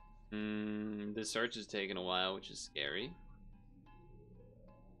 The search is taking a while, which is scary.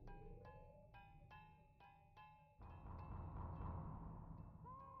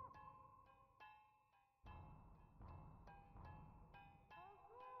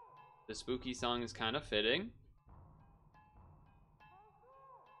 The spooky song is kind of fitting.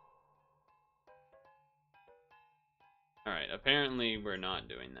 Alright, apparently we're not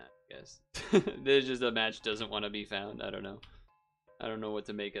doing that, I guess. There's just a match doesn't want to be found. I don't know. I don't know what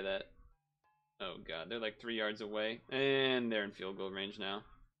to make of that. Oh god, they're like 3 yards away. And they're in field goal range now.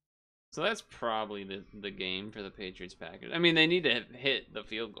 So that's probably the game for the Patriots Packers. I mean, they need to hit the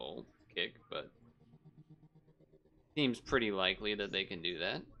field goal kick, but seems pretty likely that they can do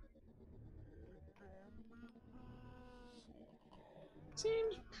that.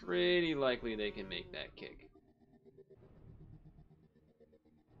 Seems pretty likely they can make that kick.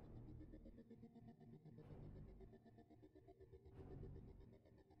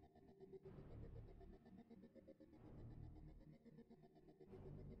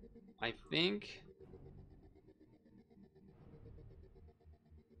 I think...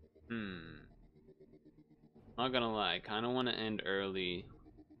 Not gonna lie, I kind of want to end early.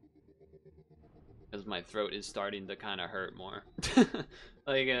 Because my throat is starting to kind of hurt more.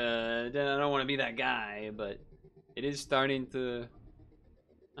 Like, I don't want to be that guy, but it is starting to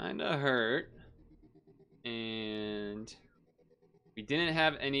kind of hurt. And we didn't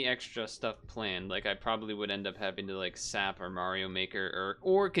have any extra stuff planned. Like, I probably would end up having to, like, Sap or Mario Maker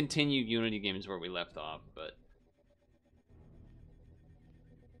or continue Unity games where we left off, but...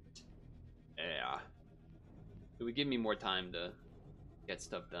 yeah. It would give me more time to get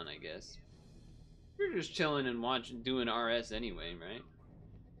stuff done, I guess. You're just chilling and doing RS anyway, right?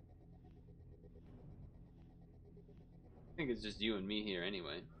 I think it's just you and me here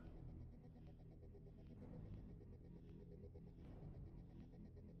anyway.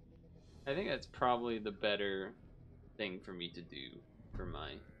 I think that's probably the better thing for me to do for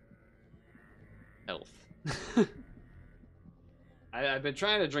my health. I've been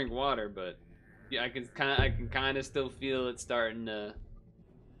trying to drink water, but yeah, I can kind of still feel it starting to,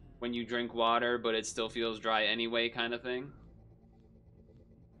 when you drink water, but it still feels dry anyway, kind of thing.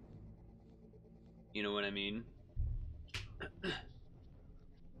 You know what I mean?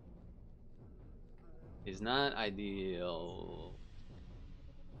 Is not ideal.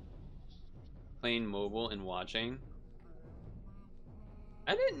 Playing mobile and watching.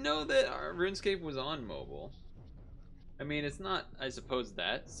 I didn't know that our RuneScape was on mobile. I mean, it's not, I suppose,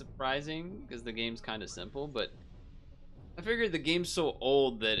 that surprising because the game's kind of simple, but I figured the game's so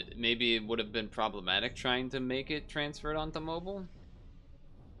old that maybe it would have been problematic trying to make it transferred onto mobile.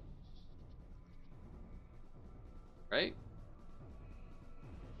 Right?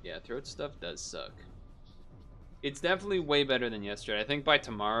 Yeah, throat stuff does suck. It's definitely way better than yesterday. I think by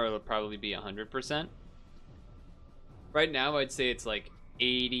tomorrow it'll probably be 100%. Right now I'd say it's like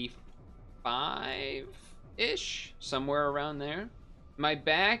 85-ish, somewhere around there. My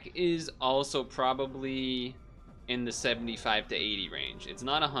back is also probably in the 75 to 80 range. It's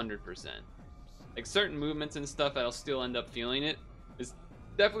not 100%. Like certain movements and stuff, I'll still end up feeling it.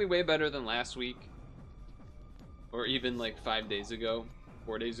 Definitely way better than last week. Or even like 5 days ago,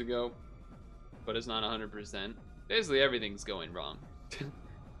 4 days ago. But it's not 100%. Basically, everything's going wrong.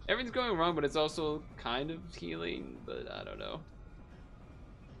 Everything's going wrong, but it's also kind of healing, but I don't know.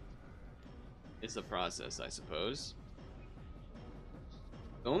 It's a process, I suppose.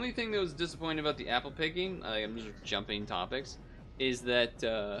 The only thing that was disappointing about the apple picking, I'm just jumping topics, is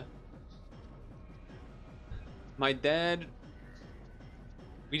that my dad,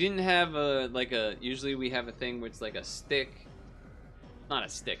 we didn't have usually we have a thing where it's like a stick, not a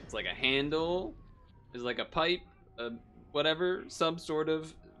stick, it's like a handle, it's like a pipe, whatever, some sort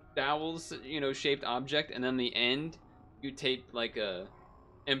of dowels, shaped object, and then the end, you tape like a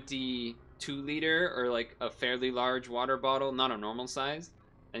empty 2-liter or like a fairly large water bottle, not a normal size,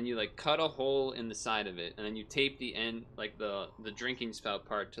 and you like cut a hole in the side of it, and then you tape the end, like the drinking spout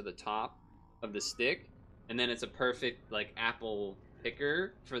part, to the top of the stick, and then it's a perfect like apple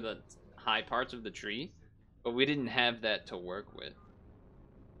picker for the high parts of the tree. But we didn't have that to work with.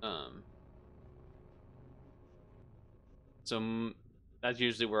 So that's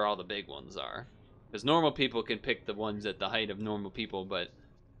usually where all the big ones are, because normal people can pick the ones at the height of normal people, but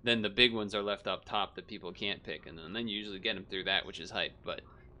then the big ones are left up top that people can't pick, and then you usually get them through that, which is height. But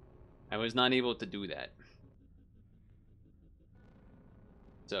I was not able to do that.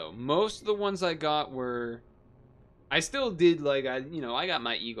 So most of the ones I got were, I still did like, I got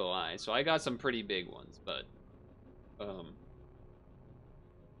my eagle eye, so I got some pretty big ones, but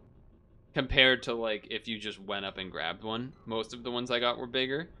compared to like if you just went up and grabbed one, most of the ones I got were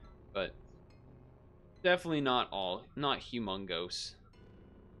bigger, but definitely not all, not humongous.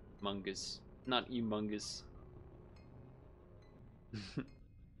 Not humongous.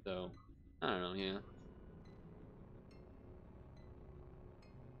 So, I don't know, yeah.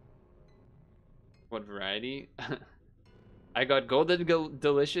 What variety? I got Golden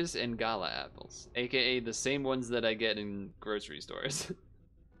Delicious and Gala apples, aka the same ones that I get in grocery stores.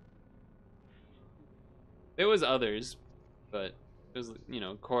 There was others, but it was,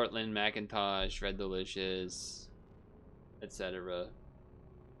 Cortland, Macintosh, Red Delicious, etc.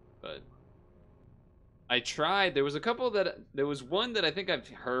 But I tried, there was one that I think I've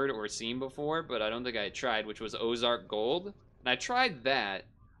heard or seen before, but I don't think I tried, which was Ozark Gold. And I tried that.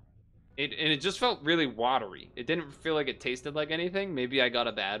 It just felt really watery. It didn't feel like it tasted like anything. Maybe I got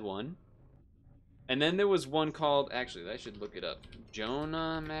a bad one. And then there was one called, actually, I should look it up.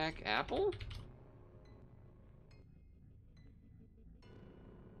 Jonah Mac Apple?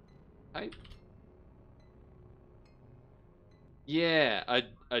 Type? Yeah, I'll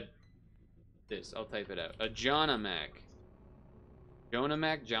type it out. A Jonah Mac. Jonah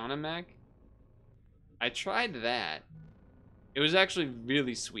Mac? I tried that. It was actually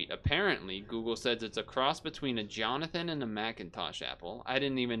really sweet. Apparently, Google says it's a cross between a Jonathan and a Macintosh apple. I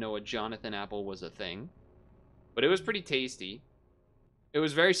didn't even know a Jonathan apple was a thing. But it was pretty tasty. It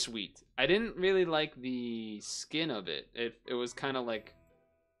was very sweet. I didn't really like the skin of it. It was kind of like,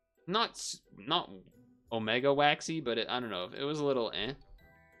 not omega waxy, but I don't know. It was a little eh.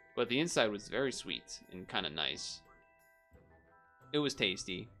 But the inside was very sweet and kind of nice. It was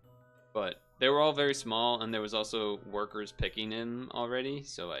tasty. But they were all very small, and there was also workers picking them already,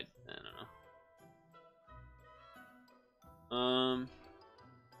 so I don't know.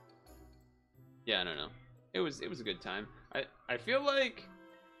 Yeah, I don't know. It was a good time. I feel like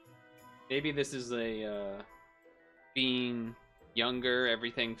maybe this is a being younger,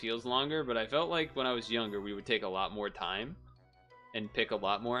 everything feels longer, but I felt like when I was younger, we would take a lot more time and pick a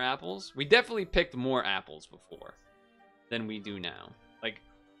lot more apples. We definitely picked more apples before than we do now. Like,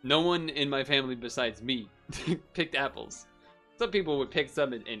 no one in my family besides me picked apples. Some people would pick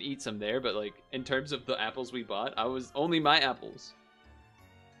some and eat some there, but like in terms of the apples we bought, I was only my apples.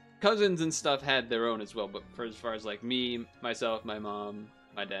 Cousins and stuff had their own as well, but for as far as like me, myself, my mom,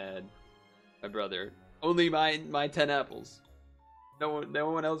 my dad, my brother, only my 10 apples. No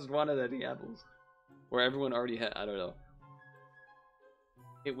one else wanted any apples. Or everyone already had, I don't know.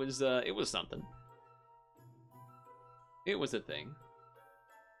 It was something. It was a thing.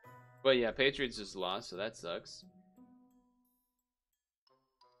 But yeah, Patriots just lost, so that sucks.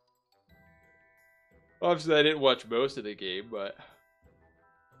 Obviously, I didn't watch most of the game, but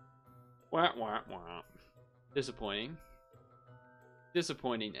wah wah wah. Disappointing.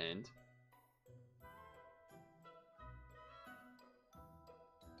 Disappointing end.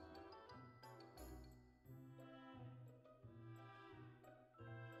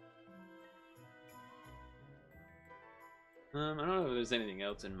 I don't know if there's anything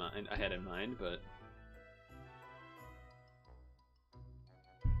else in mind. I had in mind, but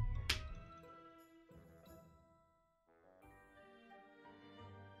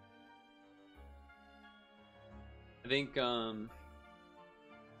think trying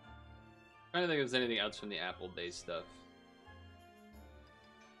to think if there's anything else from the Apple Day stuff.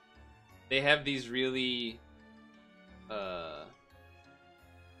 They have these really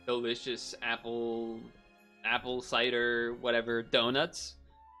delicious apple cider whatever donuts.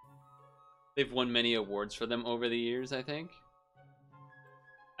 They've won many awards for them over the years, I think.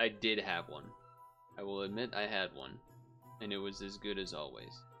 I did have one. I will admit I had one. And it was as good as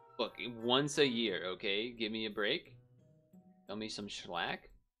always. Look, once a year, okay? Give me a break. Tell me some slack.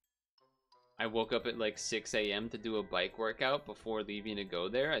 I woke up at like 6 a.m. to do a bike workout before leaving to go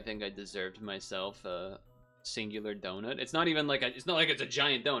there. I think I deserved myself a singular donut. It's not even like it's not like it's a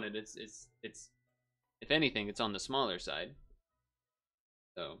giant donut. It's if anything, it's on the smaller side.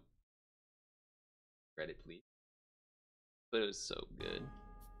 So credit, please. But it was so good.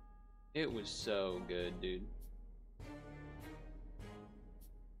 It was so good, dude.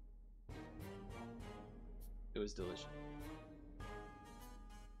 It was delicious.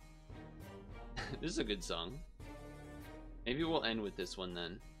 This is a good song. Maybe we'll end with this one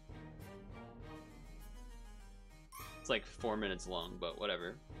then. It's like 4 minutes long, but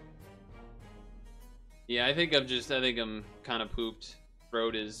whatever. Yeah, I think I'm kind of pooped.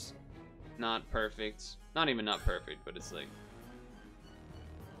 Throat is not perfect. Not even not perfect, but it's like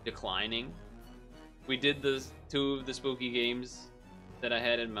declining. We did the 2 of the spooky games that I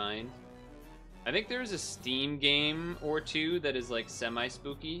had in mind. I think there's a Steam game or 2 that is like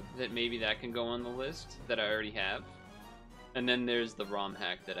semi-spooky, that maybe that can go on the list that I already have. And then there's the ROM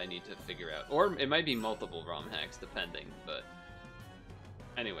hack that I need to figure out. Or it might be multiple ROM hacks, depending, but...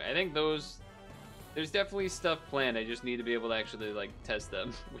 Anyway, I think there's definitely stuff planned, I just need to be able to actually, like, test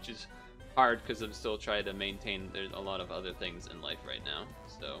them, which is hard because I'm still trying to maintain there's a lot of other things in life right now,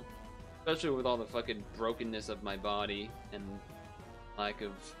 so... Especially with all the fucking brokenness of my body and lack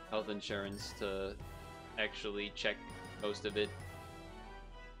of health insurance to actually check most of it.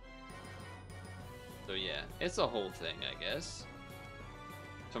 So yeah, it's a whole thing, I guess.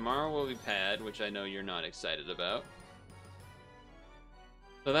 Tomorrow will be Pad, which I know you're not excited about.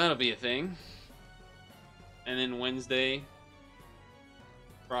 So that'll be a thing. And then Wednesday,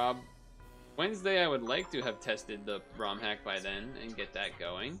 Wednesday I would like to have tested the ROM hack by then and get that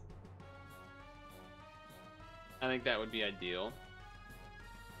going. I think that would be ideal.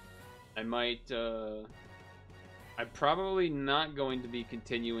 I might, I'm probably not going to be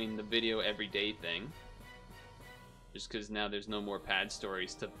continuing the video everyday thing. Just because now there's no more pad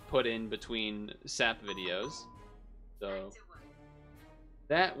stories to put in between SAP videos. So,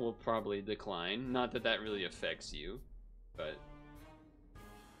 that will probably decline. Not that that really affects you, but...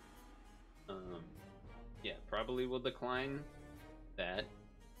 yeah, probably will decline that.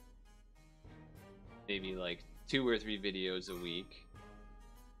 Maybe like 2 or 3 videos a week.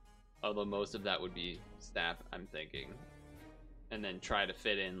 Although most of that would be SAP, I'm thinking. And then try to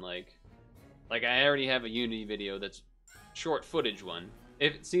fit in like I already have a Unity video that's short footage one.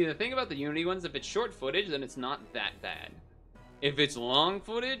 See, the thing about the Unity ones, if it's short footage, then it's not that bad. If it's long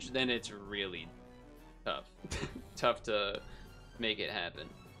footage, then it's really tough. Tough to make it happen.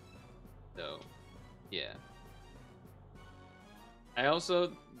 So, yeah. I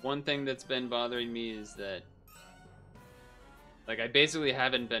also, one thing that's been bothering me is that, like, I basically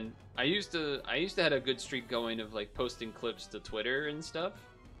haven't been, I used to have a good streak going of like posting clips to Twitter and stuff.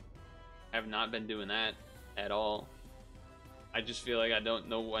 I have not been doing that at all. I just feel like I don't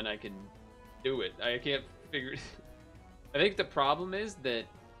know when I can do it. I can't figure. I think the problem is that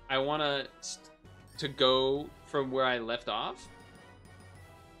I want to go from where I left off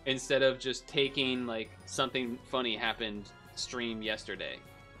instead of just taking like something funny happened stream yesterday.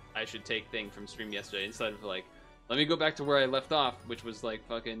 I should take thing from stream yesterday instead of like, let me go back to where I left off, which was like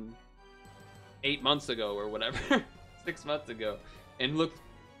fucking 8 months ago or whatever, 6 months ago, and look,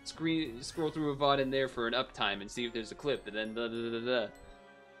 scroll through a VOD in there for an uptime and see if there's a clip, and then I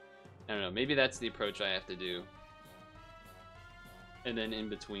don't know, maybe that's the approach I have to do. And then in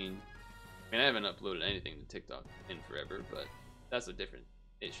between, I mean, I haven't uploaded anything to TikTok in forever, but that's a different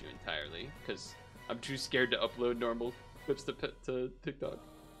issue entirely, because I'm too scared to upload normal clips to TikTok.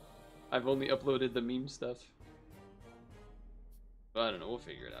 I've only uploaded the meme stuff. But I don't know, we'll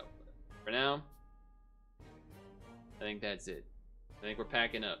figure it out. But for now, I think that's it. I think we're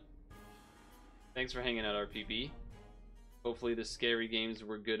packing up. Thanks for hanging out, RPB. Hopefully the scary games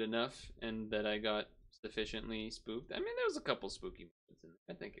were good enough and that I got sufficiently spooked. I mean, there was a couple spooky moments in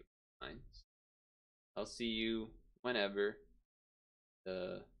there. I think it was fine. I'll see you whenever.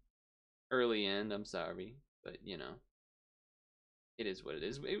 The early end, I'm sorry. But, you know, it is what it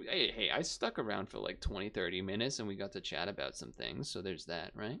is. Hey, I stuck around for like 20-30 minutes and we got to chat about some things. So there's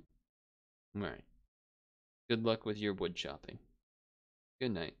that, right? All right. Good luck with your wood chopping.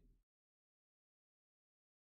 Good night.